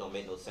 yo, this shit don't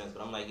make no sense.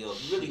 But I'm like, yo,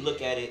 if you really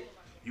look at it,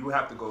 you would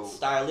have to go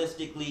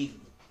stylistically.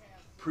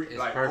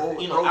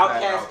 perfect. You know,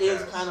 Outkast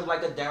is kind of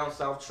like a down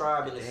south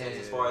tribe in a sense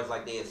as far as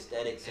like the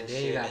aesthetics and then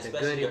shit, you got especially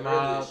the Goody the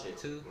earlier Mob shit.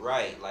 too.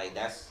 Right, like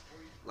that's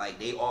like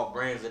they all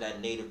brands of that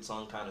native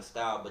tongue kind of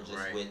style, but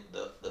just with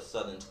the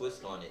southern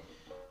twist on it.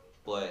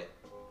 But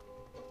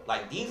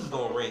like these is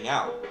gonna ring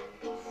out.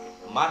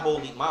 My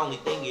only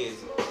thing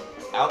is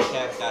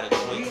Outkast got a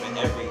joint for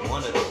every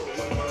one of those.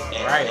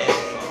 And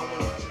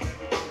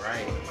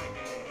Right.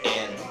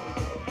 And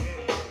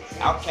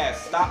Outkast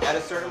stopped at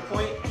a certain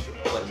point,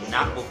 but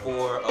not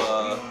before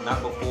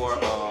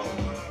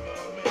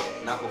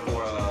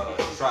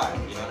Tribe.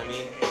 You know what I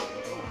mean?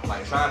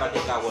 Like Tribe, I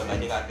think got what? Like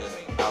they got the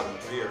album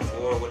 3 or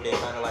 4 when they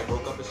kind of like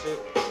broke up and shit,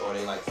 or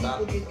they like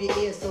stopped.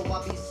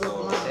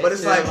 But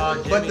it's like,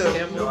 but the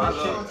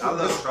I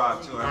love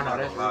Tribe too. I'm not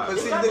gonna lie. But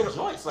see,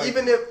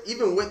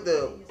 even with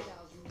the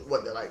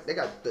like they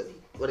got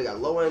they got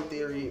Low End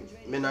Theory,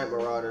 Midnight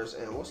Marauders,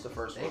 and what's the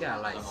first one? They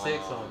got like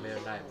 6 on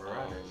Midnight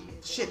Marauders.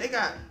 Shit, they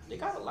got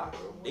a lot,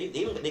 bro.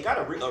 They got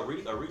a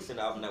recent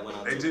album that went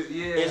out. They too. do,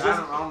 yeah. It's just,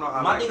 I don't know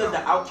how. My thing is the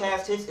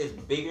Outkast hits is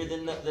bigger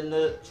than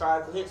the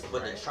Tribe hits,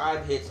 but the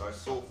Tribe hits are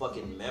so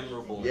fucking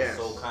memorable and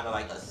so kind of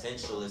like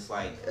essential. It's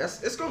like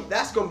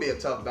that's gonna be a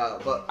tough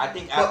battle, but I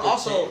think but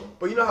also,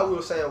 but you know how we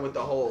were saying with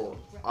the whole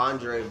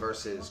Andre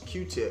versus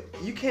Q-Tip,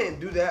 you can't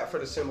do that for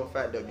the simple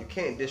fact that you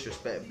can't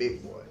disrespect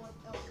Big Boy.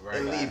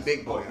 And leave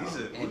Big Boy.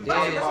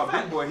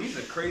 Big Boy, he's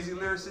a crazy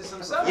lyricist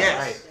himself.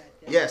 Yes.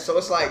 Yeah, so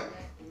it's like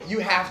you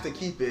have to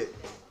keep it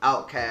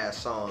Outkast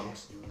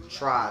songs,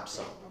 Tribe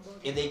songs.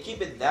 If they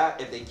keep it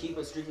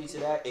strictly to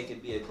that, it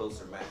could be a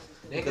closer match.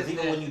 Because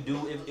even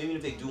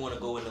if they do want to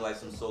go into like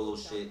some solo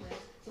shit,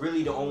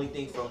 really the only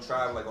thing from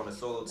Tribe like on a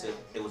solo tip,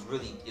 it was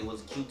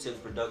Q-Tip's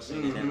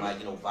production and then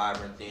like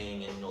Vibrant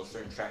Thing and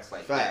certain tracks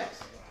like that.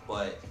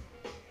 But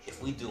if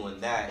we doing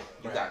that,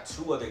 you got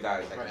 2 other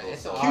guys that can go.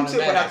 It's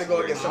Q-Tip would have to go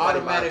against somebody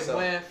by automatic himself.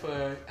 win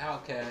for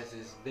Outkast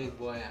is Big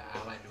Boy.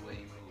 I like the way you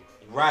move.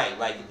 Right,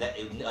 like that.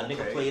 If a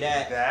nigga play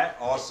that. That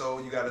also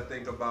you got to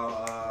think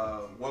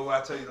about. What did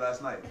I tell you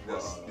last night?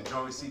 The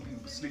joint with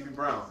Sleepy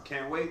Brown.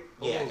 Can't wait.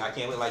 Yeah, I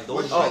can't wait. Like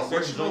those.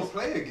 What you gonna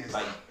play against?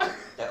 Like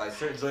that. Like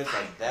certain joints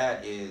like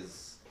that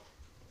is.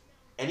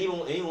 And even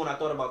when I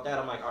thought about that,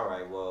 I'm like, all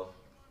right, well,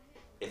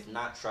 if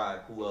not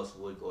Tribe, who else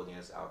would go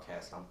against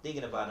Outkast? I'm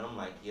thinking about it. I'm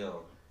like,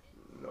 yo,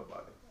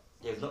 nobody.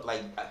 There's no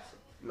like.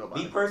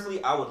 Nobody. Me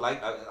personally, I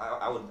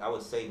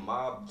would say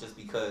Mob just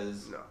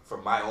because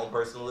for my own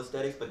personal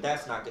aesthetics, but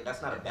that's not good.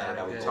 That's not a battle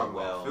that would talk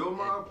well. Phil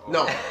Mob?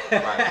 No. Right.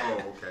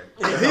 Oh, okay.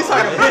 He's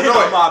talking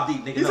about Mob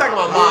Deep, nigga. He's talking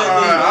about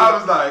Mob Deep. I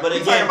was like, but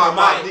he's again, talking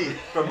about Mob Deep.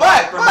 For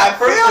my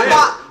personal,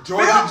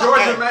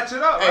 Georgia match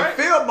it up, right? And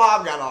Phil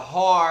Mob got a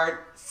hard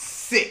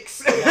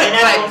 6. And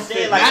that's what I'm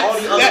saying. Like all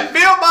the other that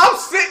Phil Mob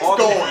 6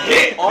 going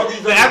hit. All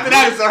these after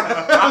that,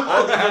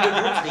 all these other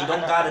groups, they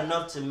don't got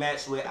enough to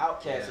match with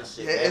Outkast and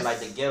shit. Man. Like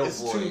the Ghetto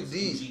Boys,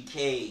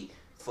 UGK,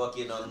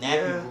 fucking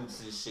Nappy Roots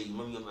and shit. I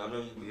know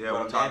you we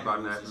talked about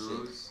Nappy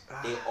Roots.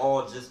 They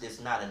all just, it's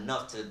not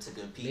enough to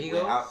compete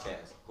with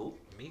Outkast. Who?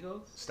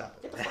 Migos? Stop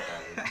it. Get the fuck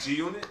out of here.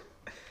 G-Unit?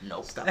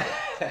 No. Stop it.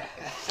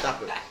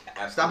 Stop it.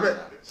 Absolutely Stop it.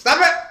 not. Stop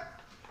it.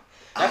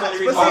 That's the only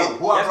reason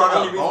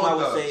I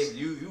would say.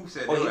 You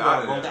said Oh, they you were brought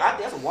out of Bone there.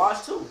 That's a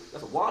wash too.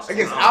 That's a wash.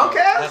 Against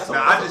Outkast?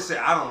 No, I just said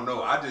I don't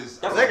know. I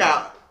just they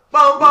got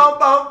boom, boom,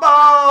 boom,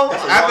 boom.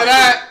 After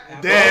that,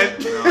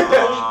 dead.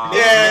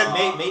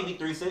 Yeah, maybe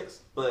 3-6,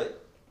 but.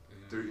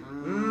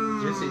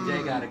 Juicy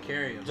J gotta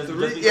carry him.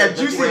 Juicy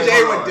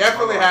J would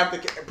definitely have to.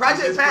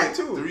 Project Pat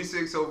too.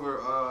 3-6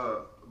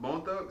 over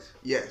Bone Thugs.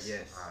 Yes.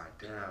 Ah,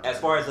 damn. As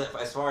far as the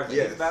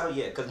hits battle,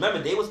 yeah. Because remember,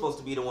 they were supposed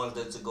to be the ones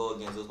to go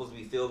against. It was supposed to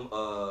be Film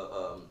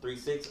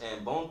 3-6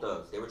 and Bone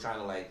Thugs. They were trying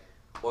to like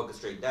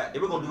orchestrate that. They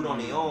were gonna do it on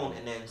their own,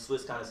 and then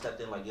Swiss kind of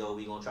stepped in like, "Yo,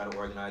 we gonna try to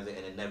organize it,"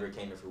 and it never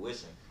came to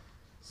fruition.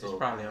 So it's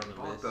probably on the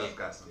Bone list. Thugs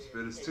got some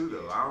spitters too,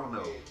 though. I don't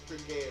know.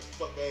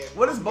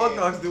 What does Bone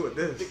Thugs do with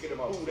this?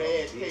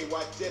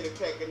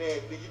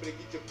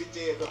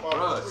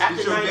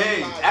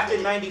 After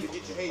 90.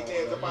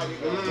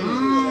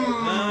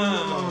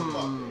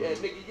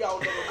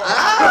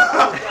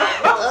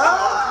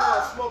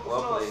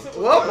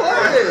 Well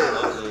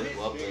played.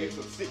 Well played.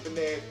 Some sipping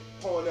ass,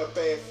 pouring up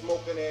ass,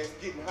 smoking ass,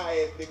 getting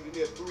high ass nigga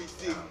there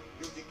 3-6.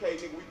 UGK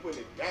nigga, we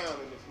putting it down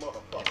in this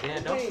motherfucker. Yeah,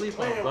 don't sleep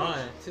on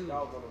Bun too.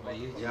 Like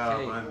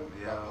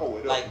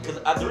UGK. Like,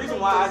 cause the reason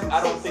why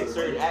I don't pick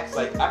certain acts,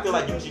 like I feel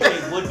like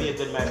UGK would be a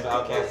good match for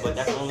Outkast, but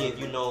that's only if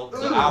you know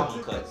the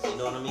album cuts. You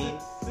know what I mean?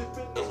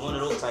 It's one of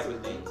those type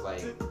of things.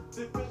 Like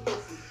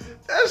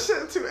that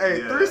shit too.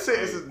 Hey,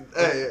 3-6.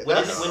 Hey, when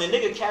a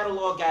nigga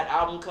catalog got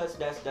album cuts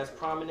that's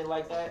prominent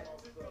like that,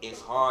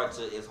 it's hard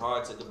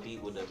to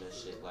compete with them and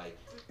shit. Like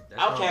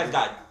Outkast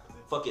got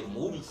fucking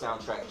movie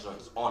soundtrack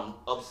joints on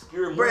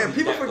obscure movies. Bro,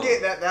 people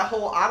forget that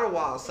whole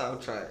Ottawa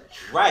soundtrack.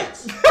 Right.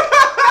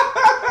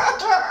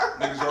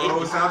 Niggas don't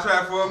know a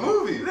soundtrack for a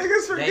movie.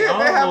 Niggas forget they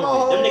have a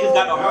whole. Them niggas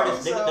got the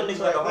hardest. Them niggas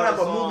got the hardest They have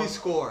a song. movie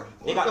score.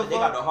 They got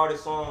the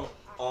hardest song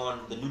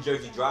on the New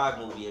Jersey Drive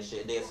movie and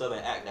shit. They a Southern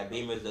act. That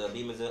Beamer's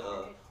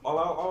all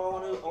I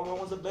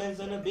want is a Benz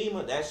and a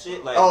Beamer. That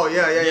shit like. Oh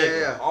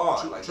yeah.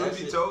 Hard. Like,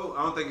 Truth be told,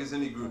 I don't think it's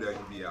any group that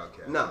can be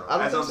Outkast. No, I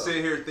don't As think I'm so.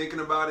 sitting here thinking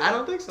about it, I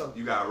don't think so.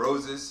 You got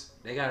Roses.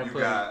 They gotta You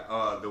put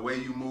got The Way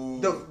You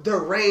Move. The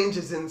range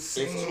is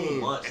insane. It's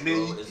too much. And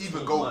then you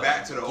even go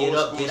back to the old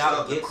school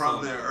stuff, the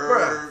Crumbling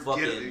Herb,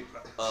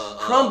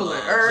 Crumbling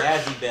Herb,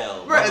 Jazzy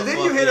Bell, right? And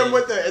then you hit him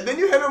with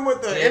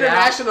the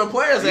international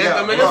players Yeah,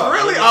 anthem, and bro.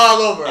 it's really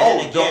all over.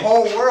 Oh, the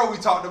whole world we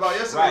talked about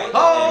yesterday.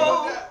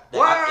 Right.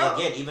 Wow.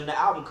 Again, even the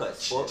album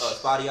cuts,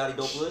 Spotty Yachty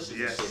Dopalicious,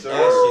 Yes, shit. sir.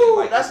 That shit,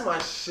 like, That's my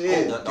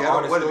shit. The Ghetto,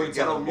 artist what is story it?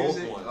 Ghetto telling both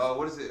music? ones.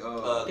 What is it?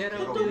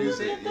 Ghetto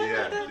music.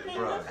 Yeah,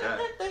 bro.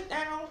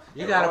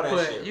 You gotta all that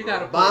put shit, you bro.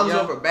 gotta put Bombs young,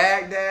 over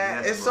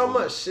Baghdad. Yes, It's so bro.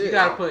 much shit. You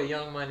gotta put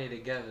Young Money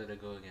together to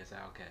go against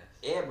Outkast.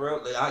 Yeah, bro.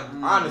 Like,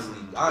 honestly,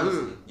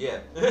 yeah.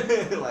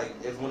 Like,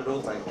 it's one of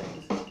those type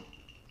things.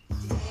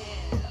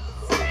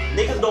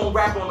 Niggas don't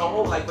rap on the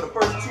whole, like, for the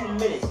first 2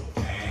 minutes.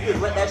 You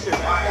just let that shit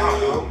rock out,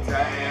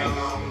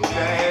 bro.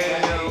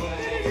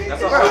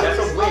 That's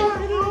a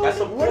win. That's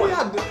a What do point.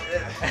 y'all do?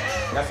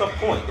 That's a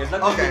point. There's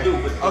nothing to do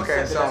with it.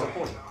 Okay, except that that's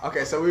a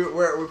point. so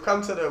we've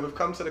come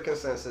to the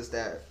consensus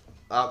that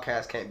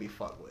Outkast can't be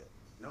fucked with.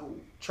 No.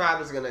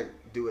 Tribe is gonna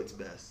do its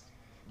best,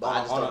 but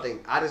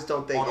I just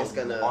don't think it's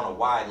gonna on a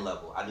wide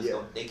level. I just Yeah.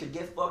 don't. They could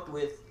get fucked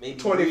with maybe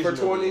 20 for regionally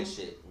 20? and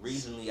shit.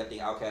 Regionally, I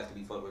think Outkast could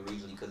be fucked with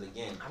regionally because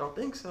again, I don't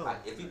think so.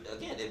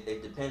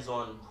 it depends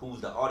on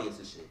who's the audience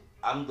and shit.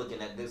 I'm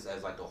looking at this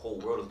as like the whole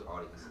world is the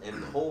audience. If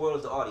the whole world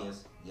is the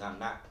audience, y'all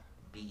not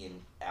beating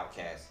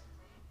Outkast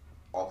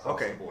all across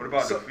the board.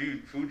 What about the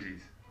Fugees?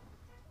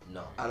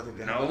 No, I don't think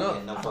they No? have enough.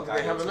 No, I don't fuck think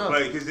they I have am. enough.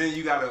 Because then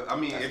you gotta. I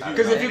mean,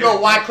 Because if you go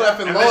Wyclef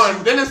and unless Lauren,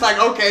 you- then it's like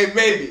okay,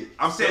 maybe.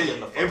 I'm saying Get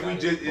the fuck if we out of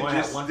just here. Boy,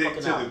 have one stick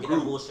fucking to album. the Get that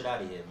group. bullshit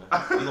out of here,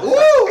 man. Ooh,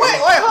 wait,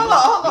 hold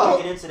We on.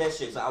 don't get into that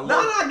shit. So I love,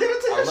 No, get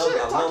into I your love,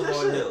 shit. I Talk love your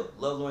Lauryn shit. Hill.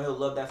 Love Lauryn Hill.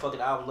 Love that fucking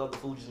album. Love the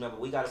Fugees. Remember,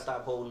 we gotta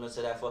stop holding us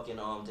to that fucking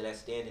to that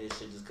standard and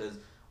shit just because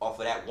off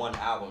of that one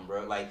album,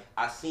 bro. Like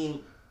I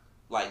seen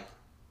like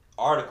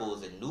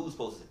articles and news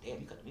posters. Damn,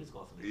 you cut the music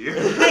off of me. Yeah.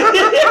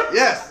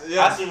 Yes.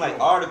 I seen like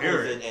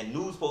articles and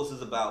news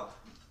posters about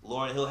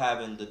Lauryn Hill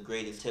having the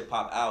greatest hip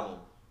hop album.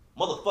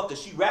 Motherfucker,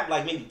 she rapped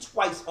like maybe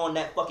twice on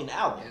that fucking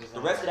album. It was The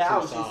on rest of the like two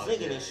album, she's songs,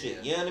 singing yeah, and shit.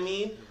 yeah. You know what I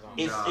mean?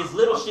 Nah. It's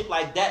little shit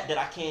like that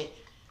I can't.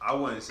 I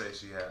wouldn't say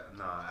she had.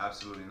 Nah,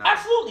 absolutely not.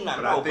 Absolutely not.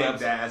 But No, I think but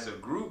that as a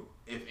group,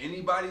 if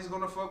anybody's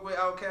gonna fuck with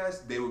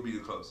Outkast, they would be the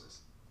closest.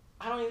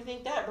 I don't even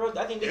think that, bro.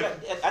 I think they got.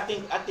 I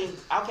think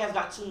Outkast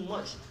got too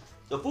much.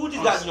 The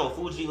Fugees got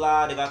Fuji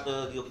Lie. They got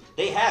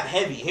they have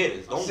heavy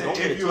hitters. Don't get if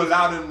it you twisted.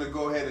 allow them to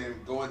go ahead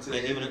and go into the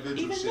And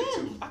individual shit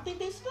then, too. I think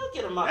they still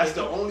get them out. That's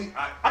there. the only.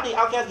 I think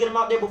Outkast get them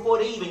out there before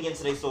they even get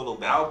to their solo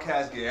battle.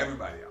 Outkast get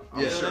everybody out.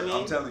 I'm Yeah. sure. You know what I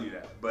mean? I'm telling you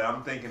that. But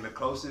I'm thinking the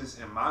closest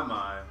in my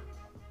mind,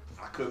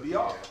 I could be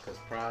off. Because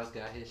Prize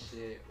got his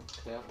shit,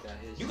 Clef got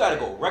his shit. You gotta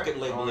go record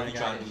label Lauren if you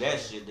got trying to do his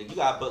that shit. shit. You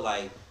gotta put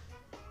like.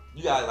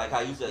 You got like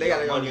how you said They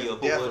gotta go money or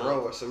against Death put Row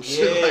or some yeah,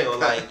 shit like or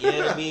that. like you know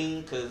what I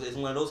mean? Because it's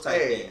one of those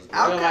type Hey, things.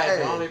 I feel like Outkast-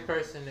 the only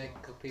person that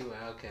can compete with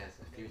Outkast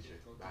is Future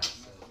by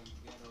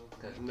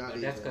himself. Not That's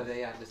even. because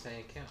they got the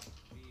same count.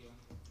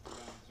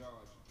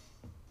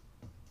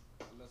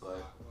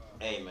 But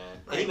hey man,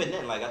 and even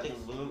then, like I think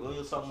when we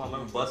were talking about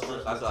remember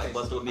Busta, I feel like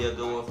Busta would be a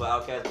good one for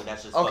Outkast, but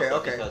that's just Okay, fucked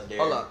up okay. because they're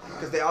Hold up,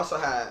 because they also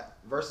had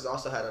Versus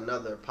also had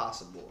another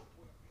possible.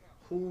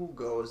 Who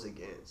goes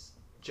against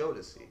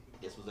Jodeci?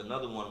 This was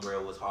another one where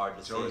it was hard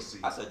to say. Jodeci.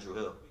 I said Drew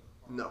Hill.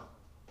 No,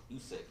 You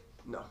sick?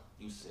 no.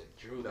 You sick?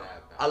 Drew got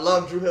about. I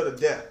love Drew Hill to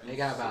death. They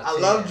got about. I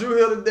 10. love Drew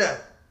Hill to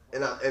death,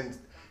 and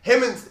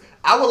him and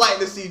I would like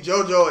to see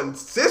JoJo and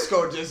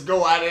Cisco just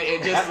go at it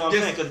and That's what I'm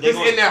saying, 'cause they just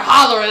gonna- in there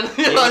hollering. You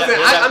they know what would I'm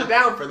saying? have I'm to-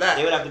 down for that.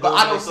 they would have to But go I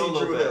with don't their see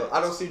solo Drew Hill. battles.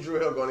 I don't see Drew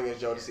Hill going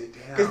against Jodeci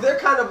Damn. because they're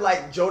kind of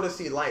like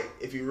Jodeci light.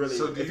 If you really,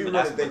 So if you But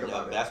really think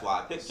about it, that's why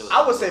I picked those.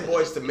 I would say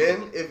Boys to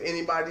Men. If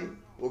anybody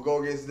will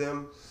go against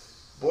them,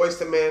 Boys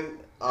to Men.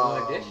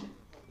 Edition?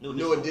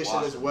 New Edition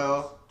as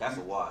well. That's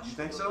a wash. You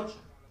think New so? Edition.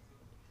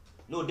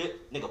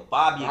 Nigga,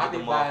 Bobby get Bobby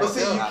them by off. But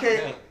see, you Yeah.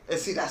 can't. And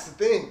see, that's the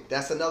thing.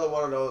 That's another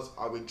one of those.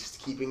 Are we just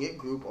keeping it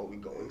group or are we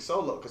going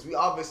solo? Because we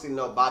obviously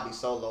know Bobby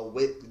solo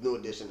with New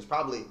Edition is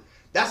probably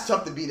that's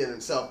tough to beat in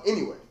itself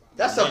anyway.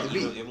 That's tough to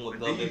beat. Even with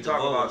But then you talk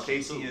about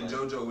Casey and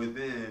JoJo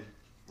within.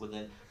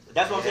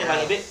 That's what I'm saying.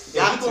 Like if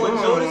Got we going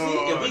to.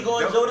 Jodeci, if we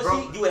going Bro.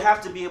 Jodeci, you would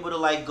have to be able to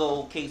like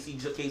go Casey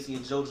and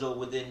JoJo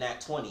within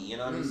that 20. You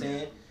know what I'm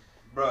saying?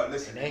 Bro,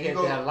 listen. And they if you get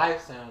go- that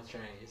life sound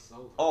train. It's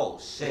over. Oh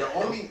shit.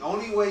 The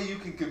only way you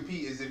can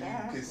compete is if you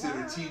consider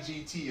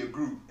TGT a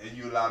group and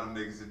you allow them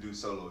niggas to do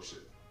solo shit.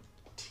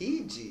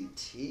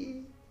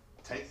 TGT.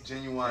 Take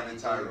Genuine and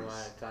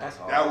Tyrese. That's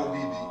That would be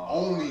the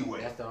only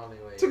way. That's the only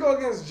way. To go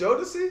against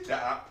Jodeci?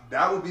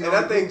 That would be the And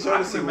only I think thing.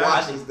 Jodeci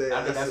watches that.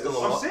 I think that's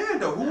still I'm saying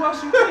though, who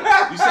else you think?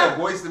 You said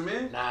Boyz II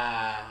Men? Nah,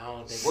 I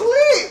don't think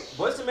Sleep!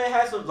 Boyz II Men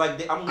has some,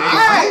 like, I'm looking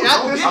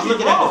at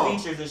the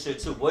features and shit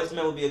too. Boyz II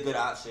Men would be a good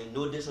option.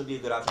 New Edition would be a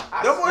good option.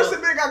 The Boyz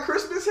II Men got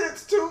Christmas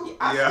hits too?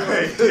 They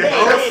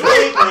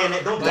ain't playing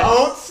that.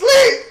 Don't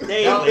sleep!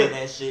 They ain't playing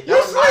that shit.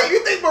 You sleep?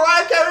 You think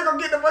Mariah Carey gonna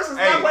get the verses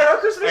not play her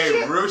Christmas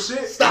shit? Hey, real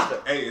shit? Stop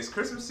it. Hey, it's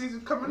Christmas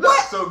season coming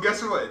up. So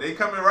guess what? They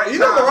coming right now. You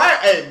know Mariah,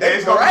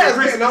 it's gonna be a Mariah's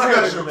Christmas getting on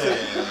her. special,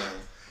 man.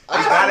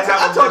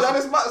 I told y'all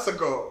this months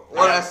ago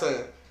what I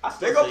said.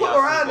 They gonna put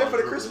Mariah in there for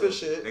the Christmas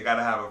shit. They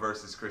gotta have a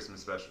versus Christmas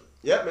special.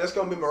 Yep, man, it's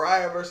gonna be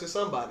Mariah versus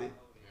somebody.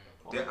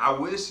 Yeah, I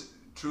wish,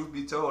 truth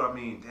be told, I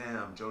mean,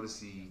 damn,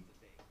 Jodeci.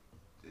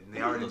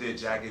 They already did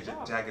Jagged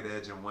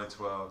Edge and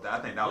 112. I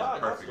think that was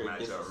a perfect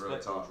matchup, real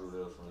talk.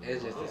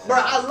 Bro,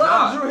 I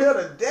love Drew Hill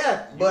to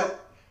death, but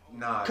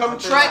come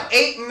track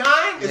 8 and 9,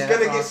 it's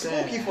gonna get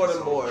spooky for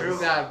them boys. Drew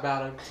got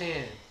about a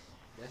 10.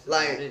 That's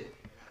about it.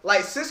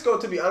 Like Cisco,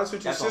 to be honest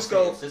with you,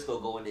 Cisco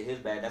go into his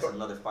bag. That's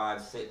another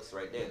 5-6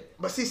 right there.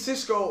 But see,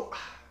 Cisco,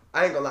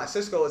 I ain't gonna lie.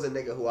 Cisco is a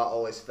nigga who I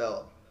always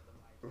felt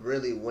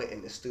really went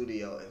in the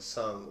studio and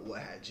sung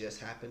what had just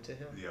happened to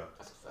him. Yeah,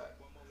 that's a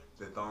fact.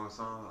 The thong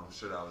song, I'm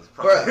sure that was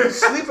probably. Bruh,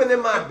 sleeping in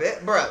my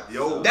bed, bruh.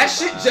 Yo, that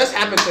shit just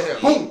happened to him.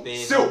 Boom,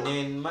 silk.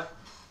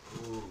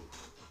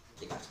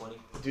 They got 20.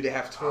 Do they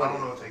have 20? I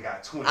don't know if they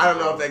got 20. I don't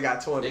know if they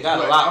got 20. They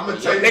got a lot. I'm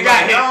gonna tell you, they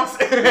got hits.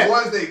 The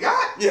ones they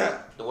got,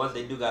 yeah. The ones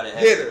they do got a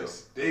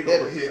hitters. They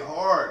gonna hit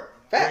hard.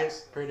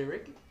 Facts. Pretty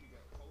Ricky.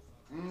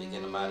 They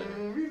get them out of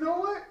there. You know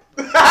what?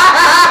 Pretty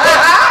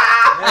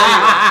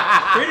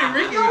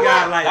Ricky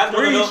got like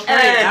 3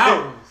 straight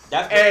albums.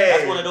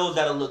 That's one of those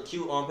that'll look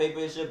cute on paper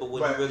and shit, but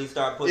when you really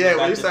start putting it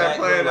back to back,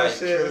 playing like, that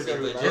shit, it's get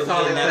in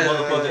gonna that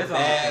motherfucking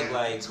bag,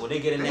 like when they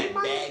get in that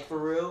bag for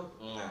real.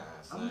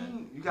 I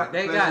mean, you got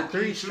they got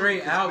 3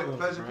 straight albums.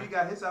 Pleasure P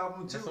got his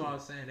album too. That's what I'm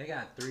saying. They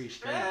got 3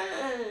 straight.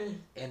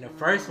 And the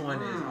first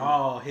one is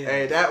all his.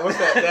 Hey, that what's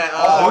that? That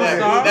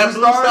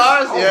Blue Stars?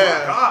 Stars? Oh Yeah.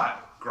 my God,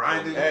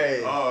 grinding.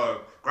 Hey.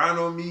 Grind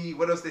on Me.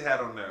 What else they had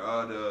on there?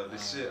 The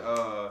shit.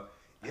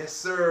 Yes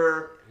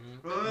sir.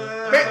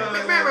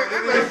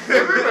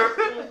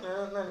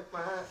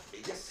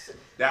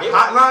 That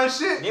hotline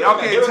shit. Y'all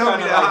can't tell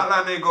me that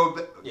hotline ain't go.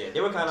 Yeah, they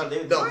were kind of.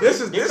 They this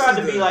tried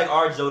to is be like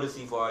our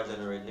Jodeci for our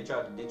generation. They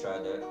tried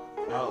that.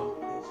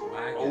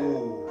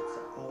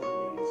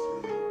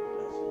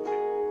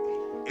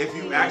 If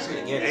you actually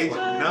age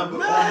number, oh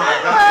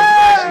my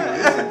God! If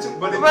you actually listen to,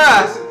 but if you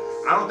listen,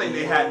 I don't think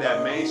they had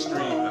that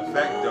mainstream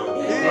effect though.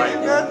 Like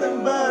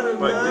nothing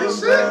but this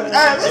shit.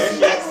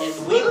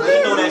 We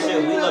know that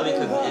shit. We love it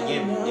because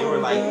again, they were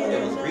like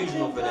it was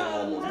regional for them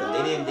almost.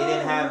 But they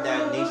didn't have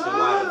that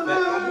nationwide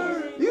effect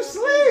almost. You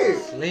sleep.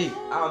 Sleep.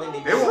 I don't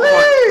think they were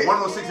on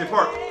 106 in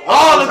Park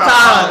all the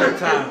time.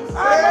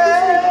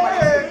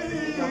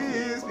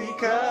 It's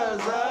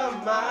because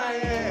of my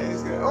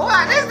ex.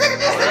 What? This nigga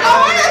just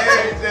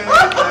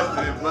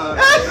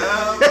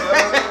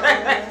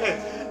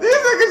These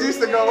niggas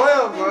used to go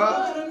well,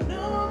 bro.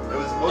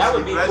 That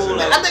would be cool.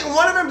 Like, I think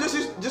one of them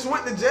just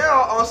went to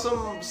jail on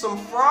some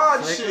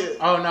fraud shit.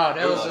 Oh no,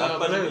 that was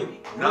Blue.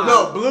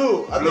 No,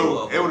 Blue.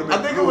 I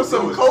think it was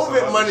some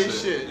COVID money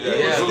shit.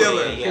 Yeah,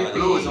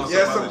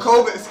 some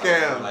COVID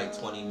scam. Like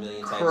 20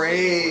 million.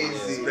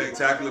 Crazy.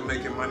 Spectacular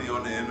making money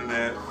on the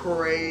internet.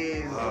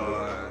 Crazy.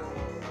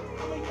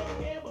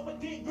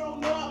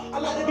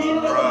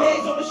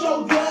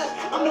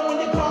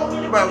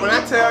 Bro, when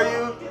I tell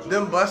you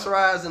them bus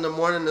rides in the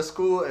morning to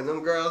school and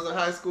them girls in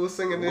high school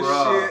singing this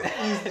shit,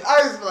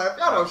 I used to be like,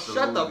 y'all don't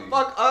shut the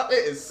fuck up.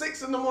 It is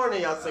 6 in the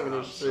morning, y'all singing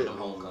this shit.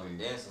 Homecoming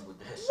dancing with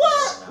that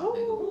shit.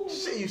 What?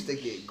 Shit used to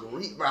get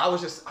great, bro. I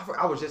was just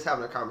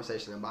having a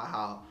conversation about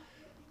how,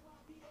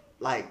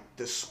 like,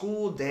 the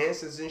school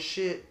dances and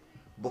shit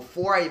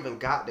before I even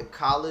got to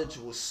college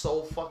was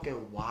so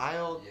fucking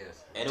wild.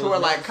 Yes. And to where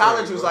like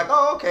college was like,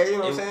 oh okay, you know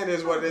what I'm saying, it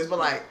is what it is, but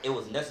like it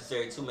was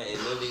necessary too, man. It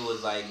literally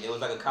was like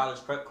a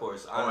college prep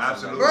course.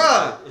 Honestly. Oh, absolutely,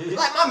 bruh.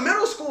 Like my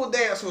middle school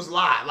dance was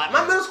live. Like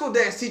my middle school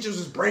dance teachers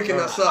was breaking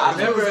us up.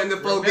 We was in the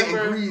floor getting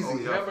greasy.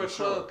 Remember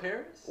Club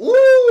Paris?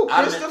 Woo,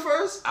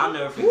 Christopher's. I'll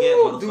never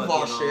forget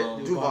Duval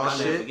shit. Duval I'll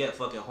shit. never forget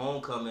fucking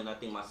homecoming. I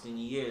think my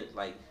senior year,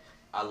 like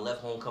I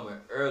left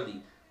homecoming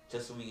early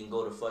just so we can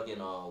go to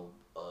fucking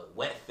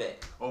Wet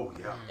Fest. Oh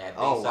yeah. At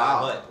Bayside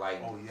Hut.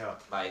 Like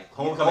like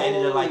homecoming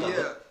ended at like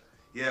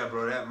yeah,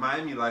 bro, that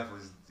Miami life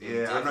was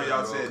I know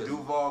y'all said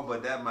Duval,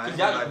 but that Miami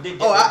life. I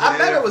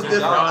bet it was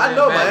different. I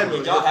know Miami.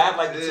 Did y'all have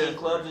like the teen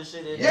clubs and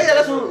shit? Yeah,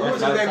 that's what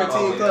was the name of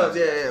teen clubs.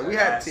 Yeah, we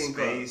had teen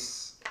clubs.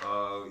 Space.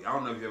 I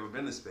don't know if you ever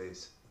been to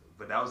Space,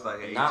 but that was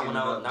like 18 not when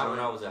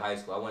I was in high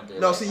school. I went to.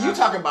 No, see, you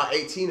talking about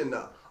 18 and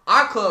up.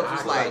 Our clubs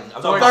was like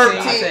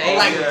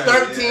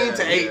 13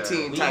 to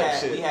 18 type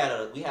shit. We had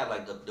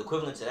like the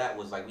equivalent to that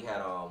was like we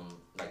had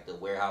like the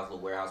little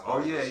warehouse. Oh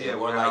parties yeah, and shit. yeah.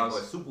 Or Warehouse.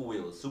 like Super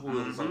Wheels. Super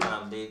Wheels.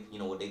 Sometimes they,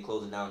 when they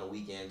close it down on the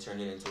weekend, turn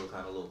it into a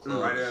kind of little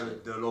club. Right there, and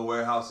shit. the little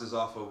warehouses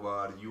off of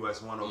the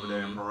US 1 over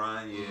there in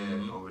Paran.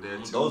 Yeah, over there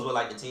too. Those were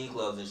like the teen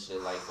clubs and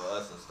shit, like for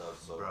us and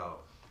stuff. So, bro,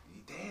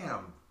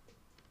 damn.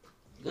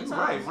 Good You're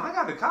times. right. When I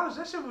got to college,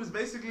 that shit was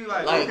basically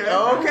like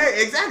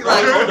okay, exactly.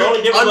 Like, the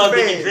only difference was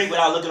we unfazed. can drink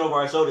without looking over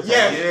our shoulders.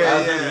 Yeah, That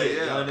was it,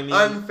 you know what I mean?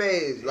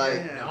 Unfazed.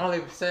 Like The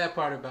only sad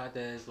part about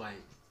that is like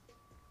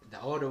the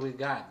older we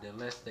got, the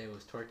less they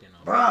was twerking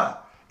on. bruh.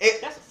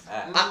 That's a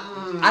fact.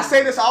 I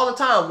say this all the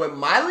time. When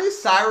Miley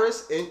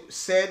Cyrus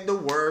said the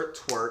word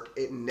twerk,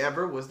 it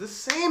never was the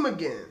same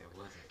again.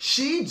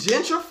 She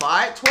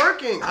gentrified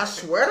twerking. I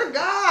swear to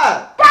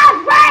God. That's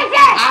crazy!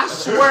 I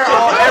swear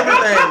on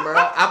everything, bro.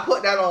 I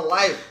put that on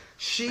life.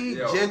 She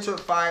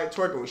gentrified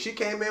twerking. When she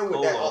came in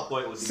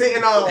with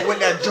sitting on with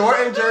that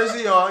Jordan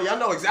jersey on, y'all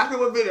know exactly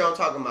what video I'm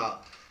talking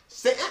about.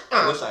 wish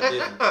I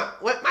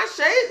didn't. With my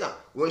shades on.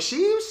 When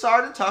she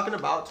started talking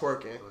about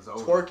twerking,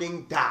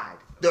 twerking died.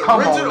 The Come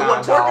on original now,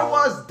 what twerking dog.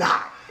 was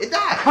died. It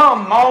died.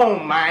 Come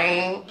on,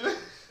 man.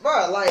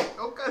 Bro, like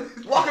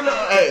walking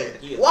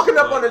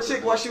up on a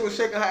chick while she was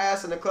shaking her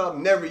ass in the club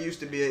never used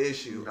to be an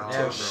issue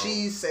until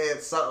she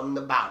said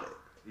something about it.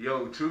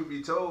 Yo, truth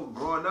be told,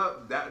 growing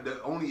up, that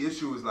the only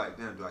issue was like,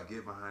 damn, do I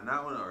get behind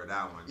that one or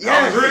that one? Yes.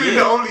 That was really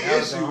the only That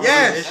was the issue. only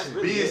Yes.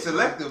 issue. Being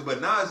selective,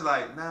 but now it's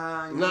like,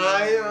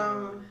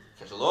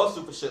 Catch a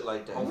lawsuit for shit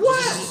like that.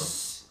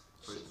 What?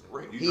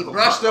 He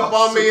brushed up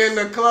on me in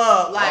the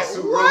club. Like,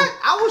 what?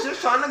 I was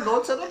just trying to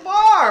go to the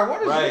bar.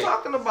 What are you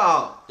talking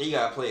about? You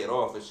gotta play it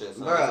off and shit.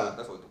 So Bruh.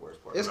 that's what the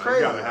worst part. It's You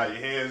crazy. gotta have your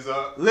hands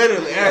up.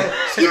 Literally.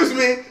 Excuse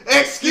me.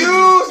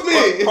 Excuse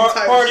me.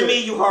 Type Pardon shit.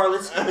 me, you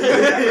harlots.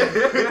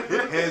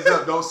 Hands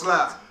up, don't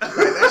slap. Like,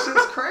 that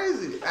shit's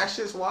crazy. That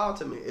shit's wild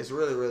to me. It's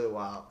really, really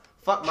wild.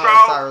 Fuck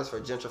Miley Cyrus for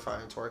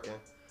gentrifying twerking.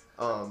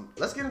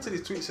 Let's get into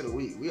these tweets of the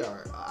week. We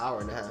are an hour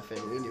and a half in.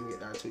 We didn't even get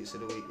to our tweets of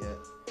the week yet.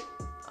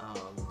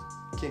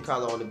 King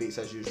Carlo on the beats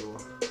as usual.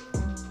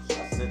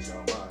 I sent y'all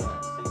mine. I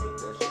think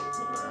that shit.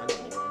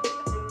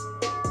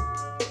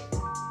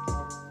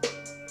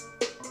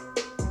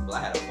 Well, I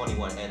had a funny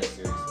one and a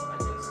serious one, I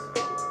guess.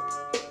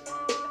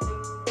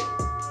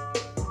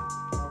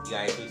 You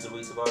got any tweets of the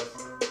week,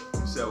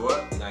 Tavares? You said what?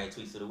 You got any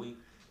tweets of the week?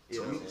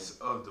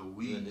 Tweets of the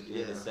week.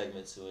 In the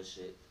segment too and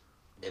shit.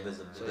 If it's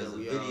a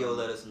video,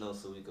 let us know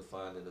so we can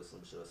find it or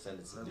some shit. Or send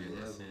it to you.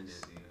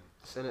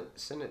 Send it to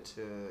send it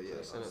to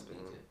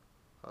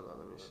hold on,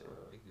 let me see.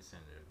 You can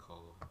send it to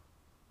Cole.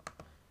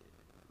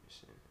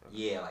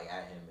 Yeah, like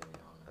at him and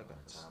on the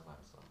timeline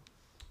or something.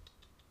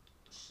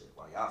 Shit,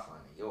 while y'all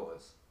finding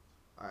yours.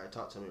 Alright,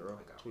 talk to me, bro.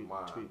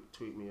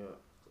 Tweet me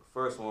up. The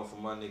first one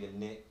from my nigga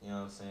Nick, you know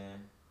what I'm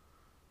saying?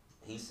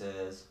 He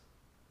says,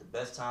 the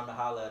best time to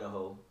holler at a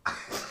hoe.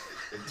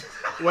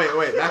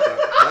 Wait, back up.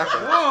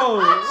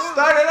 Whoa!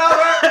 Start it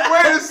over.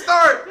 Where to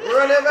start?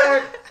 Run it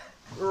back.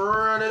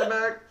 Run it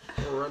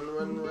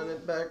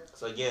back.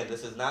 So again,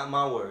 this is not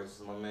my words.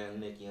 This is my man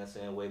Nick, you know what I'm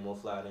saying? Way more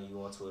fly than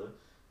you on Twitter.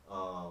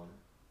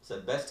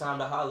 Said best time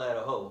to holler at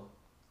a hoe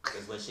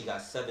is when she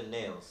got 7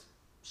 nails.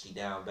 She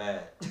down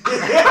bad.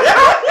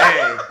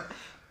 Hey.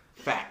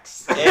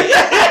 Facts. Hey.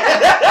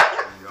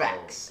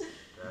 Facts.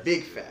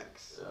 Big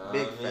facts.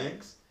 Big I mean?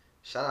 facts.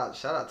 Shout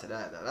out to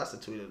that. Now, that's the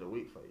tweet of the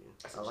week for you.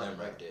 That's I a like gem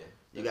that. right there.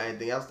 You got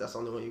anything else? That's the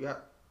only one you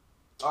got?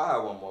 I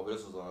have one more, but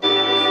this was on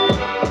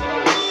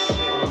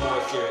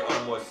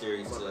a more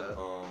serious tip.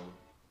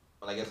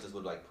 But I guess this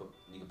would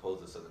you can pose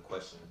this as a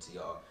question to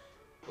y'all.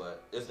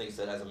 But this nigga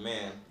said, as a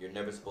man, you're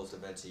never supposed to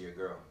vent to your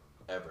girl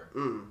ever.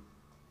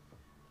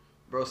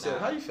 Bro, Sid,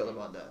 how you feel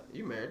about that?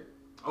 You married?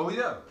 Oh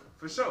yeah,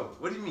 for sure.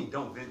 What do you mean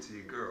don't vent to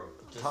your girl?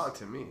 Talk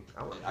to me.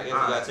 I guess you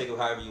gotta take it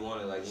however you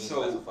want it. Like you ain't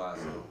specify.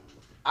 So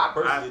I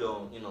personally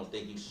don't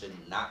think you should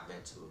not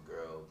vent to a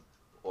girl.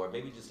 Or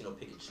maybe just,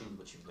 pick and choose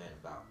what you vent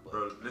about. But.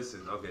 Bro,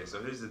 listen, okay,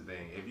 so here's the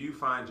thing. If you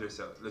find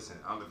yourself, listen,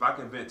 if I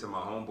can vent to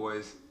my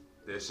homeboys,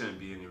 there shouldn't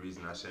be any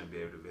reason I shouldn't be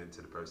able to vent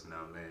to the person that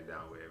I'm laying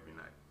down with every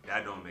night.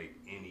 That don't make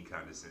any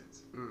kind of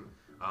sense.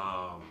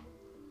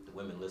 The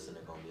women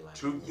listening are gonna be like,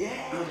 true.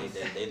 Yeah.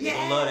 They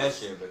don't love that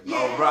shit, but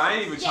oh, bro, I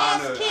ain't even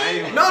trying to.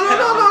 No.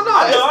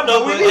 I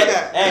know. We need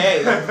that.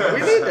 Hey.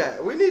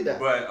 We need that.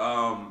 But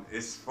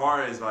as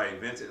far as like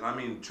venting, I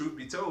mean, truth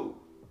be told,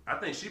 I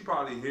think she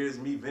probably hears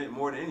me vent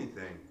more than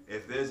anything.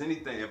 If there's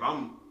anything,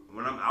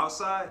 when I'm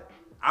outside,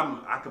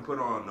 I can put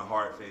on the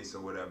hard face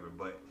or whatever.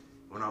 But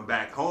when I'm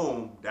back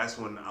home, that's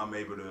when I'm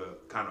able to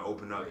kind of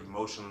open up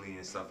emotionally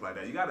and stuff like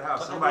that. You gotta have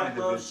talk somebody that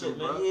to vent to, shit,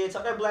 bro. Man. Yeah,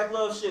 talk that black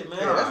love shit, man.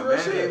 Yeah, that's real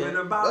shit. It ain't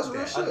about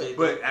That's that. real shit.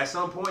 But at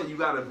some point, you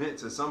gotta vent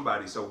to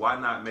somebody. So why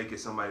not make it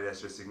somebody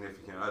that's your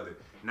significant other?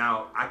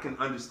 Now, I can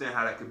understand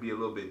how that could be a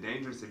little bit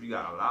dangerous if you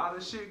got a lot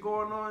of shit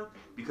going on,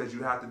 because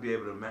you have to be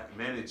able to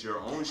manage your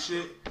own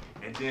shit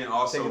and then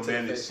also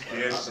manage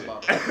their shit.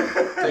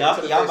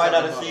 Y'all might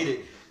not have seen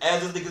it.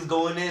 as this nigga's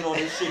going in on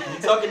this shit, he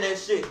talking that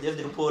shit, this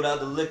nigga pulled out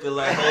the liquor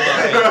like,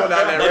 hold on,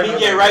 man. Let me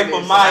get right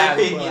from my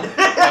opinion.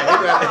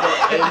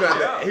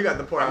 He got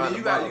the point. I mean,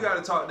 you got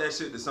to talk that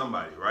shit to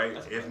somebody, right?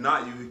 If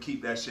not, you could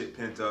keep that shit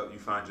pent up. You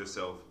find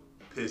yourself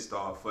pissed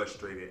off,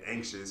 frustrated,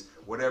 anxious,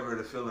 whatever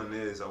the feeling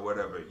is or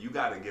whatever. You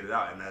got to get it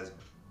out. And as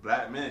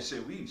black men,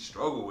 shit, we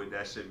struggle with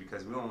that shit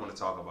because we don't want to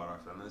talk about our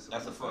feelings.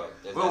 That's a fuck.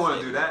 We don't want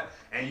to do that.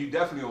 And you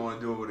definitely don't want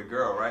to do it with a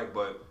girl, right?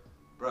 But,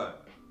 bruh,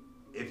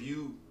 if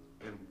you,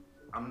 and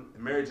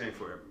marriage ain't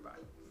for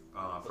everybody,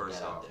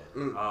 first off.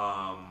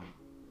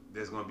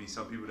 There's going to be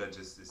some people that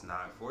just, it's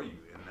not for you.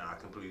 And I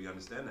completely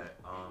understand that.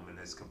 And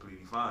it's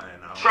completely fine.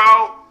 And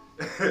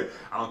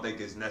I don't think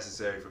it's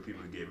necessary for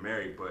people to get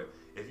married. But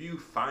if you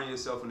find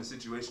yourself in a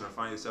situation or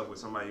find yourself with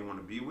somebody you want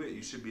to be with,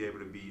 you should be able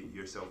to be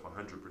yourself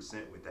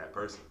 100% with that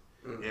person.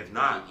 If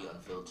not, you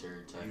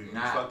unfiltered type. You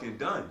fucking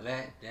done.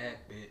 Let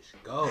that bitch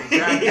go.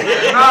 Exactly.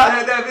 Not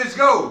let that bitch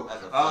go.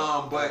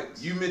 But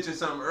you mentioned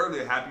something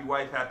earlier, happy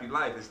wife, happy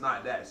life. It's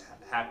not that. It's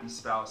happy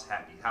spouse,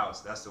 happy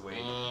house. That's the way.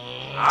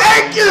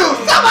 Thank you.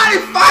 Somebody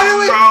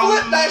finally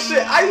flipped that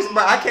shit.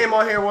 I came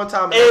on here one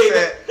time and I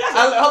said,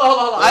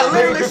 hold on. I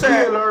literally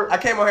said, I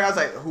came on here. I was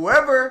like,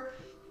 whoever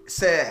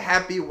said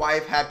happy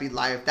wife, happy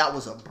life, that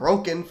was a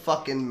broken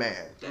fucking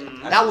man.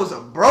 That was a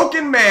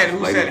broken man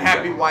who said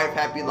happy wife,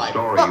 happy life.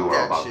 Fuck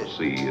that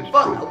shit.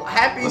 Fuck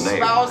happy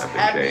spouse,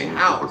 happy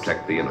house.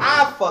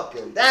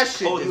 That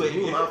shit just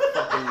blew my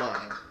fucking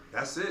mind.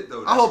 That's it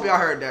though. I hope y'all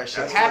heard that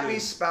shit. Happy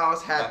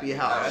spouse, happy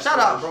house. Shout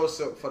out Bro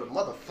Silk for the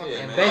motherfucking.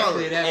 And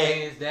basically that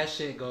means that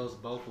shit goes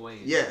both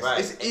ways. Yes,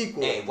 it's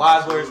equal. Hey,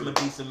 wise words from a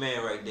decent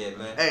man right there,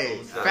 man.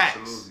 Hey,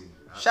 facts.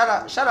 Shout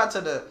out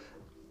to the.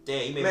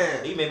 Damn,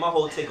 he made my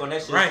whole take on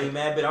that shit,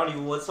 man. But I don't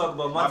even want to talk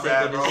about my take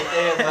on this shit.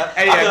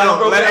 Hey,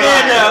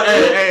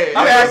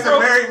 I'm asking a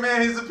married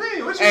man his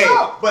opinion. What you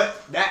got? But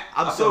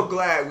I'm so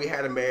glad we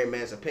had a married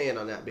man's opinion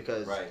on that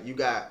because you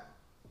got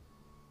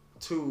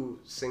 2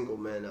 single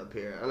men up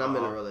here, and I'm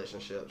in a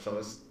relationship,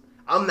 so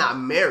I'm not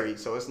married,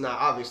 so it's not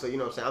obviously, you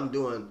know what I'm saying. I'm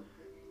doing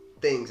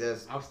things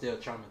as I'm still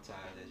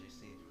traumatized, as you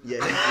see. Yeah.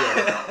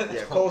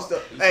 Cole's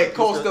still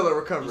in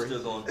recovery.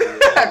 Still going through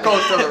it.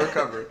 Cole's still in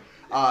recovery.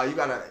 You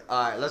gotta.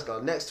 All right, let's go.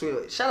 Next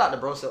tweet. Shout out to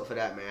Bro Silk for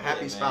that, man.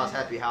 Happy spouse,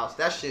 happy house.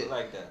 That shit. I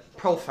like that.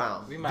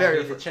 Profound. We might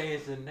need to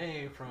change the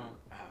name from.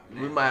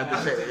 We might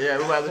have to change. Yeah,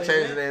 we might have to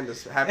change the name to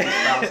Happy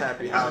Spouse,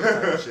 Happy House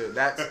type shit.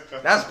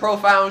 That's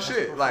profound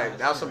shit. Like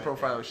that's some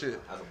profound shit.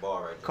 That's a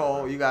bar right there.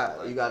 Cole, you got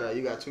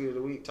tweet of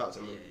the week. Talk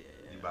to me.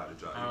 You about to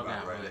drop. You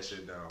about to write that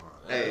shit down.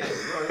 Hey.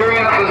 You're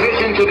in a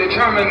position to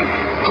determine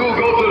who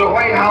go to the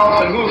White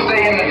House and who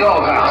stay in the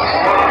doghouse.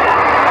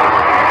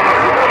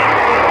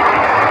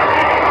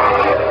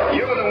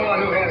 You're the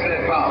one who has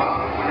that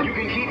power. You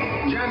can keep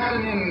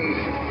Johnson in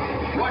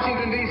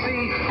Washington, D.C.,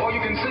 or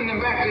you can send him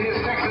back to his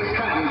Texas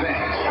cotton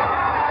patch.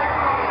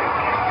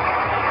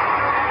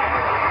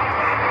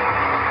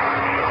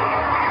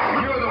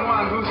 You're the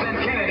one who sent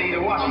Kennedy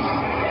to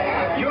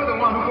Washington. You're the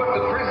one who put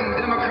the present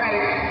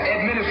Democratic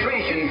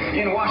administration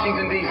in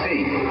Washington,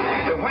 D.C.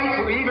 The whites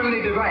were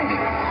evenly divided.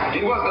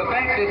 It was the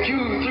fact that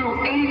you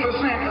threw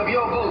 80% of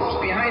your votes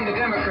behind the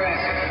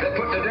Democrats that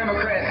put the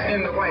Democrats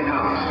in the White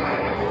House.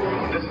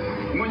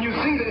 When you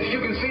see this, you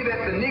can see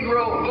that the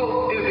Negro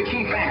vote is the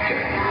key factor.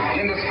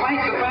 And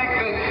despite the fact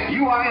that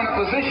you are in a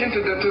position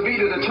to be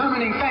the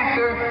determining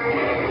factor,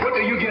 what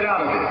do you get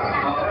out of it?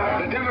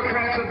 The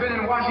Democrats have been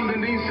in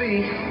Washington,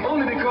 D.C.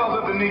 only because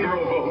of the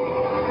Negro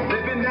vote.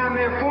 They've been down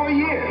there 4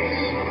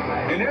 years.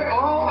 And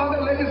all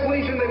other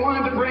legislation they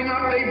wanted to bring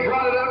up, they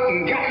brought it up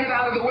and gotten it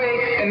out of the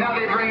way, and now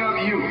they bring up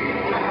you.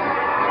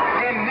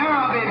 And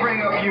now they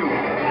bring up you.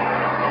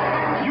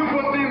 You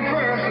put them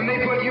first and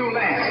they put you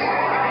last.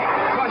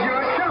 Because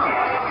you're a chump.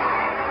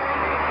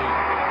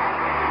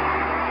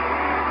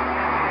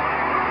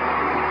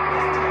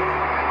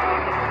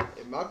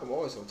 Hey, Malcolm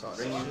always gonna talk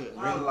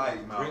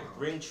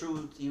Ring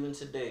true even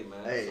today,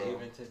 man. Hey, so,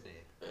 even today.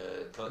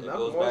 It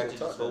goes back to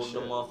just holding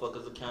them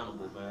motherfuckers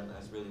accountable, man.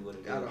 That's really what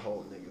it Gotta is.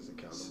 hold niggas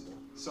accountable.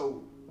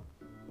 So,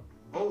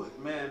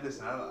 man,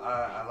 listen,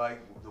 I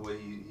like the way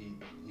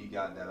he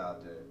got that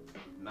out there.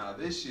 Now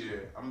this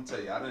year, I'm gonna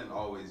tell you, I didn't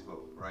always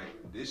vote, right?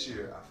 This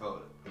year, I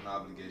felt an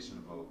obligation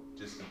to vote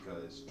just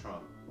because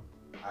Trump,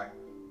 I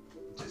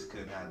just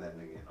couldn't have that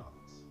nigga in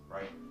office,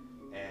 right?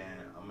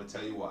 And I'm gonna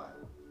tell you why.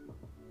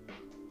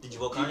 Did you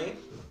vote Kanye?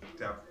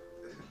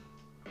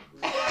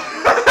 I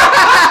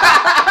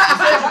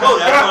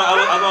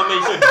want to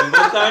make sure. Did you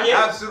vote Kanye?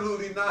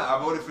 Absolutely not. I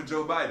voted for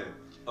Joe Biden.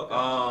 Okay.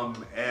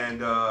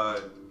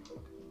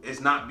 It's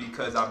not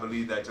because I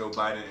believe that Joe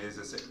Biden is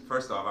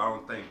first off, I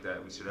don't think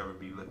that we should ever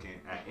be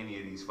looking at any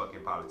of these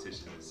fucking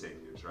politicians as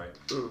saviors, right?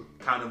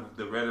 Kind of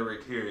the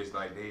rhetoric here is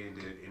like they didn't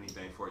do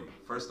anything for you.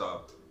 First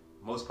off,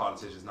 most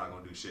politicians not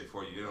gonna do shit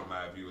for you. It don't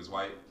matter if you was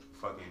white,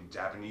 fucking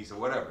Japanese, or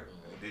whatever.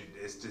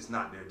 It's just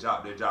not their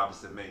job. Their job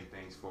is to make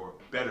things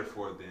better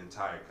for the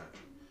entire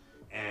country.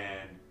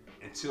 And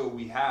until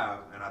we have,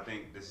 and I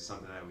think this is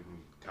something that we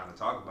can kind of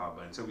talk about,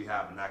 but until we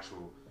have an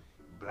actual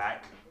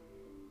black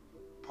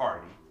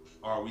party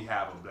or we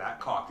have a black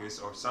caucus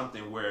or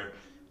something where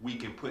we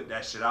can put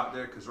that shit out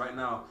there. Because right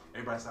now,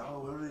 everybody's like, oh,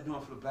 what are they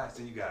doing for the blacks?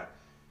 Then you got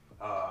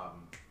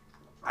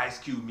Ice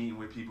Cube meeting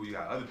with people. You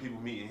got other people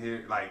meeting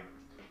here. Like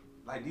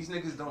these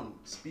niggas don't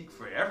speak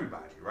for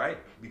everybody, right?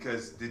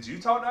 Because did you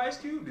talk to Ice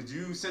Cube? Did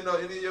you send out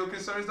any of your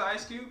concerns to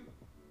Ice Cube?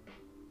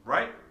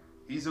 Right?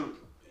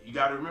 You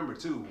got to remember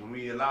too, when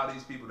we allow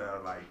these people that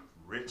are like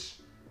rich,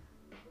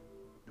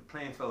 the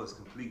playing field is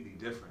completely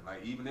different.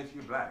 Like even if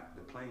you're black,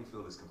 the playing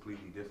field is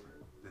completely different.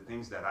 The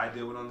things that I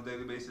deal with on a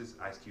daily basis,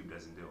 Ice Cube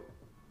doesn't deal with.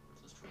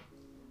 That's true.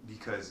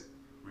 Because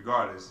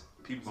regardless,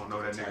 people gonna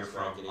know that nigga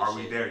from Are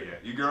We There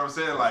Yet? You get what I'm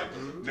saying? Like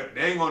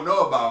they ain't gonna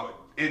know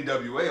about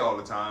NWA all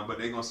the time, but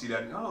they gonna see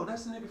that, oh,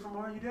 that's the nigga from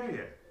Are You There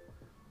Yet?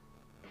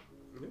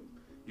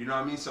 You know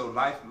what I mean? So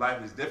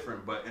life is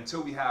different, but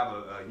until we have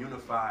a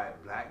unified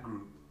black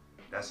group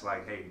that's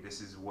like, hey, this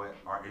is what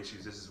our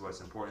issues, this is what's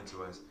important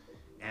to us.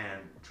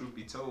 And truth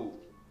be told,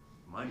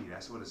 money,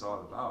 that's what it's all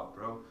about,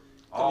 bro.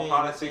 All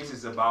politics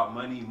is about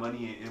money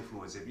and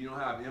influence. If you don't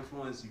have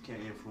influence, you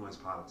can't influence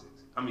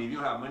politics. I mean, if you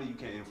don't have money, you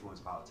can't influence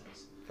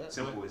politics.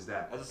 Simple as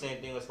that. That's the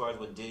same thing as far as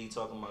what Diddy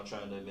talking about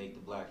trying to make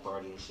the black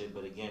party and shit.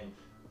 But again,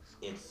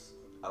 it's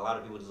a lot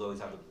of people just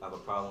always have a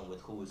problem with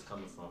who it's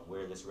coming from,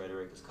 where this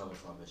rhetoric is coming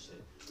from and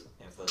shit.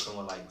 And for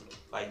someone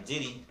like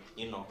Diddy,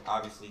 you know,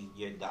 obviously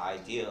the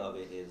idea of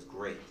it is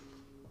great.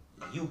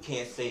 You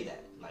can't say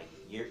that. Like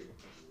you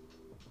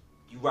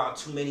route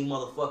too many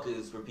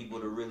motherfuckers for people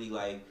to really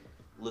like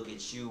look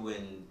at you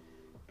and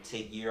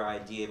take your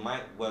idea,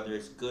 whether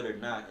it's good or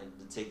not, and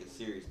to take it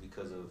serious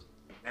because of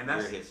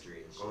your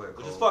history and shit. Ahead,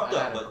 which is fucked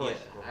up, but yeah.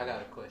 I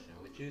got a question.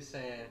 What you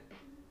saying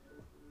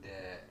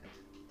that...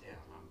 Damn,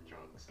 I'm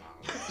drunk, so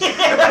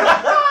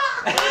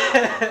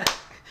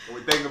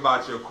We think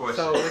about your question.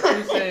 So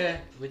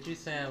what you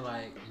saying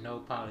like no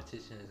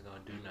politician is gonna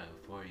do nothing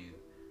for you.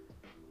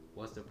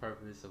 What's the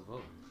purpose of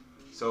voting?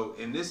 So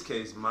in this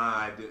case,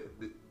 my idea...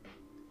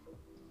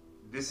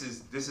 This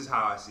is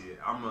how I see it.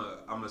 I'm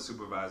a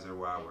supervisor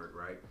where I work,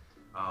 right?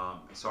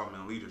 So I'm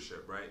in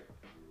leadership, right?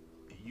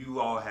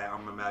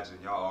 I'm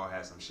imagining y'all all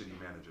had some shitty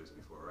managers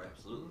before, right?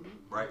 Absolutely.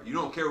 Right? You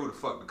don't care who the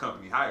fuck the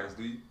company hires,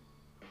 do you?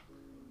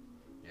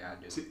 Yeah, I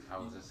do. I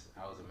was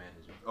a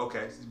manager.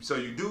 Okay, so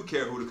you do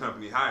care who the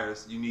company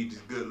hires. You need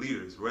good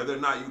leaders. Whether or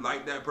not you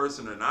like that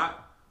person or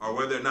not, or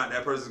whether or not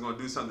that person's going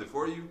to do something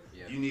for you,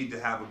 you need to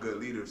have a good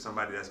leader,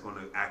 somebody that's going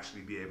to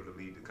actually be able to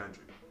lead the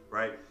country,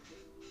 right?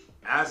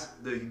 As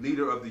the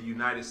leader of the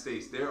United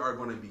States, there are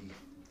going to be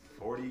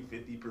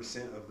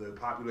 40-50% of the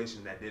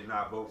population that did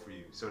not vote for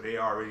you. So they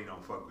already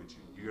don't fuck with you.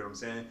 You get what I'm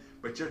saying?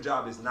 But your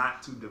job is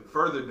not to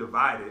further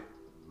divide it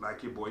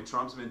like your boy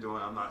Trump's been doing.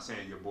 I'm not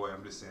saying your boy,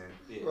 I'm just saying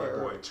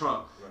your boy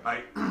Trump.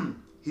 Right. Like,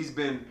 he's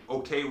been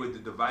okay with the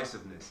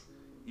divisiveness.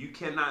 You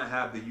cannot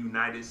have the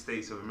United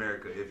States of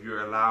America if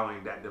you're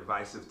allowing that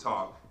divisive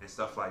talk and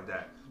stuff like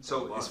that.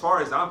 So as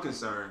far as I'm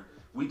concerned,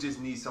 we just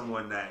need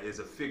someone that is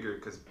a figure,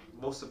 because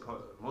most of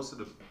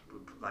the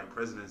like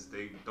presidents,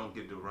 they don't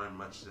get to run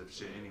much of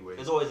shit anyway.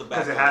 There's always a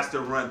because it has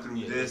to run through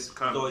these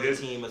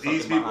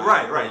people.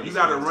 Right. You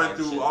got to run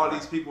through all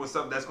these people and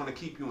stuff that's going to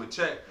keep you in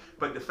check.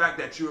 But the fact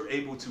that you're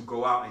able to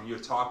go out and you're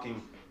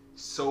talking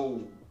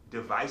so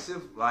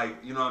divisive, like,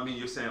 you know what I mean?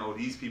 You're saying, oh,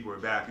 these people are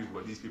bad people,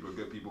 or these people are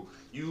good people.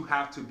 You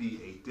have to be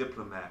a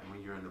diplomat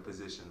when you're in a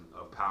position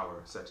of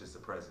power, such as the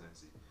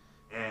presidency.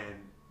 And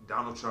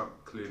Donald Trump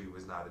clearly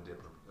was not a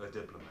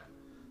diplomat.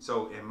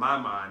 So in my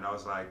mind, I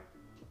was like,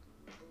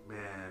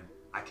 man,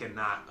 I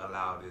cannot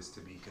allow this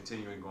to be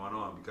continuing going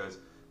on, because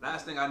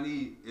last thing I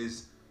need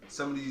is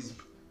some of these...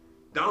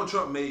 Donald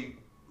Trump made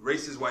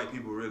racist white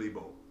people really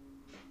bold.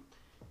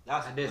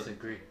 I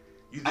disagree.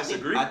 You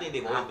disagree? I think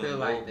they've always been feel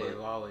bold, like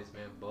they've always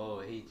been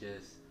bold. He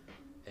just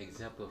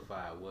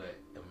exemplified what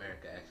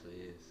America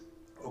actually is.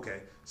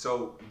 Okay,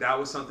 so that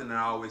was something that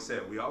I always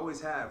said. We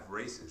always have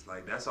racists.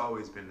 Like, that's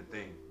always been the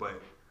thing.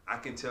 But I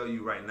can tell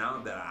you right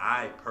now that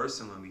I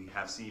personally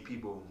have seen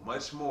people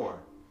much more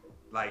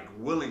like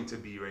willing to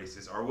be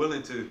racist, or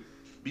willing to,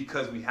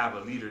 because we have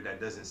a leader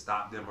that doesn't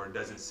stop them or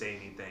doesn't say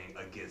anything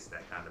against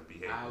that kind of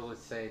behavior. I would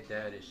say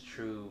that is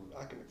true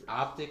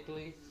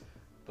optically,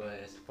 but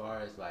as far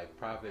as like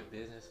private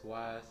business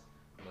wise,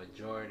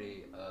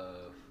 majority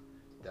of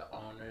the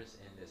owners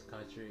in this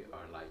country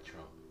are like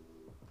Trump.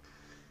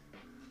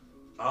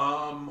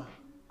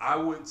 I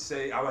would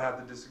say I would have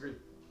to disagree.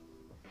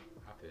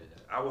 I feel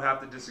that. I will have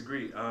to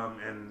disagree.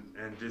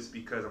 And just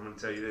because I'm going to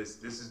tell you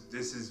this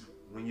is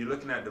when you're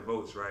looking at the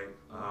votes, right?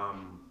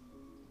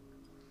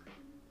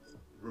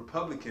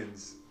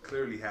 Republicans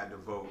clearly had to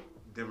vote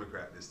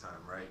Democrat this time,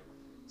 right?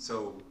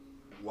 So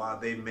while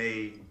they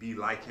may be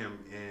like him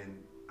in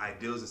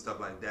ideals and stuff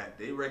like that,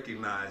 they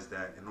recognize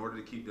that in order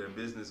to keep their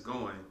business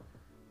going,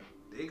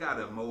 they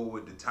gotta mold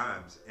with the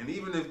times. And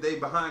even if they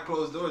behind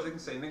closed doors, they can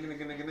say nigga,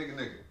 nigga, nigga, nigga,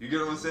 nigga. You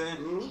get what I'm saying?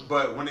 Mm-hmm.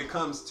 But when it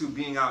comes to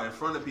being out in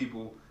front of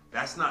people,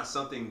 that's not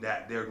something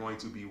that they're going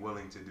to be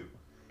willing to do.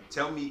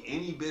 Tell me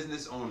any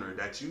business owner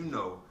that you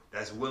know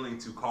that's willing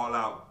to call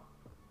out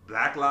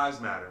Black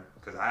Lives Matter,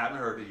 because I haven't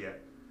heard it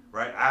yet,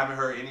 right? I haven't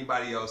heard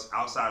anybody else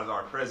outside of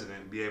our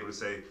president be able to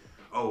say,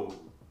 "Oh,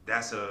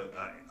 that's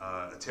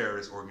a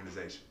terrorist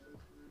organization."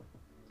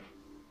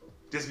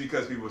 Just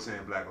because people were saying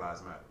Black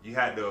Lives Matter. You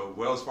had the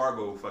Wells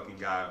Fargo fucking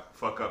guy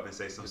fuck up and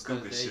say some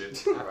stupid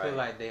shit. I feel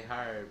like they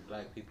hired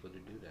black people to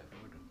do that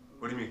for them.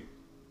 What do you mean?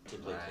 To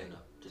do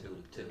cleanup.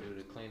 To do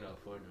the cleanup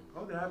for them.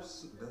 Oh,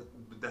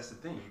 that's the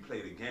thing. You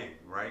play the game,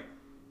 right?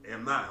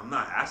 And I'm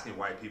not asking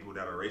white people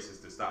that are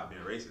racist to stop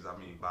being racist. I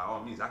mean, by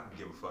all means, I can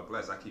give a fuck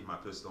less. I keep my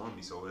pistol on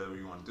me, so whatever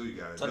you want to do, you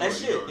gotta do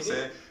it. You know what I'm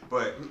saying?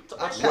 But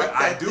what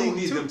I do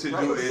need them to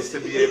do is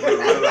to be able to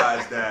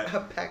realize that. I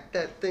packed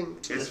that thing.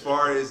 As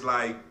far as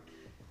like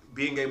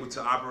being able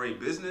to operate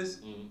business,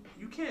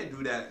 you can't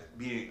do that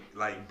being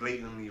like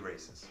blatantly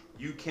racist.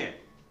 You can't.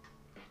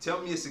 Tell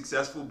me a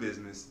successful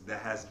business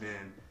that has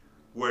been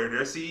where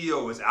their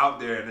CEO is out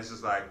there and it's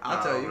just like,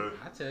 I'll tell you.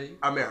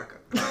 America.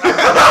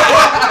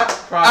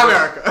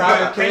 America.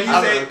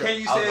 Can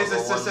you say it's a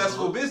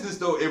successful business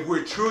though if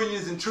we're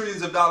trillions and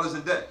trillions of dollars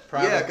in debt?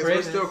 Yeah, because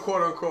we're still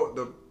quote unquote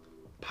the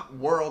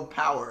world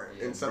power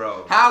in some.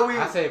 Bro. How we?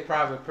 I say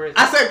private prison.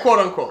 I said quote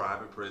unquote.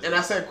 Private prison. And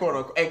I said quote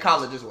unquote. And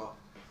college as well.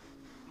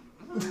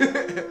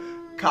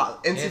 College.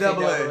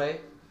 NCAA.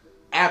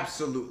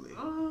 Absolutely.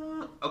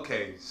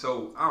 Okay,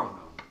 so I don't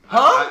know.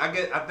 Huh?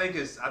 I think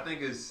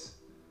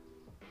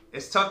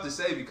it's tough to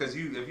say because if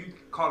you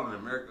call it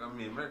America, I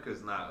mean America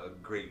is not a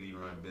greatly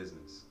run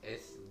business.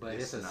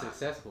 It's a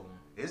successful one.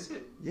 Is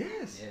it?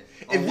 Yes. Yes.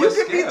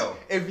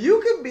 If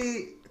you could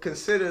be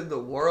considered the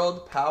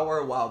world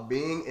power while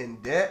being in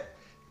debt,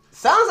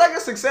 sounds like a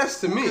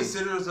success to me. Who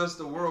considers us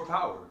the world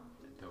power?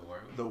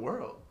 The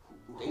world.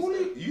 Who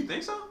do you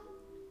think so?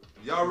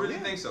 Y'all really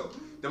think so?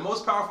 The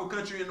most powerful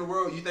country in the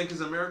world, you think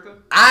is America?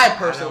 I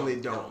personally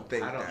don't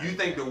think that. You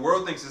think the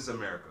world thinks it's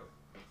America?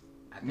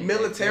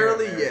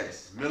 Militarily,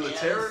 yes.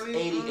 Militarily?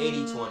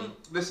 80-20.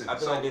 Listen, I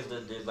feel so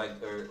like there's like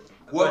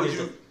what would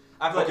you?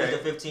 I feel Okay.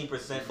 like there's the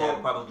 15%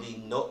 that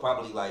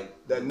probably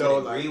like that could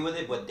know, agree like- with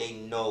it, but they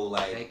know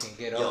like They can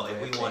get yo, over if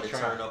it we if want they to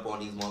try. turn up on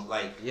these ones,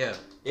 like Yeah.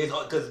 it's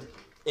because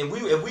if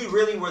we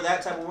really were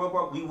that type of world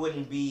power, we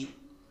wouldn't be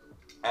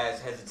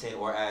as hesitant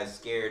or as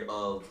scared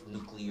of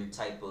nuclear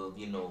type of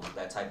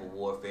that type of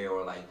warfare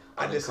or like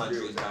I other disagree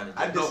countries with that. trying to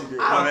do. I disagree.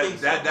 I don't No, think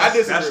so. that's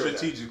disagree with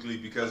strategically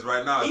because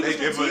right now, Even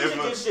strategic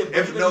and shit, but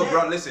if even no, that-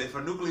 bro, listen, if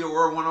a nuclear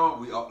war went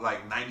on, we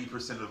like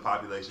 90% of the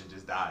population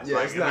just dies, Yeah,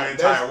 like it's in not- the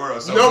entire that's-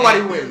 world. So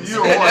nobody wins. You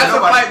don't That's want a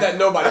nobody- fight that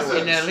nobody that's a-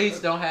 And at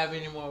least don't have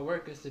any more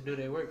workers to do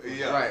their work.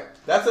 Yeah. Right.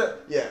 That's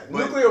But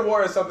nuclear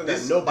war is something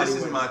that nobody This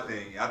is wins. my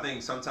thing. I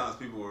think sometimes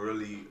people are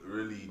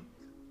really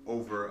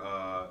over.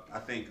 I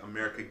think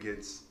America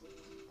gets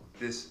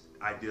this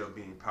idea of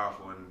being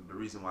powerful, and the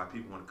reason why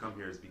people want to come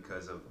here is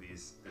because of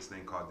this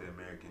thing called the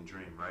American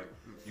dream, right?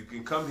 You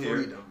can come here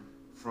Freedom.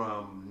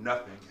 from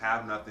nothing,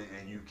 have nothing,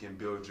 and you can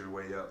build your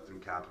way up through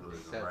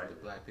capitalism, Except right? the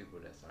black people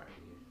that's already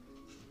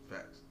here.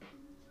 Facts.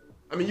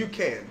 I mean, you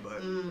can,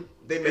 but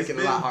they make It's it a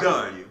been lot harder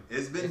done. for you.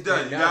 It's been It's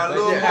done. been You done, got a but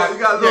little you more. have-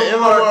 You got a yeah, little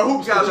more more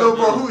hoops You got a to little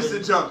jump more through. hoops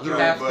to jump You through.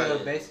 have But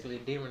to basically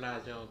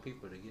demonize your own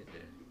people to get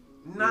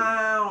there. nah,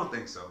 I don't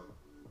think so.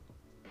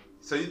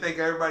 So you think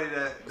everybody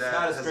that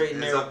not a straight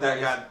and is narrow up there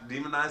path. got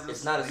demonized?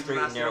 It's not a straight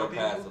and demonized narrow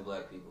people? path for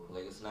black people.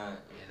 Like it's not.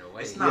 In a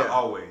way, It's not Yeah.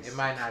 always. It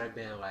might not have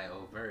been like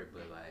overt,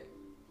 but like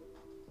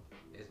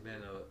it's been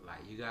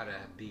you gotta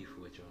have beef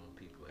with your own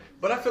people.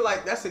 But I feel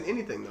like that's in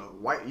anything though.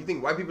 You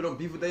think white people don't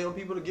beef with their own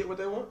people to get what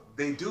they want?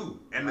 They do,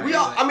 and We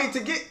all. I mean, to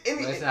get But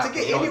it's not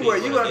anywhere,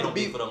 you have to beef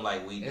beef. for them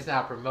like we. It's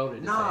not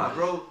promoted. the Nah, same.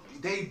 bro,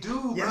 they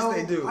do. Yes, bro.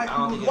 they do. White I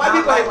don't people, think do White not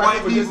people like hate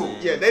white white people.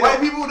 people. Yeah, they White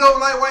don't. people don't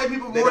like white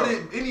people They more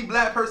don't. than any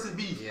black person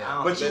beef.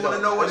 Yeah. But They you want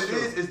to don't. know what That's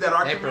it true. is that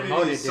our They community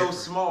promote it is so different.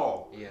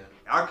 small. Yeah.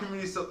 Our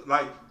community is so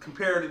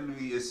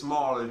comparatively is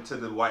smaller to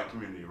the white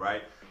community,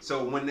 right?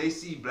 So when they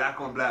see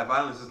black on black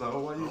violence, it's like, oh,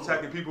 why are you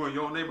attacking people in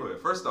your own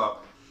neighborhood? First off,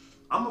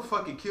 I'm gonna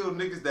fucking kill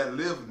niggas that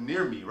live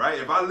near me, right?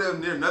 If I live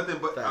near nothing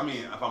but, I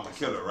mean, if I'm a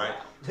killer, right?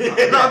 No,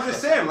 I'm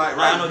just saying, like,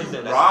 I know right? you said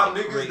You that's rob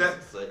like niggas crazy, that.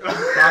 but-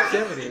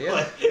 Proximity,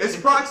 yeah. It's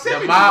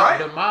proximity, the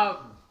right? mob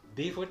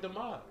beef with the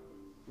mob.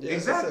 Yeah,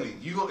 Exactly.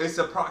 It's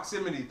a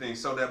proximity thing.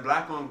 So that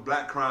black on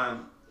black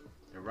crime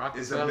The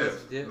is a Rockefellers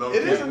myth. did. Low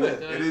It key. is a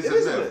myth. It is It a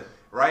is a myth. myth.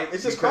 Right?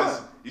 It's just because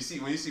crime. you see,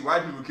 when you see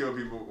white people kill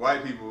people,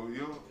 white people,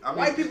 I mean,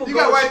 White people you go-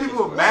 got white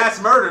people mass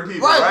murder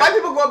people, Right, right? white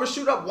people go up and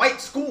shoot up white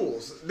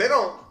schools. They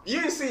don't. You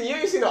ain't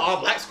seen the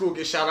all black school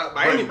get shot up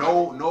by But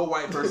anybody. no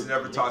white person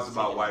ever talks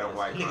about white on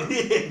white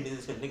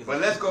crime. But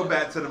let's go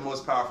back to the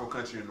most powerful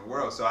country in the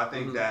world. So I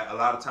think that a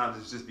lot of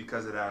times it's just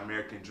because of that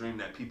American dream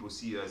that people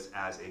see us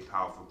as a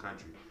powerful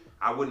country.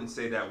 I wouldn't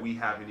say that we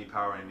have any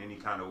power in any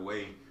kind of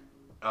way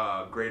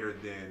greater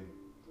than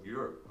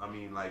Europe. I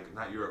mean, like,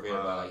 not Europe, Yeah,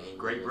 like England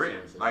Great or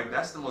Britain. something. Like,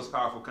 that's the most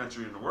powerful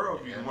country in the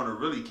world. If you Yeah. want to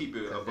really keep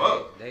it 'Cause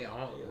above. They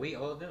own. We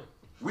owe them.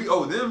 We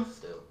owe them.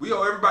 Still. We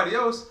owe everybody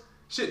else.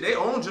 Shit, they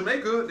own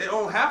Jamaica. They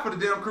own half of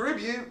the damn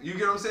Caribbean. You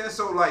get what I'm saying?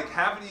 So, like,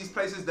 half of these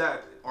places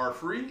that are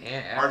free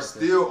And are Africa.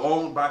 still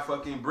owned by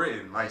fucking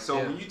Britain. Like, so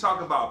Yeah. when you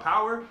talk about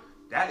power,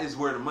 that is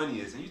where the money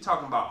is. And you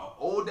talking about an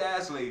old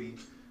ass lady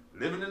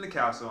living in the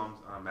castle.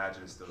 I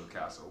imagine it's still a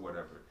castle or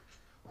whatever.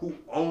 Who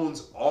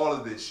owns all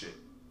of this shit?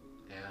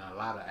 And a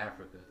lot of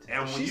Africa.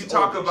 And when you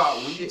talk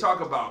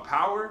about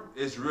power,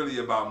 it's really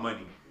about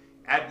money.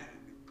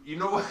 You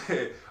know what?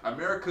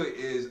 America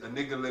is a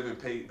nigga living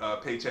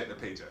paycheck to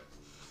paycheck.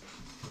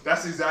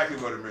 That's exactly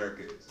what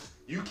America is.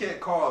 You can't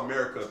call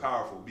America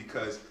powerful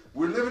because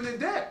we're living in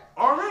debt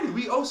already.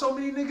 We owe so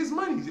many niggas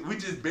money. We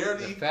just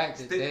barely. The fact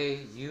that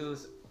they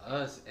use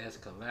us as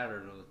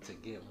collateral to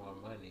get more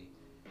money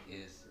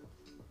is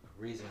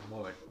a reason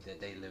more that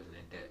they living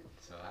in debt.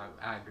 So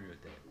I agree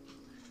with that.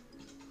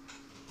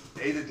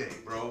 Day to day,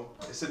 bro.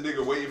 It's a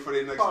nigga waiting for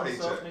their next paycheck.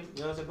 You know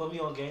what I'm saying? Put me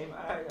on game.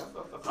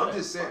 I'm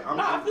just saying.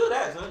 I feel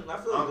that, son. I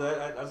feel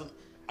good.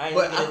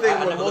 I think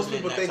when most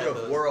people think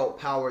of world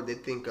power, they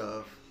think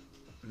of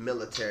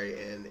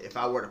military. And if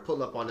I were to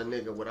pull up on a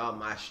nigga with all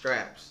my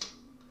straps,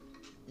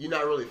 you're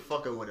not really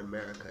fucking with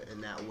America in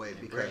that way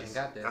because Britain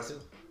got that too.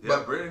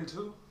 But Britain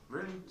too.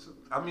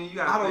 I mean, you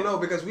got. I don't know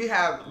because we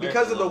have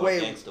because of the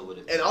way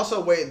and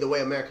also the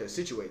way America is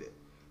situated.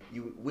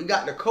 We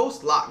got the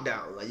coast locked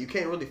down. Like you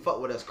can't really fuck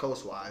with us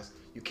coast wise.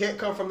 You can't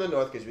come from the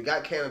north because we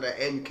got Canada,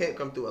 and you can't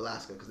come through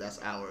Alaska because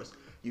that's ours.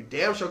 You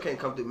damn sure can't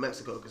come through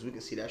Mexico because we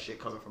can see that shit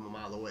coming from a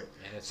mile away.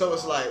 So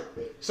it's like,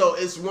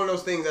 it's one of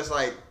those things that's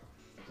like,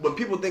 when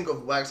people think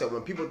of, like I said,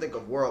 when people think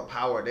of world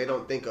power, they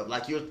don't think of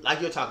like you're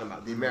talking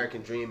about the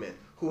American dream and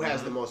who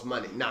has the most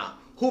money. Nah,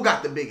 who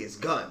got the biggest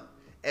gun?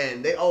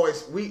 And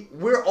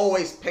we're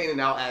always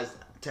painted out as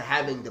to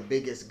having the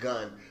biggest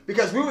gun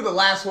because we were the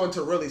last one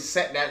to really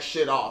set that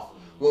shit off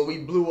when we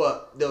blew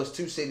up those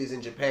 2 cities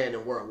in Japan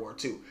in World War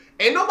II.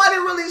 Ain't nobody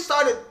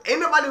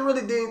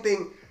really did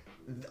anything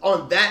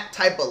on that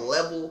type of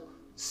level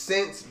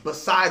since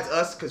besides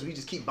us because we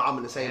just keep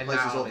bombing the same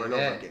places over and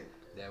over again.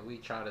 That we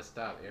try to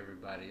stop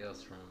everybody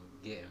else from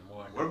getting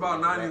more. What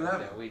about 9/11?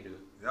 That we do.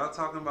 Y'all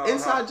talking about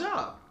inside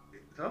job?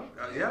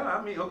 Yeah,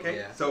 I mean, okay.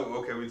 Yeah. So,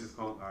 we just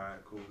going, all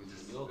right, cool. We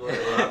just go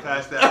ahead.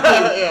 past that. All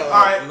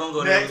right, you gonna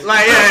go next.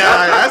 Like,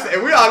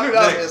 yeah, we all knew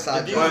that was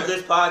inside job.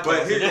 This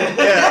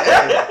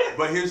podcast.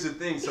 But here's the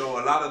thing. So,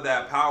 a lot of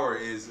that power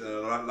is, a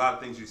lot of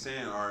things you're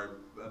saying are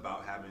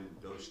about having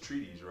those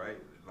treaties, right?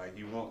 Like,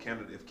 you want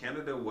Canada, if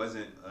Canada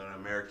wasn't an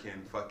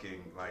American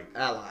fucking, like,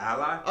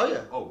 ally? Oh,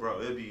 yeah. Oh,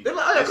 bro, it'd be, come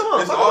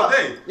on, it's all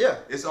day. Yeah.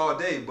 It's all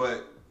day,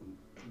 but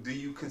do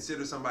you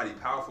consider somebody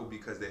powerful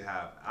because they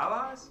have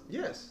allies?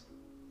 Yes.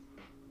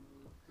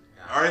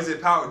 Or is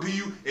it power?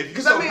 If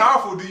you're so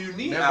powerful, do you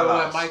need remember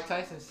allies? what Mike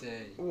Tyson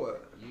said?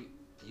 What?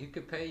 You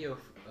could pay your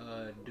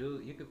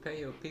you could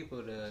pay your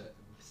people to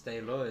stay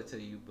loyal to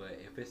you, but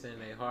if it's in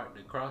their heart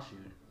to cross you,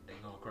 they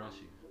gonna cross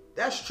you.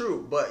 That's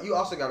true, but you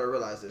also got to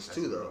realize this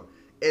too, though.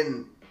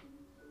 And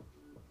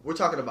we're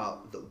talking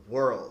about the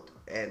world,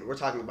 and we're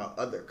talking about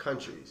other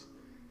countries.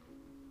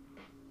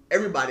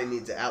 Everybody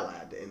needs an ally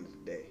at the end of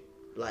the day.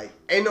 Like,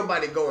 ain't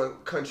nobody going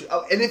country.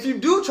 Oh, and if you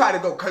do try to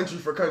go country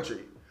for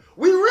country,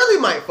 we really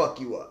might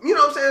fuck you up. You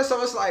know what I'm saying?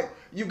 So it's like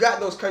you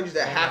got those countries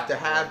that have to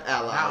have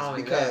allies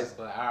because.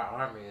 But our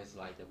army is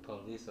like the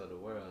police of the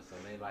world, so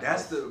they like.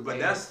 That's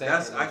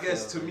I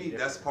guess to me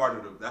that's part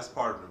of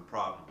the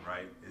problem,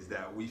 right? Is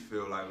that we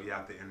feel like we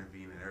have to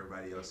intervene in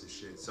everybody else's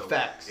shit. So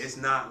facts. It's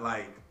not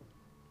like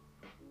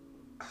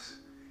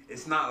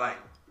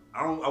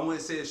I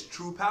wouldn't say it's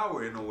true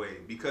power in a way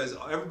because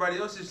everybody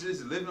else is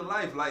just living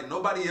life. Like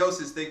nobody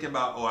else is thinking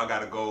about, I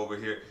gotta go over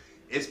here.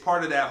 It's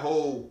part of that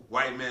whole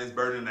white man's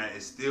burden that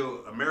is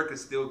still America's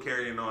still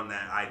carrying on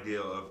that idea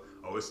of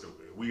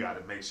we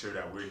gotta make sure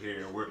that we're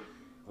here.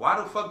 Why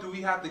the fuck do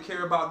we have to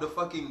care about the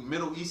fucking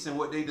Middle East and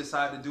what they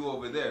decide to do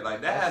over there?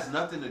 Like that has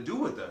nothing to do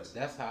with us.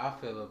 That's how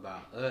I feel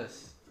about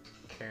us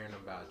caring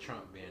about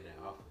Trump being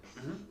in office.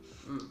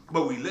 Mm-hmm.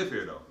 But we live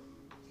here though.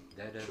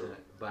 That doesn't. Sure.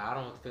 But I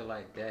don't feel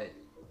like that.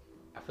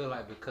 I feel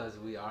like because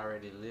we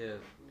already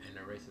live in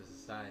a racist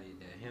society,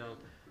 that him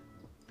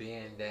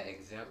being that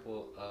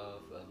example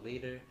of a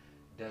leader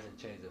doesn't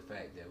change the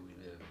fact that we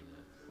live in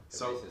a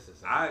racist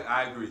society.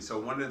 I agree. So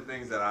one of the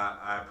things that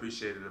I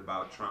appreciated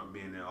about Trump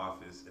being in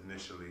office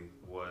initially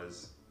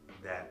was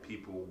that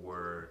people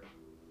were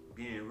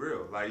being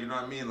real. Like, you know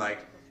what I mean?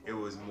 Like, it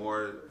was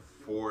more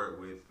forward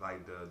with,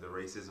 like, the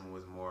racism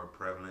was more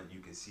prevalent. You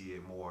can see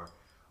it more.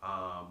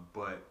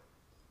 But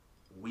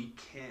we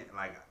can't,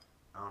 like,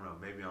 I don't know,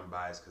 maybe I'm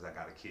biased because I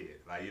got a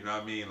kid. Like, you know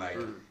what I mean? Like,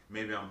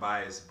 maybe I'm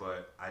biased,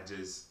 but I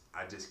just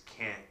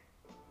can't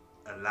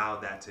allow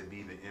that to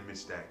be the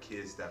image that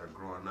kids that are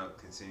growing up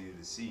continue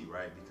to see,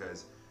 right?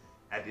 Because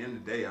at the end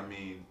of the day, I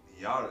mean,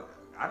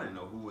 I didn't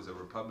know who was a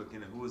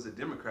Republican and who was a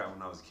Democrat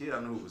when I was a kid. I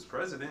knew who was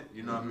president,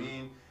 you know what I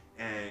mean?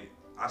 And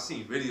I've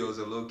seen videos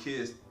of little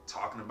kids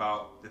talking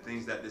about the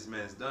things that this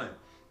man's done.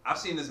 I've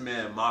seen this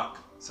man mock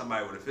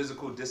somebody with a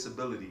physical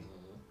disability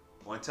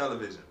on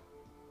television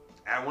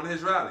at one of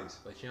his rallies.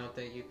 But you don't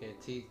think you can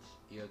teach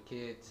your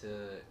kid to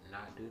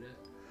not do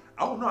that?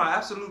 Oh no, I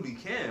absolutely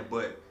can.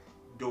 But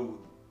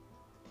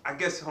I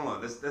guess hold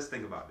on. Let's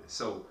think about this.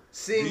 So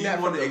seeing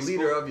that from the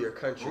leader of your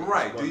country,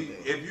 right?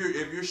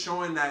 If you're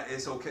showing that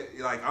it's okay,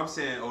 like I'm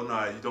saying, oh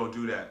no, you don't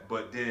do that.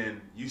 But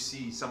then you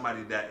see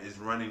somebody that is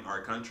running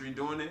our country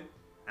doing it,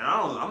 and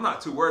I'm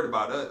not too worried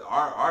about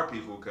our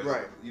people because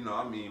you know,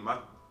 I mean,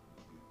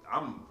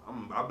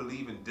 I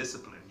believe in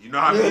discipline. You know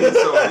what I mean?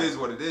 So it is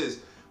what it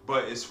is.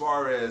 But as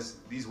far as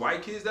these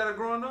white kids that are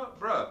growing up,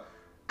 bruh.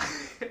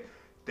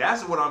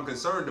 That's what I'm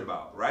concerned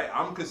about, right?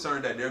 I'm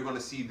concerned that they're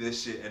gonna see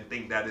this shit and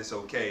think that it's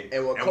okay.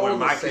 And what when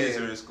my kids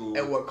are in school.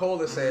 And what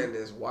Cole is saying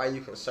is, why are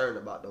you concerned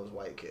about those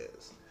white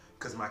kids?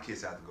 Because my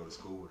kids have to go to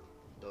school with them.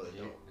 No, they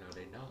don't. No,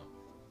 they don't.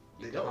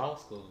 They don't.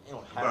 Homeschool.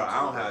 Bro,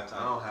 I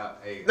don't have.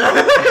 Hey,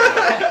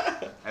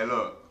 hey,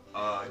 look.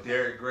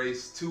 Derek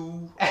Grace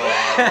 2.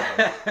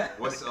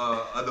 What's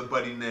other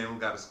buddy name who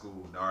got to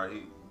school?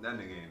 That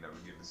nigga ain't never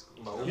get to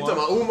school. You talking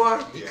about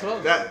Umar? He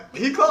close.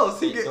 He close.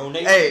 He get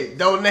donation. Hey,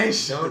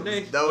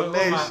 donations.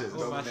 Donations.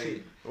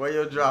 Where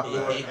you drop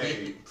it?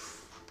 Hey,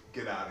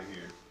 get out of here.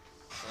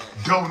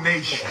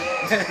 Donation.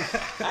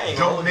 I ain't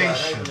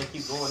gonna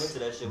keep going into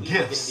that shit. We gonna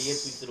get into the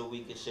tweets of the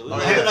week and shit. We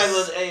gonna have a nice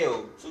little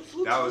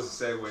Ayo. That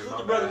was a segue. Salute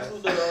the brother,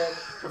 salute the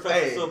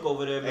Professor Silk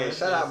over there, man. Hey,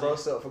 shout out Bro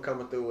Silk for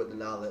coming through with the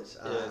knowledge.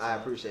 I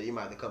appreciate it. You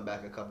might have to come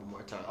back a couple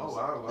more times. Oh,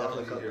 I'll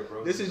definitely be here,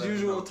 bro. This is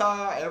usual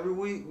time. Every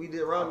week we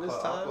did around this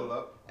time. I'll pull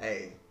up.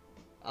 Hey,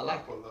 I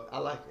like it. I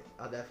like it.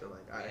 I definitely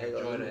like it. All right,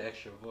 enjoy the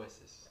extra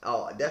voices.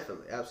 Oh,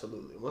 definitely,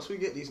 absolutely. Once we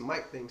get these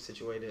mic things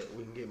situated,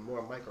 we can get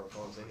more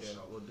microphones in here.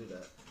 We'll do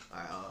that. All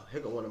right, here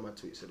go one of my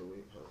tweets of the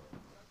week.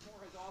 Moore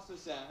has also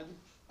said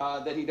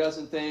that he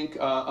doesn't think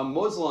a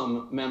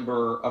Muslim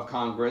member of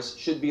Congress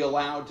should be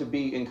allowed to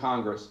be in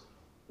Congress.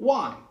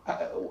 Why?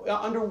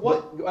 Under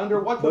what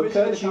provision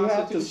Because of the you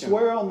have to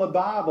swear on the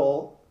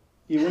Bible.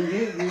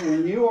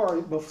 When you are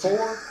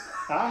before.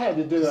 I had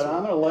to do it.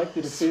 I'm an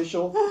elected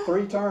official,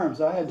 3 terms.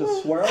 I had to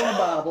swear on the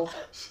Bible.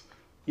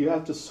 You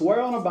have to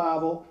swear on the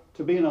Bible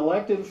to be an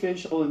elected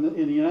official in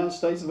the United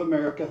States of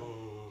America.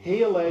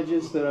 He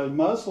alleges that a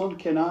Muslim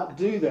cannot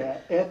do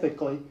that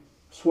ethically,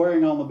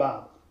 swearing on the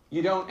Bible.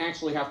 You don't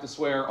actually have to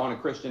swear on a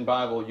Christian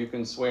Bible. You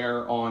can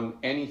swear on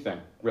anything,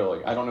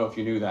 really. I don't know if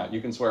you knew that.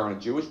 You can swear on a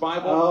Jewish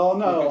Bible. Oh,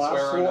 no, I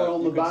swore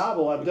on the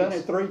Bible. I've done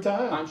it 3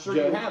 times. I'm sure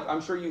you have. I'm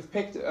sure you've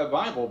picked a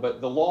Bible, but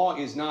the law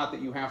is not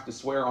that you have to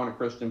swear on a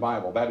Christian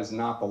Bible. That is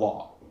not the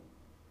law.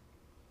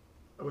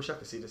 I wish I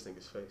could see this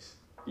nigga's face.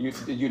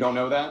 You don't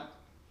know that?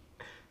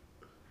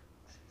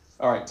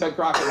 All right, Ted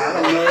Crockett. I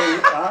don't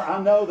know.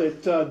 I know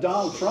that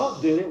Donald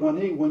Trump did it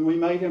when we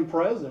made him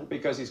president.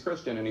 Because he's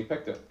Christian and he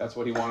picked it. That's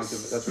what he wanted to.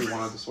 That's what he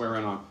wanted to swear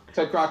in on.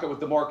 Ted Crockett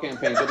with the Moore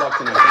campaign. Good luck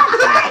tonight. Thank you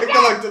so much. Good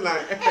luck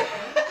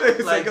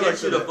tonight. Like,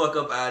 get you the fuck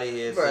up out of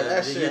here, bro. Son.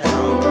 That shit.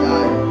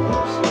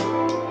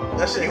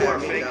 That shit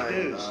had me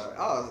dying.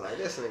 I was like,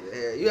 this nigga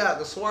here. You have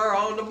to swear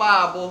on the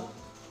Bible.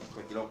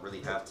 Like, you don't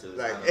really have to.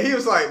 Like, he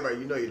was like, bro,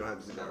 you know you don't have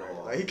to do that.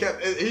 Right? Like, he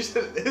kept his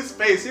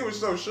face. He was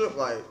so shook.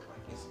 Like,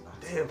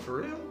 damn,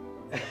 for real.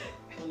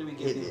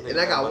 And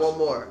I got one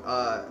more.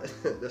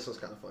 This one's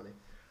kind of funny.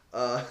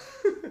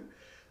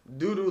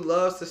 Doodoo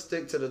loves to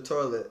stick to the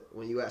toilet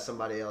when you at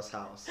somebody else's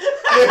house.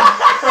 Hey,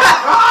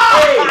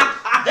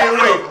 that's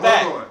a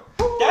fact.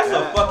 That's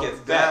a fucking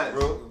fact,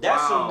 bro.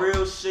 That's some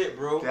real shit,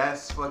 bro.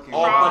 That's fucking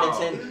all pun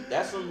intended.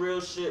 That's some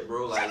real shit,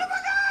 bro. Like,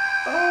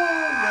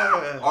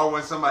 oh, man. Or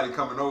when somebody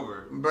coming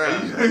over, bro.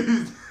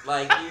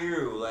 Like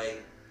you,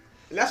 like.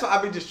 And that's why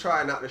I be just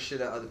trying not to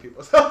shit at other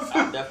people's houses.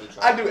 I definitely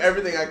try. I do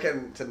everything I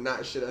can to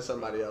not shit at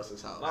somebody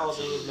else's house.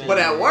 Man, but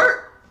at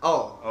work,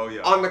 oh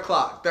yeah, on the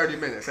clock, 30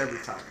 minutes every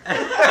time.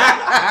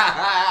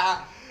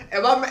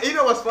 And you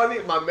know what's funny?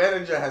 My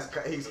manager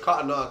he's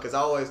caught on because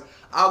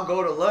I'll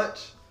go to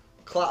lunch,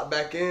 clock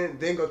back in,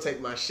 then go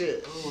take my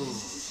shit.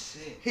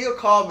 Shit. He'll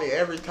call me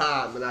every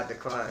time and I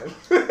decline.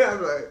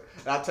 I'm like,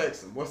 I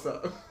text him, what's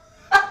up?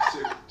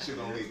 Shit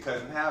gonna get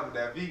cut in half of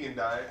that vegan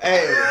diet.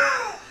 Hey.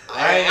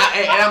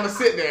 And I'm gonna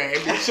sit there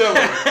and be chilling.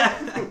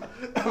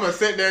 I'm gonna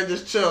sit there and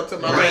just chill till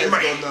my legs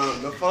go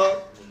numb. The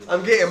fuck?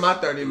 I'm getting my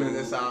 30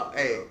 minutes out.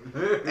 Hey,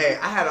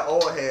 I had an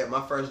old head,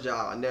 my first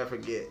job, I never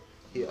forget.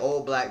 He an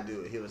old black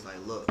dude. He was like,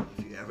 look,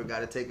 if you ever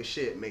gotta take a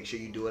shit, make sure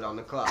you do it on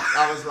the clock.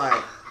 I was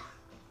like,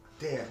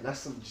 damn, that's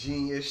some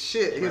genius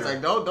shit. He was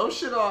like, don't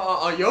shit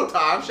on your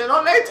time, shit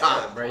on their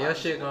time. Bro, your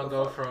shit gonna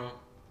go from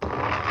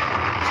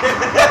it's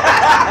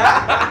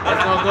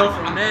gonna go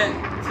from that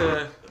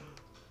to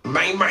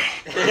bang bang.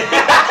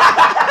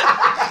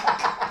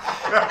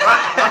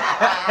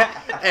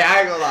 Hey, I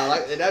ain't gonna lie.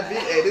 Like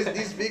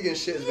this vegan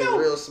shit has been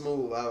real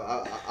smooth.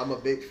 I'm a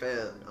big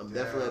fan. I'm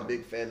definitely a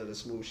big fan of the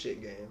smooth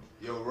shit game.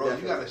 Yo, Ro,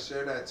 you gotta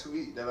share that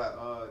tweet that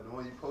the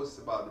one you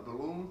posted about the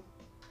balloon.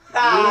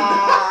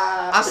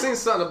 I seen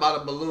something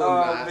about a balloon.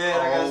 Oh man,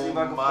 I gotta see if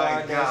I can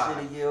find that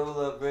shit again. Hold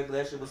up, Rick.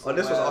 That shit was. Oh,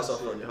 this was also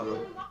funny. Hold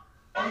on.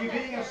 Are you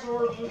being a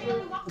sore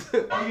loser?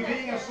 Are you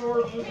being a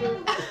sore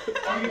loser?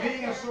 Are you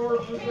being a sore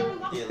loser?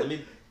 Yeah,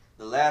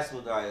 the last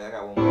one, alright, I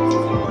got one more.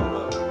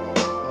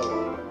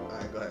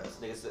 Alright, go ahead. This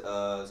nigga said,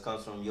 this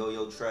comes from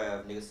Yo-Yo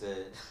Trav. Nigga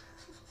said,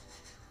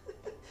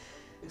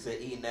 He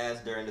said eating ass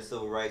during the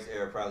civil rights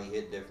era probably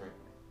hit different.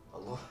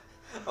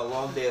 A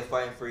long day of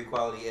fighting for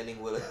equality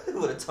ending with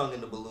a tongue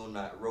in the balloon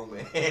knot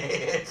romance.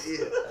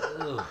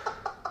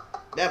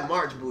 That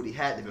March booty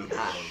had to be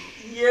hot.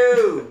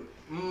 Yo.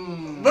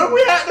 But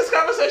we had this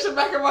conversation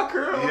back in my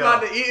crib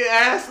about the eating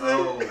ass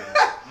thing.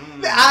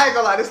 I ain't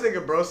gonna lie, this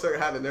nigga bro sir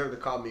had the nerve to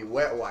call me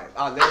wet wipe.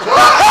 I'll never I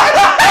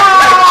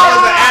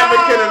was an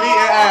advocate of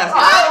eating ass.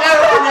 I'll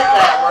never forget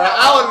that, bro.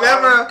 I will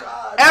never,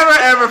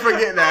 ever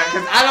forget that.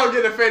 Because I don't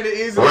get offended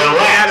easily.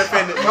 That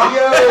offended me.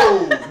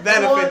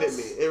 That offended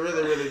me. It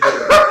really, really did.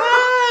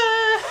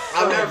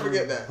 I'll never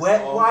forget that. Wet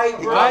wipe,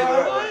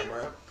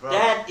 bro.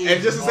 That is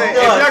and just to say,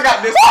 if y'all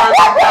got this far in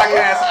the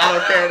podcast, I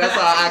don't care. That's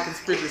how I can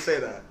strictly say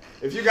that.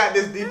 If you got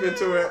this deep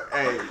into it,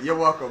 hey, you're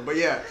welcome. But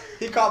yeah,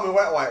 he called me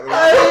wet wipe.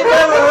 I ain't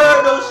never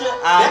heard no shit.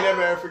 I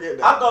never ever forget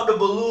that. I thought the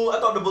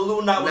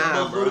balloon knot was the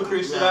most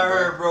ludicrous shit I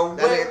heard, bro.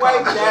 Wet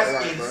wipe,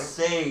 that's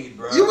insane,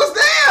 bro. You was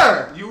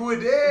there. You were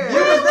there. You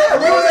was there.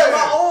 We was at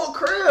my old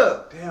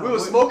crib. Damn, we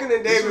was smoking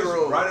in David's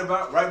room. Right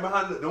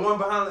behind the one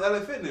behind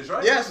LA Fitness,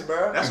 right? Yes,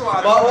 bro. That's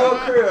why my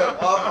old crib.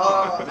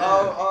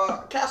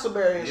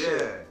 Castleberry and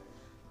shit.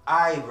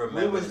 I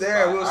remember. We was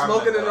there. We was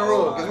smoking in the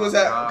room because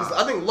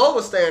I think Lo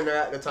was staying there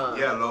at the time.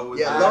 Yeah, Lo was.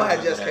 Yeah, Lo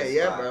had just came.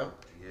 Yeah, bro.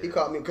 He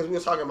called me because we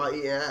was talking about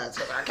eating ass.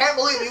 I can't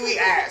believe you eat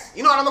ass.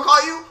 You know what I'm gonna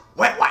call you?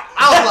 Wet wipe.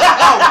 I was like,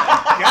 oh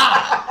my god.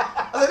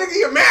 I was like, nigga,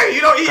 you're married.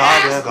 You don't eat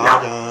ass?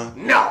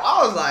 No.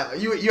 I was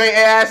like, you ain't ate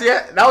ass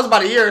yet? That was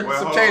about a year,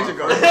 some change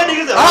ago. Yeah.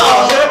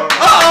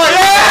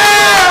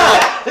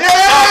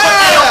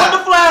 Put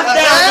the flash down.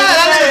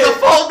 That nigga's a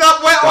fold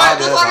up wet wipe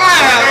just like I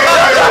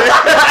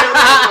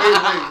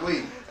have.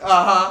 Wait.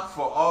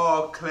 For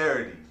all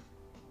clarity,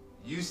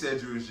 you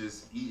said you was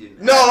just eating.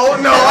 No, I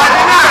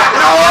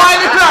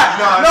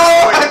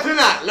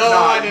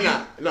did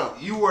not. No.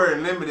 You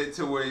weren't limited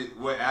to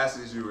what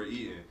asses you were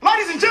eating.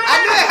 Ladies and gentlemen,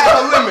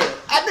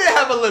 I did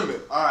have a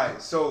limit. All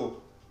right,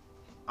 so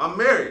I'm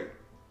married.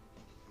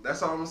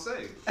 That's all I'm gonna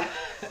say.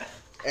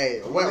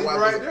 Hey, wet wipe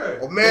right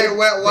there. Married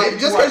wet wipe.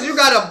 Just because you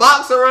got a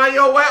box around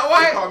your wet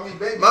wipe, call me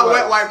baby my wipe.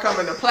 Wet wipe come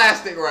in a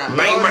plastic wrap. In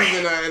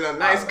a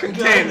nice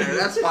container.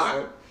 That's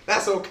fine.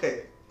 That's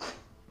okay.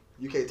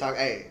 You can't talk.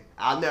 Hey,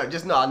 I'll never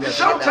get that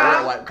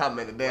wet wipe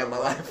comment a day in my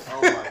life.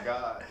 Oh my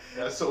god,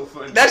 that's so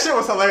funny. That shit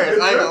was hilarious.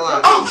 I ain't gonna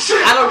lie. Oh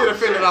shit! I don't get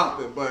offended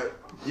often, but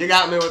you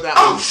got me with that.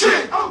 Oh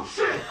shit!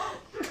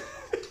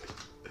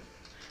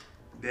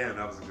 Damn,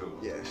 that was a good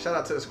one. Yeah, shout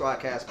out to the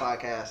Squadcast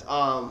podcast.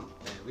 Man,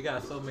 we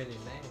got so many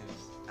names.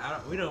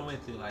 We done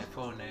went through like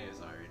 4 names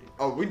already.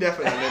 Oh, we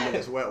definitely named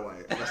this wet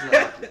wipe. That's not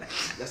happening.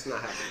 That's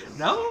not happening.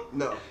 No?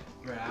 No.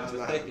 Bro, I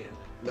was thinking.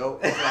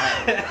 Nope. It's not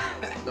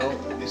happening. Nope.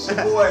 It's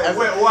your boy,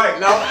 wet wipe.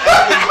 No.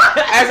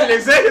 As an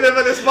executive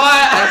of the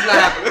spot, that's not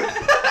happening.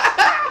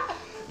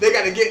 They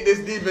got to get this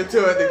deep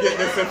into it to get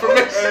this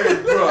information.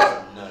 Hey,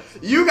 bro.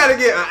 You got to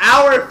get an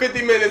hour and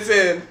 50 minutes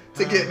in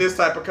to get this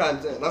type of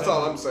content. That's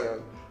all I'm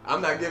saying.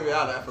 I'm not giving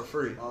y'all that for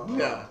free.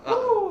 Yeah.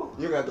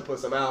 You're going to have to put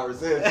some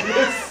hours in.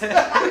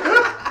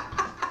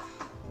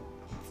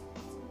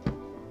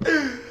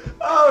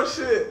 Oh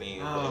shit!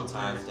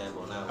 Timestamp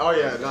on that. Oh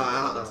yeah, no.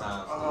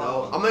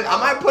 I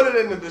might put it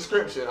in the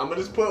description. I'm gonna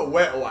just put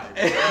wet wipe.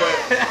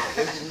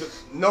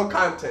 No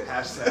content.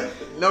 Hashtag.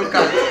 No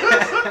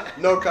content.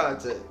 No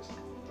content.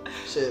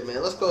 Shit,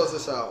 man. Let's close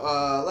this out.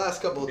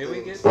 Last couple of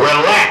things.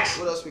 Relax.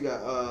 What else we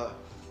got?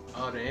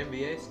 The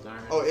NBA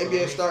starts. Oh,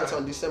 NBA starts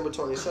on December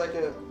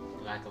 22nd.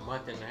 Like a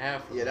month and a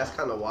half. Yeah, that's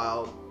kind of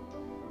wild.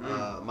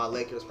 My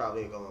Lakers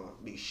probably gonna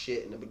be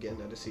shit in the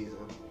beginning of the season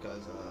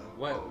because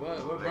what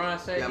Bron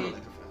said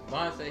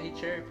Bron said he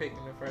cherry picked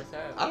in the first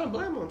half. I don't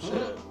blame him.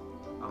 Shit.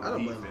 I'm a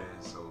Heat fan,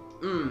 so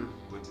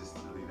we'll just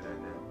leave it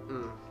at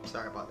that.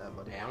 Sorry about that,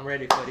 buddy. Hey, I'm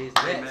ready for these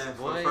Nets, man,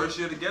 boy. for the first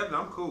year together,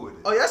 I'm cool with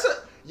it. Oh, yes,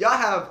 y'all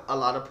have a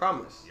lot of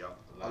promise. Yep.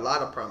 A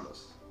lot of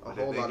promise. But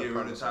if they get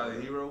rid of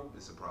Tyler Hero,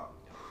 it's a problem.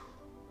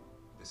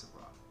 It's a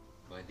problem.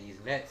 But these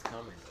Nets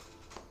coming.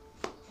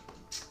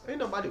 Ain't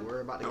nobody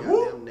worried about the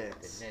goddamn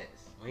Nets. The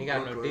Nets. We ain't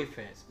got no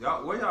defense.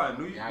 Y'all, where y'all?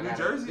 New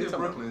Jersey or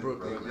Brooklyn?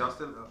 Brooklyn. Y'all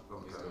still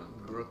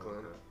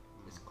Brooklyn.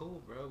 It's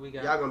cool, bro. We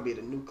got. Y'all gonna be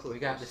the new Clippers. We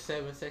got the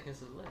 7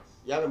 seconds or less.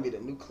 Y'all gonna be the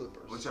new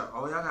Clippers. What y'all?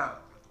 Oh, y'all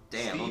got.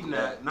 Damn. Steve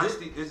Nash. Not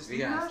Steve. Is it Steve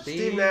Nash?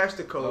 Steve Nash,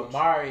 the coach.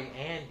 Amari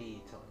and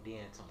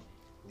D'Antoni.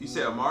 You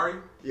said Amari?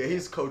 Yeah,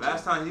 he's coaching.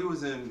 Last time he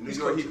was in New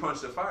York, he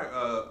punched the fire.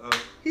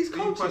 He's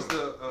coaching. He punched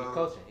the. He's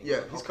coaching.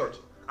 Yeah, he's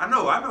coaching. I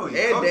know. He's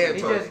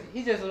and coaching.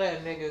 He just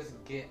letting niggas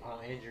get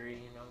on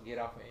injury. Get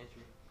off an injury.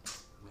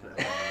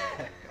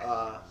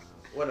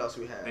 What else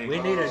we have? We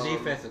need a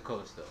defensive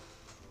coach though.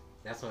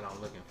 That's what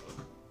I'm looking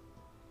for.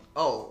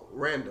 Oh,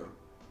 random.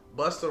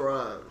 Busta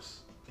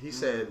Rhymes. He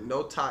said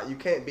no top. You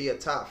can't be a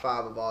top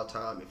 5 of all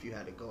time if you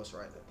had a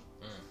ghostwriter.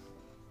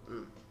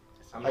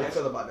 How you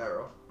feel about that,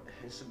 bro?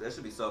 That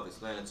should be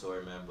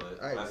self-explanatory, man.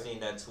 But I've seen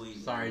that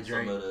tweet. Sorry,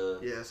 Drake.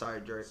 Sorry,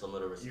 Drake. Some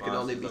of the responses. You can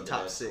only be under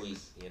top that 6. Tweet,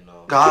 you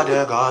know. God.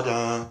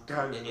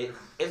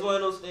 It's one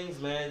of those things,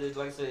 man.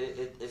 Like I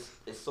said,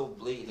 it's so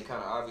blatant and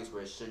kind of obvious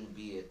where it shouldn't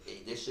be.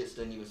 This shit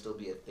shouldn't even still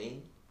be a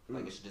thing.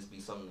 Like it should just be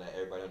something that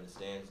everybody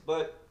understands.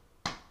 But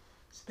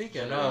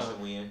speaking generation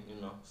of, we in,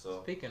 you know.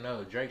 So speaking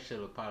of, Drake should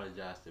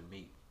apologize to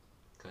Meek,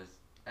 cause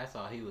that's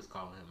all he was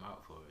calling him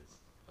out for is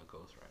a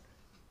ghostwriter.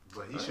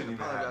 But he shouldn't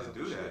even have to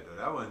do that though.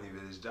 That wasn't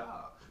even his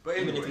job. But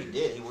even anyways, if he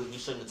did, he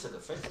shouldn't have took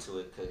offense to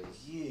it because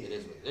it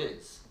is what it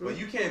is. But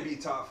you can't be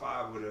top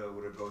 5 with a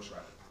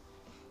ghostwriter.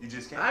 You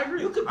just can't. I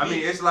agree. I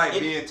mean, it's like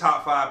being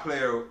top 5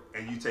 player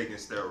and you taking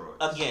steroids.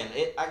 Again,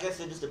 I guess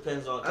it just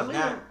depends on. Cause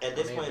now at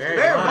this point,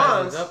 Barry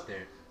Bonds up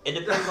there. It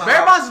depends on.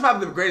 Barry Bonds is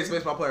probably the greatest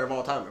baseball player of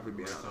all time, if we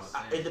be honest.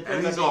 It depends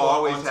And he's on gonna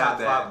always on have top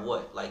that. 5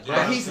 what? Like,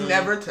 But he's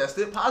never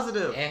tested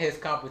positive. And his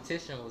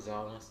competition was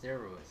all on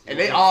steroids. And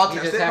they all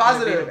tested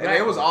positive, and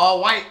it was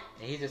all white.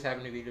 And he just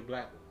happened to be the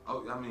black one.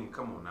 Oh, I mean,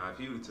 come on now. If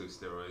he would have took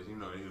steroids, you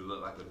know, he would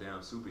look like a damn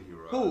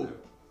superhero. Who? out there.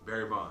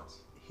 Barry Bonds.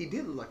 He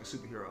did look like a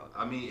superhero.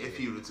 I mean, if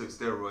he would have took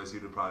steroids, he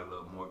would have probably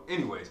looked more.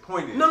 Anyways,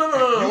 point is.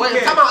 No.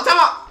 Wait, time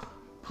out.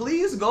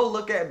 Please go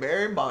look at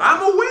Barry Bonds.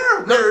 I'm aware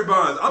of Barry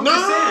Bonds. I'm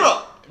just saying.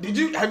 No.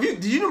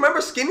 Do you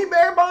remember Skinny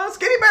Barry Bonds?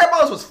 Skinny Barry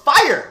Bonds was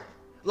fire.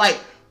 Like,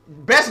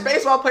 best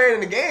baseball player in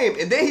the game.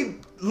 And then he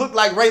looked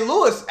like Ray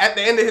Lewis at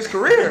the end of his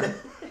career.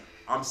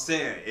 I'm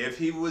saying, if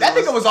he was. That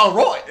nigga was on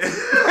roid.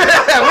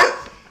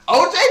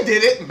 OJ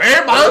did it.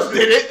 Barry Bonds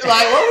did it.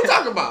 Like, what are we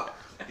talking about?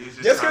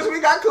 Just because we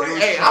got clean.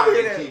 Hey, I'm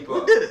here.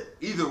 We did it.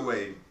 Either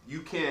way,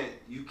 you can't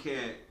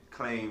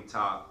claim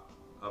top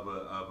of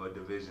a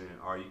division,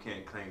 or you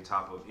can't claim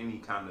top of any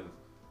kind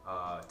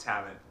of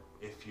talent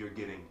if you're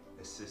getting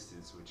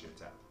assistance with your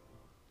talent.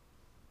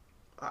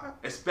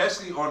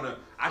 Especially on the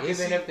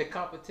if the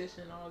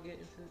competition all get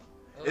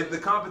if the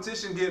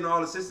competition getting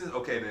all assistance,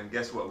 okay, then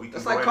guess what? We can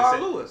That's go like ahead Carl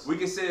and say, Lewis. We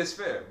can say it's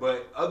fair,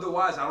 but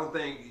otherwise, I don't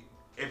think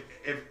if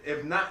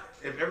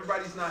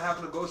everybody's not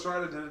having a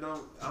ghostwriter, then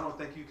I don't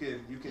think you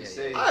can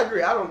say. I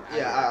agree. I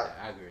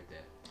agree with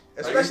that.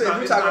 Especially if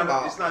you're talking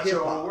about it's not your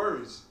hip-hop. own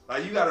words.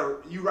 Like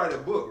you write a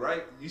book,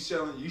 right? You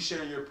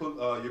sharing your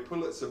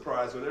Pulitzer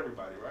Prize with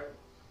everybody, right?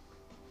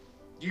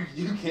 You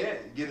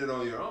can't get it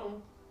on your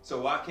own.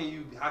 So how can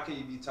you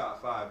be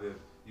top 5 if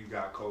you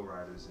got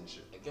co-writers and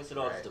shit? I guess it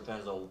all just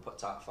depends on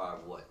top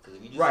 5 what. Because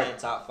if you just Right. saying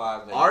top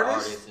 5 like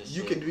Artists, and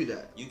you shit, can do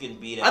that. You can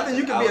be that. I think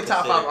you can I be a would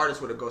top 5 consider-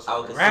 artist with a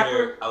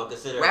ghostwriter. I would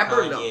consider Rapper,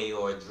 Kanye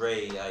or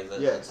Dre as a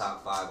Yes.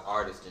 top 5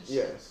 artist and shit.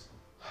 Yes.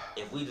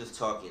 If we just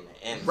talking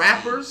MC,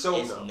 Rappers,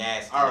 it's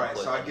nasty. All to right,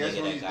 put so I a guess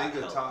nigga when you that got think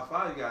of help. top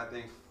 5, you gotta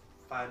think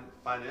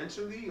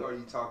financially, or are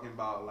you talking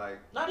about like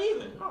Not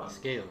even no.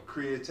 Scale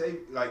creativity,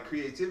 like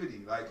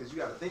because you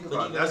got to think But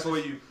about it. even That's if where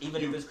it's- you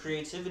even if it's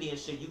creativity and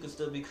shit, you can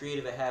still be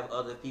creative and have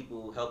other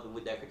people helping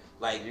with that.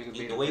 Like You can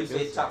be the the way you say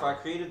producer. top 5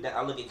 creative, that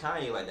I look at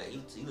Kanye like that.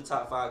 He's the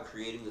top 5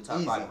 creative, he's the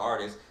top 5 Easy.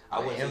 artist. I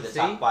Like wouldn't say MC? the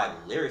top 5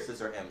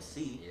 lyricist or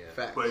MC.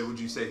 Facts. But would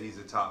you say he's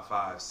a top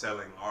 5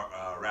 selling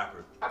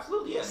rapper?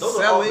 Absolutely, yeah.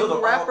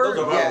 Selling rapper?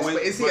 Yes, all-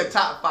 but is he a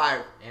top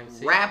 5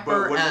 MC?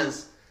 rapper But what do you-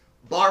 as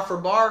bar for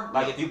bar?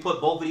 Like if you put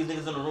both of these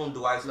niggas in the room,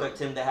 do I expect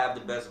him to have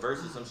the best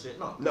verse or some shit?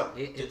 No. No.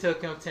 It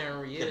took him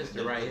 10 years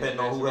to write his Depending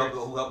on best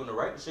who helping to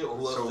write the shit or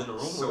who else is in the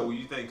room. So with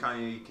him. you think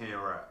Kanye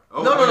can't rap?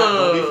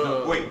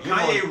 No. Wait,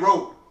 Kanye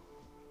wrote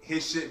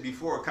his shit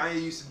before.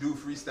 Kanye used to do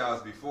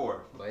freestyles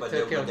before. But But it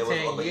took there- him there was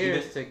 10 other-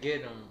 years to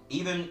get him.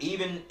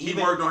 Even He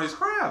worked on his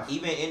craft.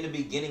 Even in the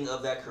beginning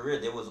of that career,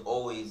 there was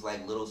always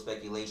like little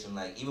speculation,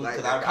 like even Like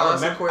because the I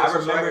Consequence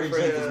was remember right the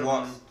for Jesus him.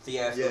 Walks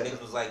fiasco. Yeah.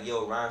 Niggas was like,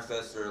 "Yo,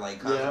 Rhymefest or like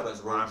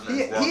Consequence wrote He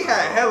Jesus Walks."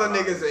 had hella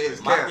niggas in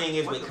his My camp. thing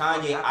is What with the fuck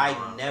Kanye, happened I to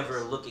Rhymefest? never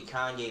look at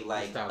Kanye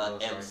like Stop, an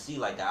sorry. MC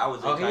like that. I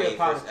was Oh, at he a Kanye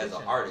first as an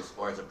politician. artist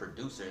or as a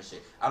producer and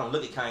shit. I don't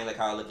look at Kanye like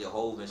how I look at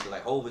Hov and shit.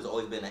 Like Hov has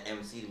always been an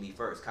MC to me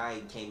first.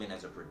 Kanye came in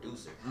as a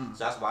producer,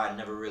 so that's why I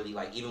never really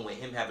like. Even with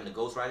him having the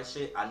ghostwriter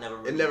shit, I never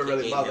really never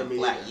really gave bothered him me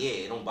flack. either. Yeah,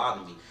 it don't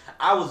bother me.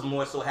 I was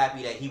more so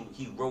happy that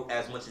he wrote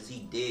as much as he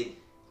did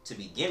to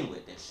begin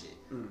with and shit.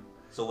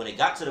 So when it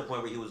got to the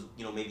point where he was,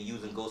 maybe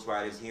using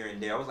ghostwriters here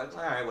and there, I was like,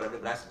 all right, whatever.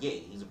 But that's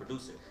he's a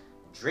producer.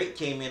 Drake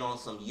came in on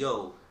some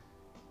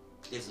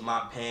this is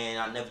my pen.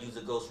 I never use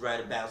a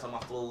ghostwriter balance on my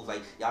flows.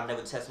 Like y'all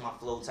never test my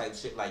flow type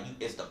shit. Like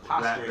it's the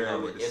posturing Blackberry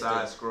of with it. the It's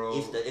side the scroll.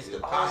 it's the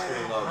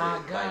posturing of my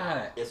it. God.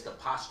 Like it's the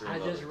posturing I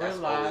of just it. That's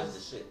always realized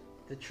the shit.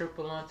 the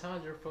triple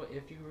entendre for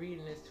if you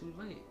reading this too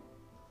late.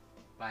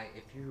 Like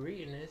if you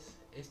reading this,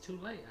 it's too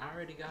late. I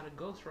already got a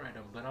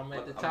ghostwriter, but I'm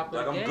at the top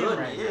of the game good.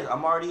 right Yeah, now.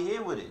 I'm already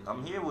here with it.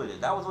 I'm here with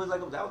it. That was always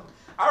like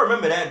I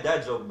remember that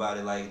joke about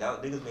it. Like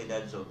niggas made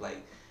that joke. Like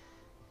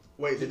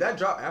Wait, did that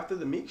drop after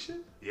the Meek shit?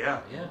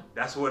 Yeah.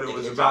 That's what it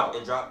was it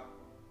about. dropped.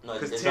 No,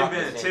 Because it Tim dropped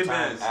at the same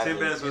Benz time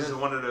as was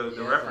one of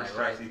the reference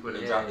tracks he put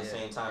in. It dropped the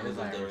same time as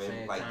like they were the in.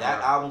 same Like time.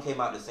 that album came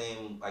out the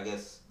same, I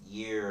guess,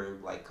 year,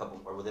 like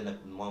couple or within a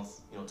month,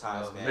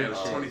 time span. Maybe it was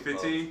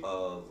 2015.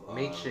 Of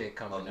Meek shit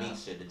coming Meek out.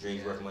 shit, the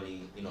Dre's Worth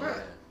Money,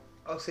 Yeah.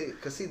 Oh, see,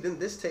 then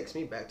this takes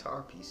me back to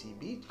our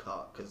PCB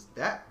talk, because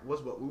that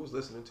was what we was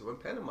listening to in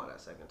Panama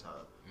that second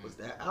time, was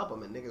that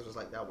album, and niggas was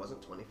like, that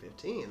wasn't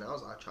 2015, and I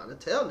was like, trying to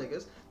tell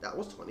niggas, that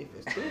was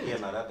 2015. Yeah,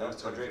 no, that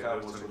was Drake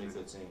album was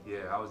 2015. Yeah,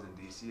 I was in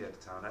DC at the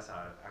time. That's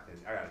how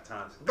I got a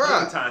time.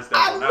 Bruh,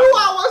 I knew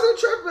I wasn't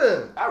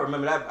tripping. I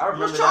remember that. I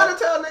was trying to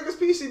tell niggas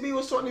PCB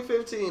was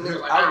 2015.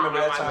 Niggas like, I remember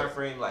that time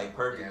frame like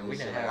perfectly. Yeah, we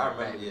didn't I have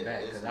remember it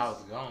back because I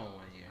was gone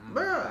one year.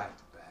 Bruh.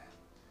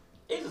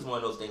 It's just one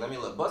of those things. I mean,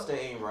 look, Busta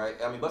ain't right.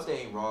 I mean, Busta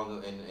ain't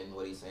wrong in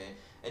what he's saying.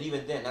 And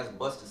even then, that's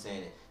Busta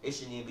saying it. It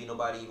shouldn't even be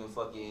nobody even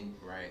fucking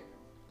right.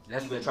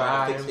 That's even the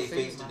trying to fix guy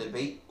their face to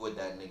debate with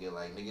that nigga.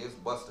 Like, nigga, it's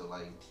Busta.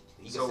 Like,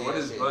 he can So say what that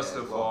does shit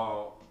Busta as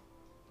fall?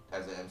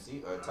 As an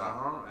MC or a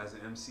top? As an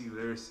MC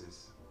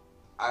lyricist.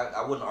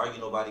 I wouldn't argue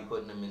nobody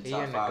putting him in He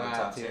top in the 5 or God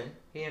top tier. 10.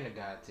 He in the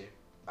God tier.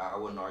 I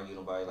wouldn't argue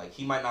nobody. Like,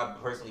 he might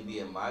not personally be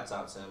in my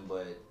top 10,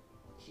 but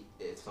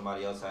if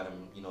somebody else had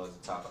him, you know, as a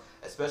top,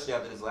 especially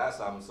after this last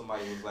album,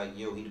 somebody was like,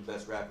 yo, he the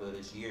best rapper of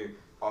this year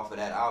off of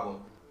that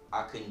album,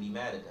 I couldn't be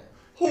mad at that.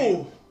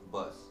 Who?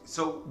 Bust.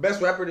 So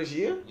best rapper this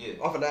year? Yeah.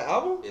 Off of that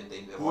album?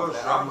 Who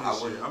else dropped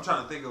this year? I'm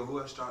trying to think of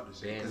who else dropped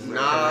this year.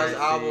 Nas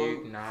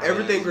album.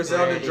 Everything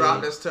Griselda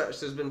dropped that's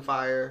touched has been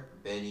fire.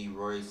 Benny,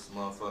 Royce,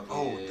 motherfucker.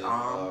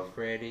 Oh,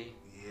 Freddie.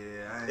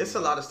 Yeah. It's a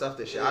lot of stuff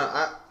this year.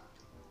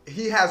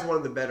 He has one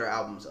of the better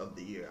albums of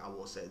the year. I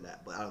will say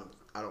that, but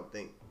I don't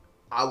think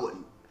I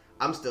wouldn't.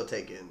 I'm still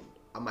taking.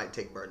 I might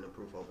take Burden of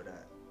Proof over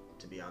that,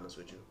 to be honest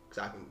with you,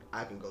 because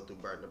I can go through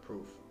Burden of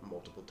Proof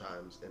multiple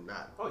times and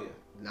not. Oh yeah.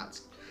 Not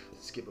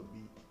skip a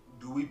beat.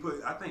 Do we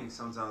put? I think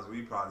sometimes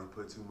we probably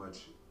put too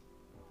much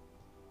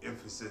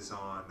emphasis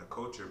on the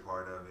culture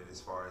part of it,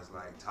 as far as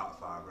like top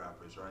 5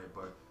 rappers, right?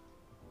 But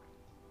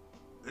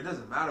it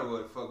doesn't matter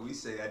what the fuck we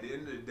say. At the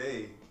end of the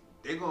day,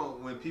 they're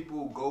going when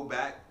people go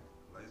back.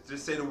 Let's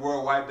just say the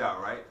world wiped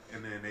out, right?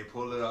 And then they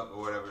pull it up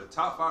or whatever. The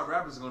top 5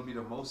 rappers are gonna be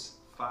the most.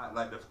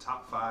 Like the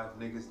top 5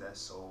 niggas that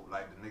sold,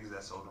 like the niggas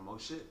that sold the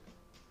most shit.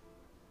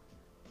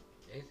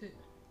 Is it?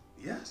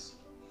 Yes.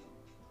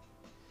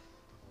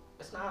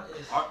 It's not.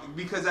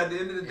 Because at the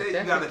end of the day,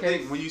 you gotta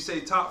think, when you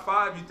say top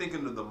 5, you're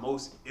thinking of the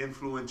most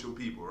influential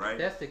people, right? If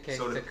that's the case,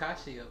 So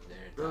Tekashi up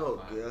there.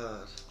 Oh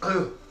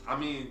gosh. I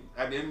mean,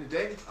 at the end of the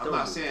day, I'm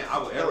not saying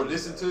I would ever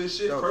listen to his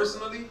shit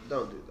personally.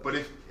 Don't do that. But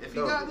if he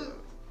got it,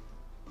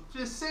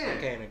 just saying.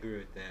 I can't agree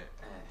with that.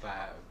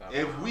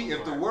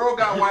 If the world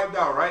got wiped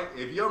out, right?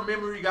 If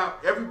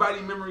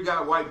everybody's memory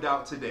got wiped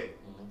out today,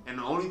 and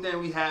the only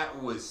thing we had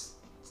was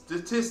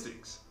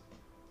statistics,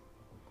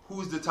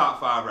 who's the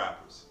top 5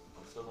 rappers?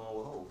 I'm still going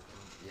with Hov.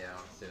 Yeah,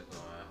 I'm still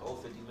going with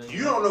Hov. 50 million.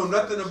 You don't know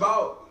nothing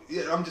about.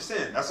 Yeah, I'm just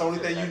saying. That's the only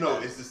thing you know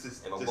is the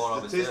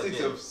statistics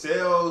of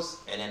sales.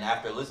 And then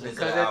after listening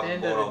because to the at the album,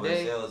 end going of over the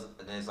day, sales,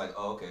 and then it's like,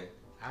 oh, okay.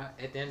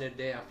 At the end of the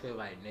day, I feel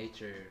like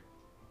nature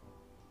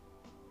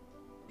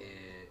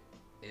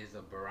is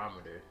a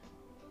barometer,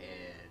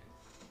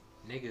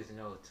 and niggas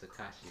know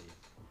Tekashi.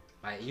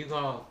 Like, you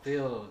gonna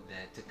feel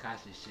that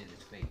Tekashi shit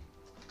is fake.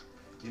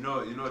 You know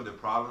what the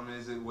problem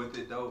is with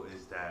it though,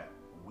 is that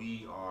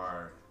we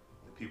are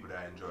the people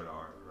that enjoy the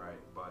art, right?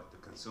 But the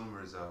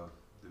consumers of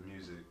the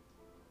music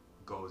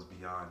goes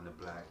beyond the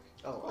black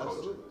culture.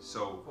 Absolutely.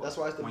 So that's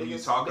why it's the when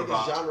biggest, you talk biggest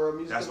about genre of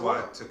music that's in the why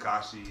world.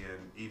 Tekashi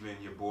and even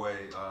your boy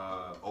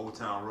Old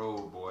Town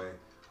Road boy,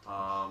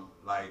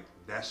 like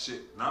that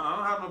shit. Now I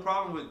don't have no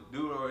problem with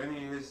dude or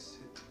any of his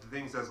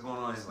things that's going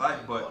on in his life,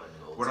 but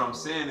what I'm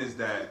saying is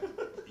that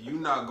you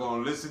not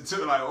gonna listen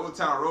to like Old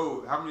Town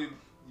Road. How many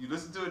you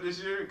listened to it this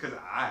year? Because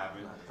I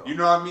haven't. You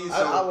know what I mean?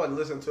 So I wasn't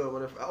listening to it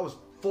when I was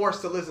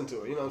forced to listen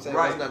to it. You know what I'm saying?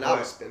 Right, It was nothing I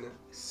was spinning.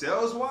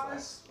 Sales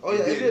wise, Oh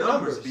yeah, it did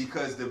numbers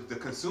because the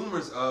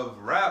consumers of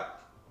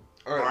rap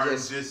aren't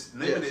just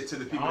limited to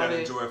the people that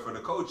enjoy it for the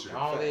culture. The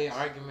only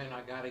argument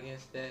I got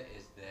against that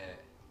is that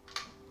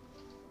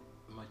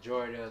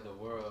majority of the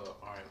world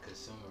aren't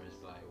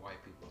consumers like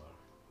white people are.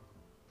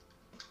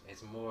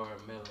 It's more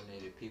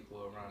melanated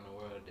people around the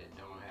world that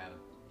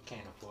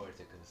can't afford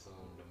to consume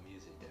the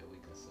music that we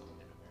consume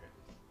in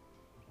America.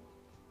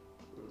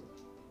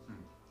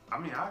 I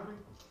mean, I agree.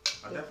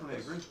 I definitely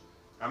agree.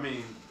 I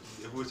mean,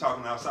 if we're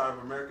talking outside of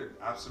America,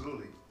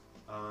 absolutely.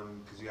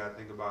 Because you gotta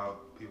think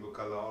about people of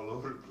color all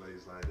over the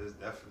place. Like, there's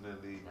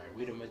definitely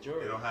we the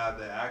majority. They don't have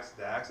the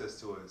access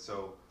to it.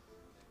 So,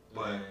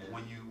 but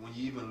when you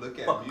even look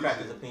at Fuck music,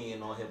 Cracker's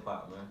opinion on hip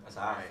hop, man. That's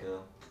how I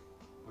feel.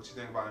 What you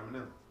think about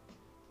Eminem?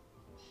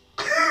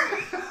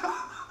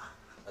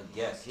 A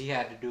guest. He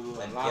had to do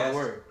a lot of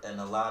work and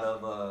a lot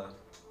of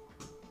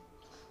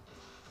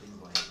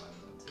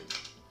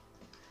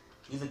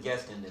he's a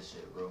guest in this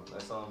shit, bro.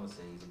 That's all I'm gonna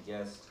say. He's a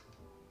guest.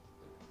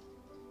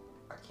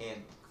 I can't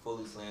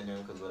fully slander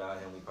him because without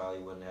him, we probably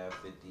wouldn't have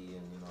 50 and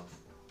you know.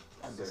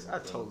 I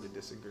totally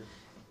disagree.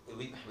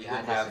 We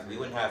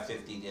wouldn't have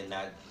 50 in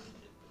that.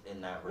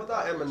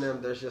 Without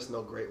Eminem, there's just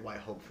no great white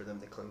hope for them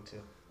to cling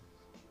to.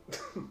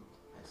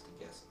 That's the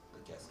guest.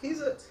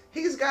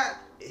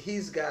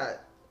 He's got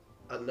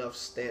enough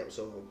stamps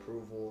of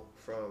approval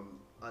from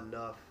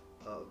enough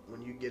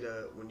when you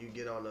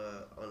get on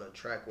a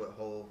track with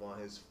Hov on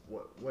his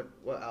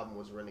what album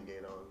was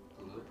Renegade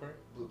on?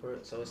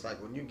 Blueprint. So it's like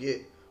when you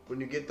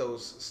get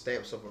those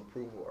stamps of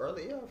approval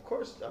early, yeah, of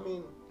course. I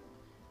mean,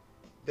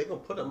 they gonna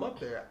put him up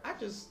there.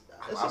 It's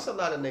just a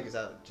lot of niggas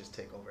that just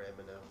take over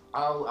Eminem.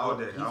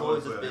 He's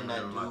always just been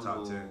that dude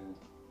who,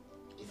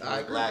 if he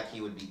was black,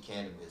 he would be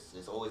cannabis.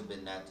 It's always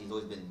been that. He's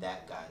always been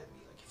that guy to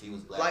me. Like if he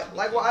was black,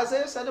 like what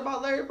Isaiah said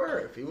about Larry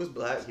Bird. If he was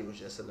black, he was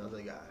just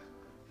another guy.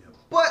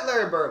 But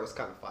Larry Bird was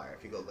kind of fire.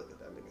 If you go look at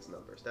that nigga's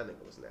numbers, that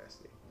nigga was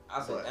nasty.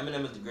 I'll say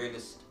Eminem is the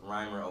greatest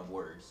rhymer of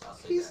words. I'll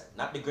say He's- that.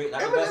 Not the best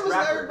Eminem is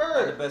rapper, Larry Bird.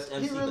 not the best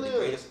MC, He really but the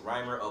greatest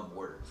rhymer of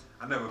words.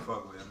 I never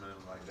fucked with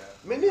Eminem like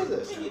that. Me neither.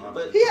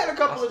 But he had a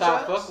couple I of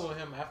stopped tracks. fucking with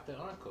him after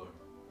Encore.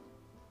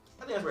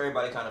 I think that's where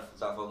everybody kind of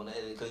stopped fucking with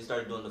it because he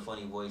started doing the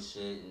funny voice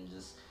shit and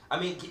just. I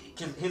mean,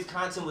 cause his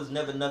content was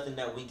never nothing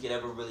that we could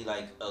ever really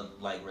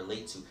like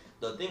relate to.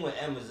 The thing with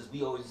M is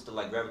we always used to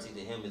like gravitate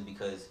to him is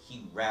because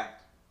he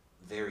rapped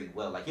very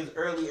well. Like his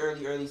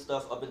early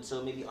stuff up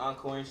until maybe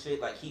Encore and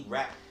shit. Like he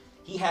rapped,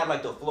 he had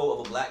like the flow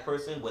of a black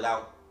person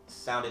without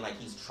sounding like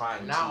he's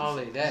trying. Not to.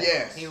 only that,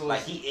 Yes. he was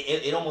Like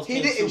it almost. He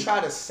came didn't to, try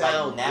to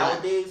sound like,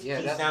 nowadays. Yeah,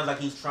 he that's- sounds like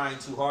he's trying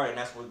too hard, and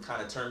that's what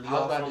kind of turned me I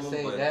was off about from to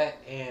him. say But that,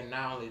 and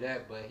not only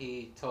that, but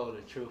he told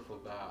the truth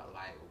about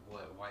like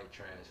what white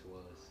trash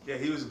was. Yeah,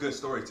 he was a good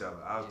storyteller.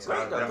 I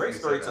great definitely say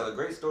storyteller, that.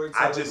 great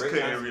storyteller. I just great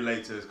couldn't content.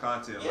 relate to his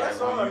content. Yeah, that's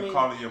like all when I you mean.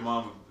 calling your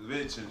mom a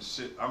bitch and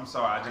shit. I'm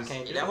sorry, I just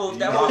That whole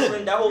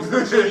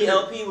Slim Shady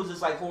LP was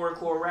just like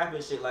horrorcore rap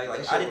and shit. Like That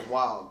I shit didn't was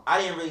wild.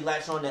 I didn't really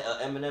latch on the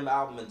Eminem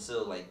album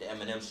until like the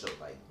Eminem show.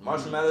 Like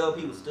Marshall Mathers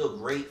LP was still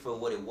great for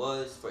what it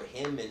was for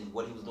him and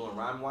what he was doing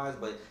rhyme wise,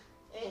 but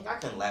I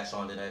couldn't latch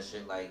on to that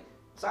shit. Like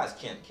besides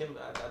Kim,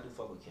 I do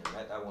fuck with Kim.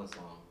 That one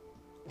song.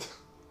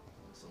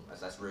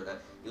 That's real.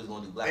 That he was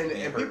gonna do black And, man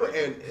and hurt people, right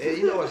and, there. and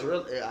you know what's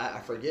real? I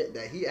forget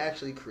that he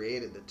actually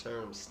created the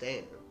term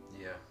 "stan."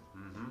 Yeah.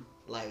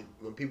 Like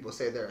when people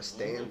say they're a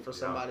stan for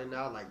somebody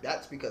now, like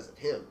that's because of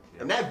him.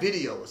 Yeah. And that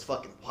video was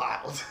fucking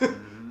wild.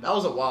 That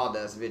was a wild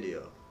ass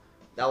video.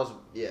 That was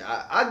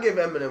I give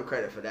Eminem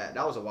credit for that.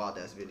 That was a wild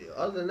ass video.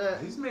 Other than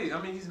that, he's made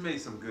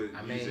some good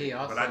I mean, music. he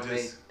also but I just,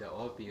 made the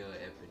opioid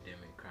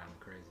epidemic kind of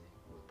crazy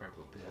with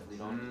Purple Pills. We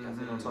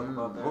don't talk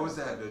about that. What was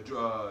that? The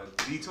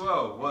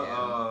D12. What?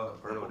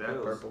 Purple that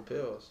Pills. Purple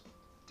Pills.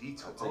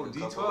 D12. I Oh, take a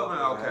D12 couple- and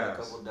I had a Outkast.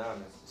 couple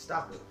diamonds.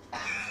 Stop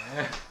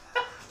it.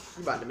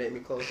 You about to make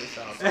me close this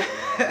out.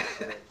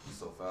 You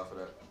so foul for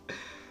that.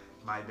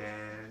 My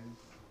band.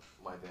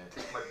 My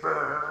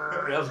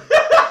bad.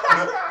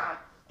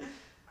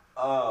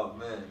 Oh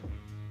man.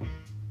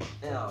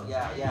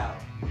 Yeah.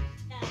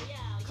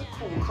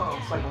 Cool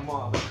comes like my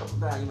mom, with a couple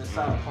down, you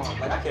inside the palm.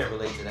 Like I can't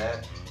relate to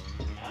that.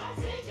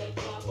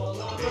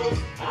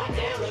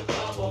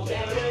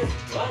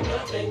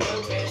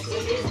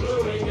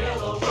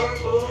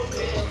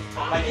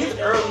 Like his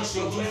early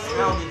shit, he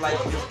sounded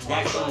like just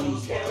naturally,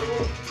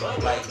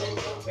 like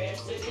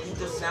he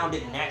just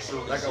sounded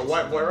natural. Like a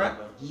white boy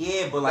rapper?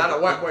 Yeah, but like Not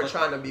a white boy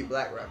trying to be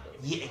black rapper.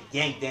 Yeah,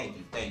 thank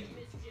you.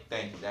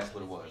 That's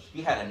what it was.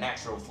 He had a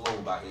natural flow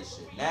about his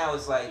shit. Now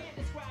it's like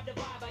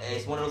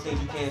it's one of those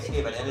things you can't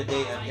skip. At the end of the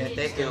day, I mean, That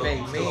they he's still, can make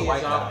he's still a millions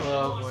white off guy.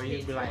 of, where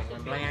you be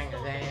like, bang,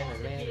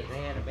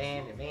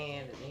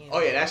 Oh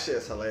yeah, that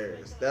shit's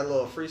hilarious. That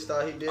little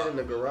freestyle he did in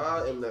the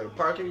garage, in the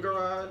parking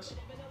garage.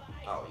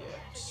 Oh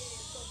yeah.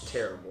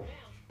 Terrible.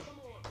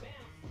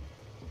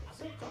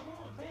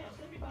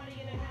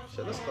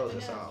 Shit, let's close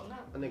this out.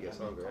 I think it's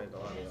hungry. I ain't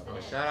gonna lie to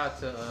y'all. Shout out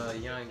to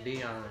Young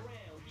Dion.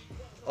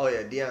 Oh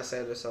yeah, Deion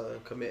Sanders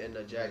committing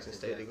to Jackson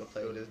State to go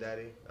play with his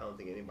daddy. I don't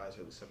think anybody's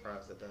really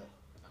surprised at that.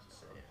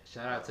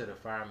 Shout out to the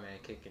fireman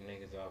kicking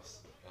niggas off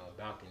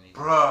balconies.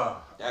 Bruh,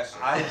 That's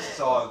I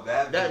saw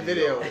that. That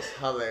video was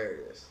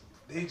hilarious.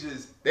 They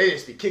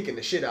just be kicking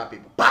the shit out of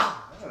people. Bow!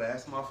 I gotta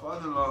ask my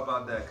father-in-law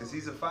about that because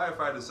he's a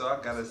firefighter, so I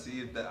gotta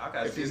see if that. I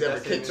gotta If see he's if ever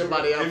that's kicked it.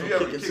 somebody out If for you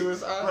ever kicking kick-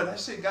 suicide? Bro, that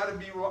shit gotta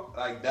be wrong.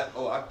 Like that.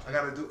 Oh, I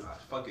gotta do.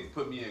 Fuck it.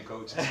 Put me in,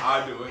 coach.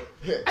 I'll do it.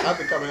 I've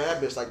been coming at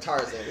that bitch like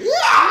Tarzan.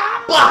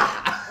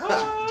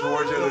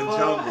 Georgia the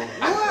jungle.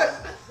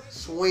 What?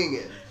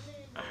 Swinging.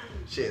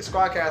 Shit,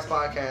 Squadcast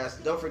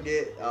Podcast. Don't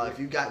forget, if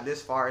you got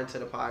this far into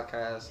the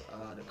podcast,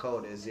 the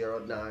code is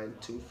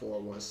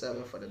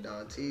 092417 for the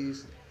Don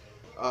T's.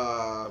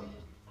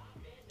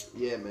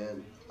 Yeah,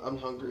 man. I'm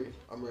hungry.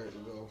 I'm ready to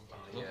go.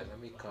 Yeah, let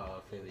me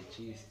call Philly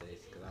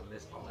cheesesteaks because I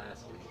missed them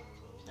last week.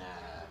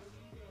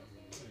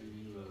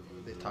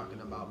 They're talking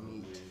about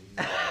meat.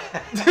 Yo,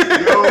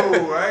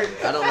 right?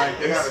 I don't like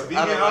They this. got a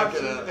vegan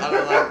option. I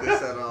don't like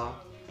this at all.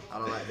 I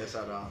don't like this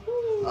at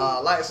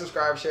all. Like,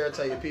 subscribe, share,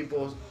 tell your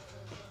people.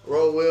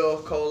 Roll Will,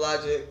 Cole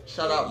Logic.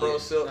 Shout out Bro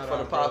Silk Shout for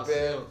the out Bro pop in.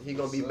 Silk. He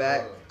gonna be What's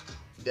back. up?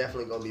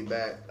 Definitely gonna be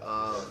back.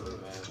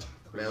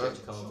 Man, let's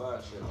Coming by,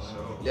 shit.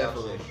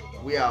 definitely.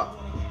 We out.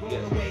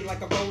 Ladies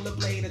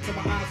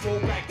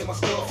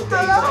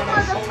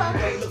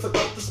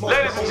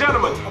and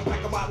gentlemen.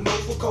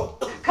 Coronavirus!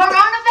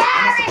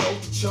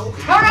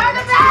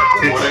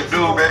 Coronavirus! What it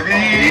do,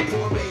 baby?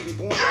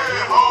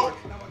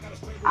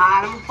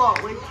 I'm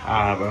fuck with.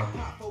 Alright, bro.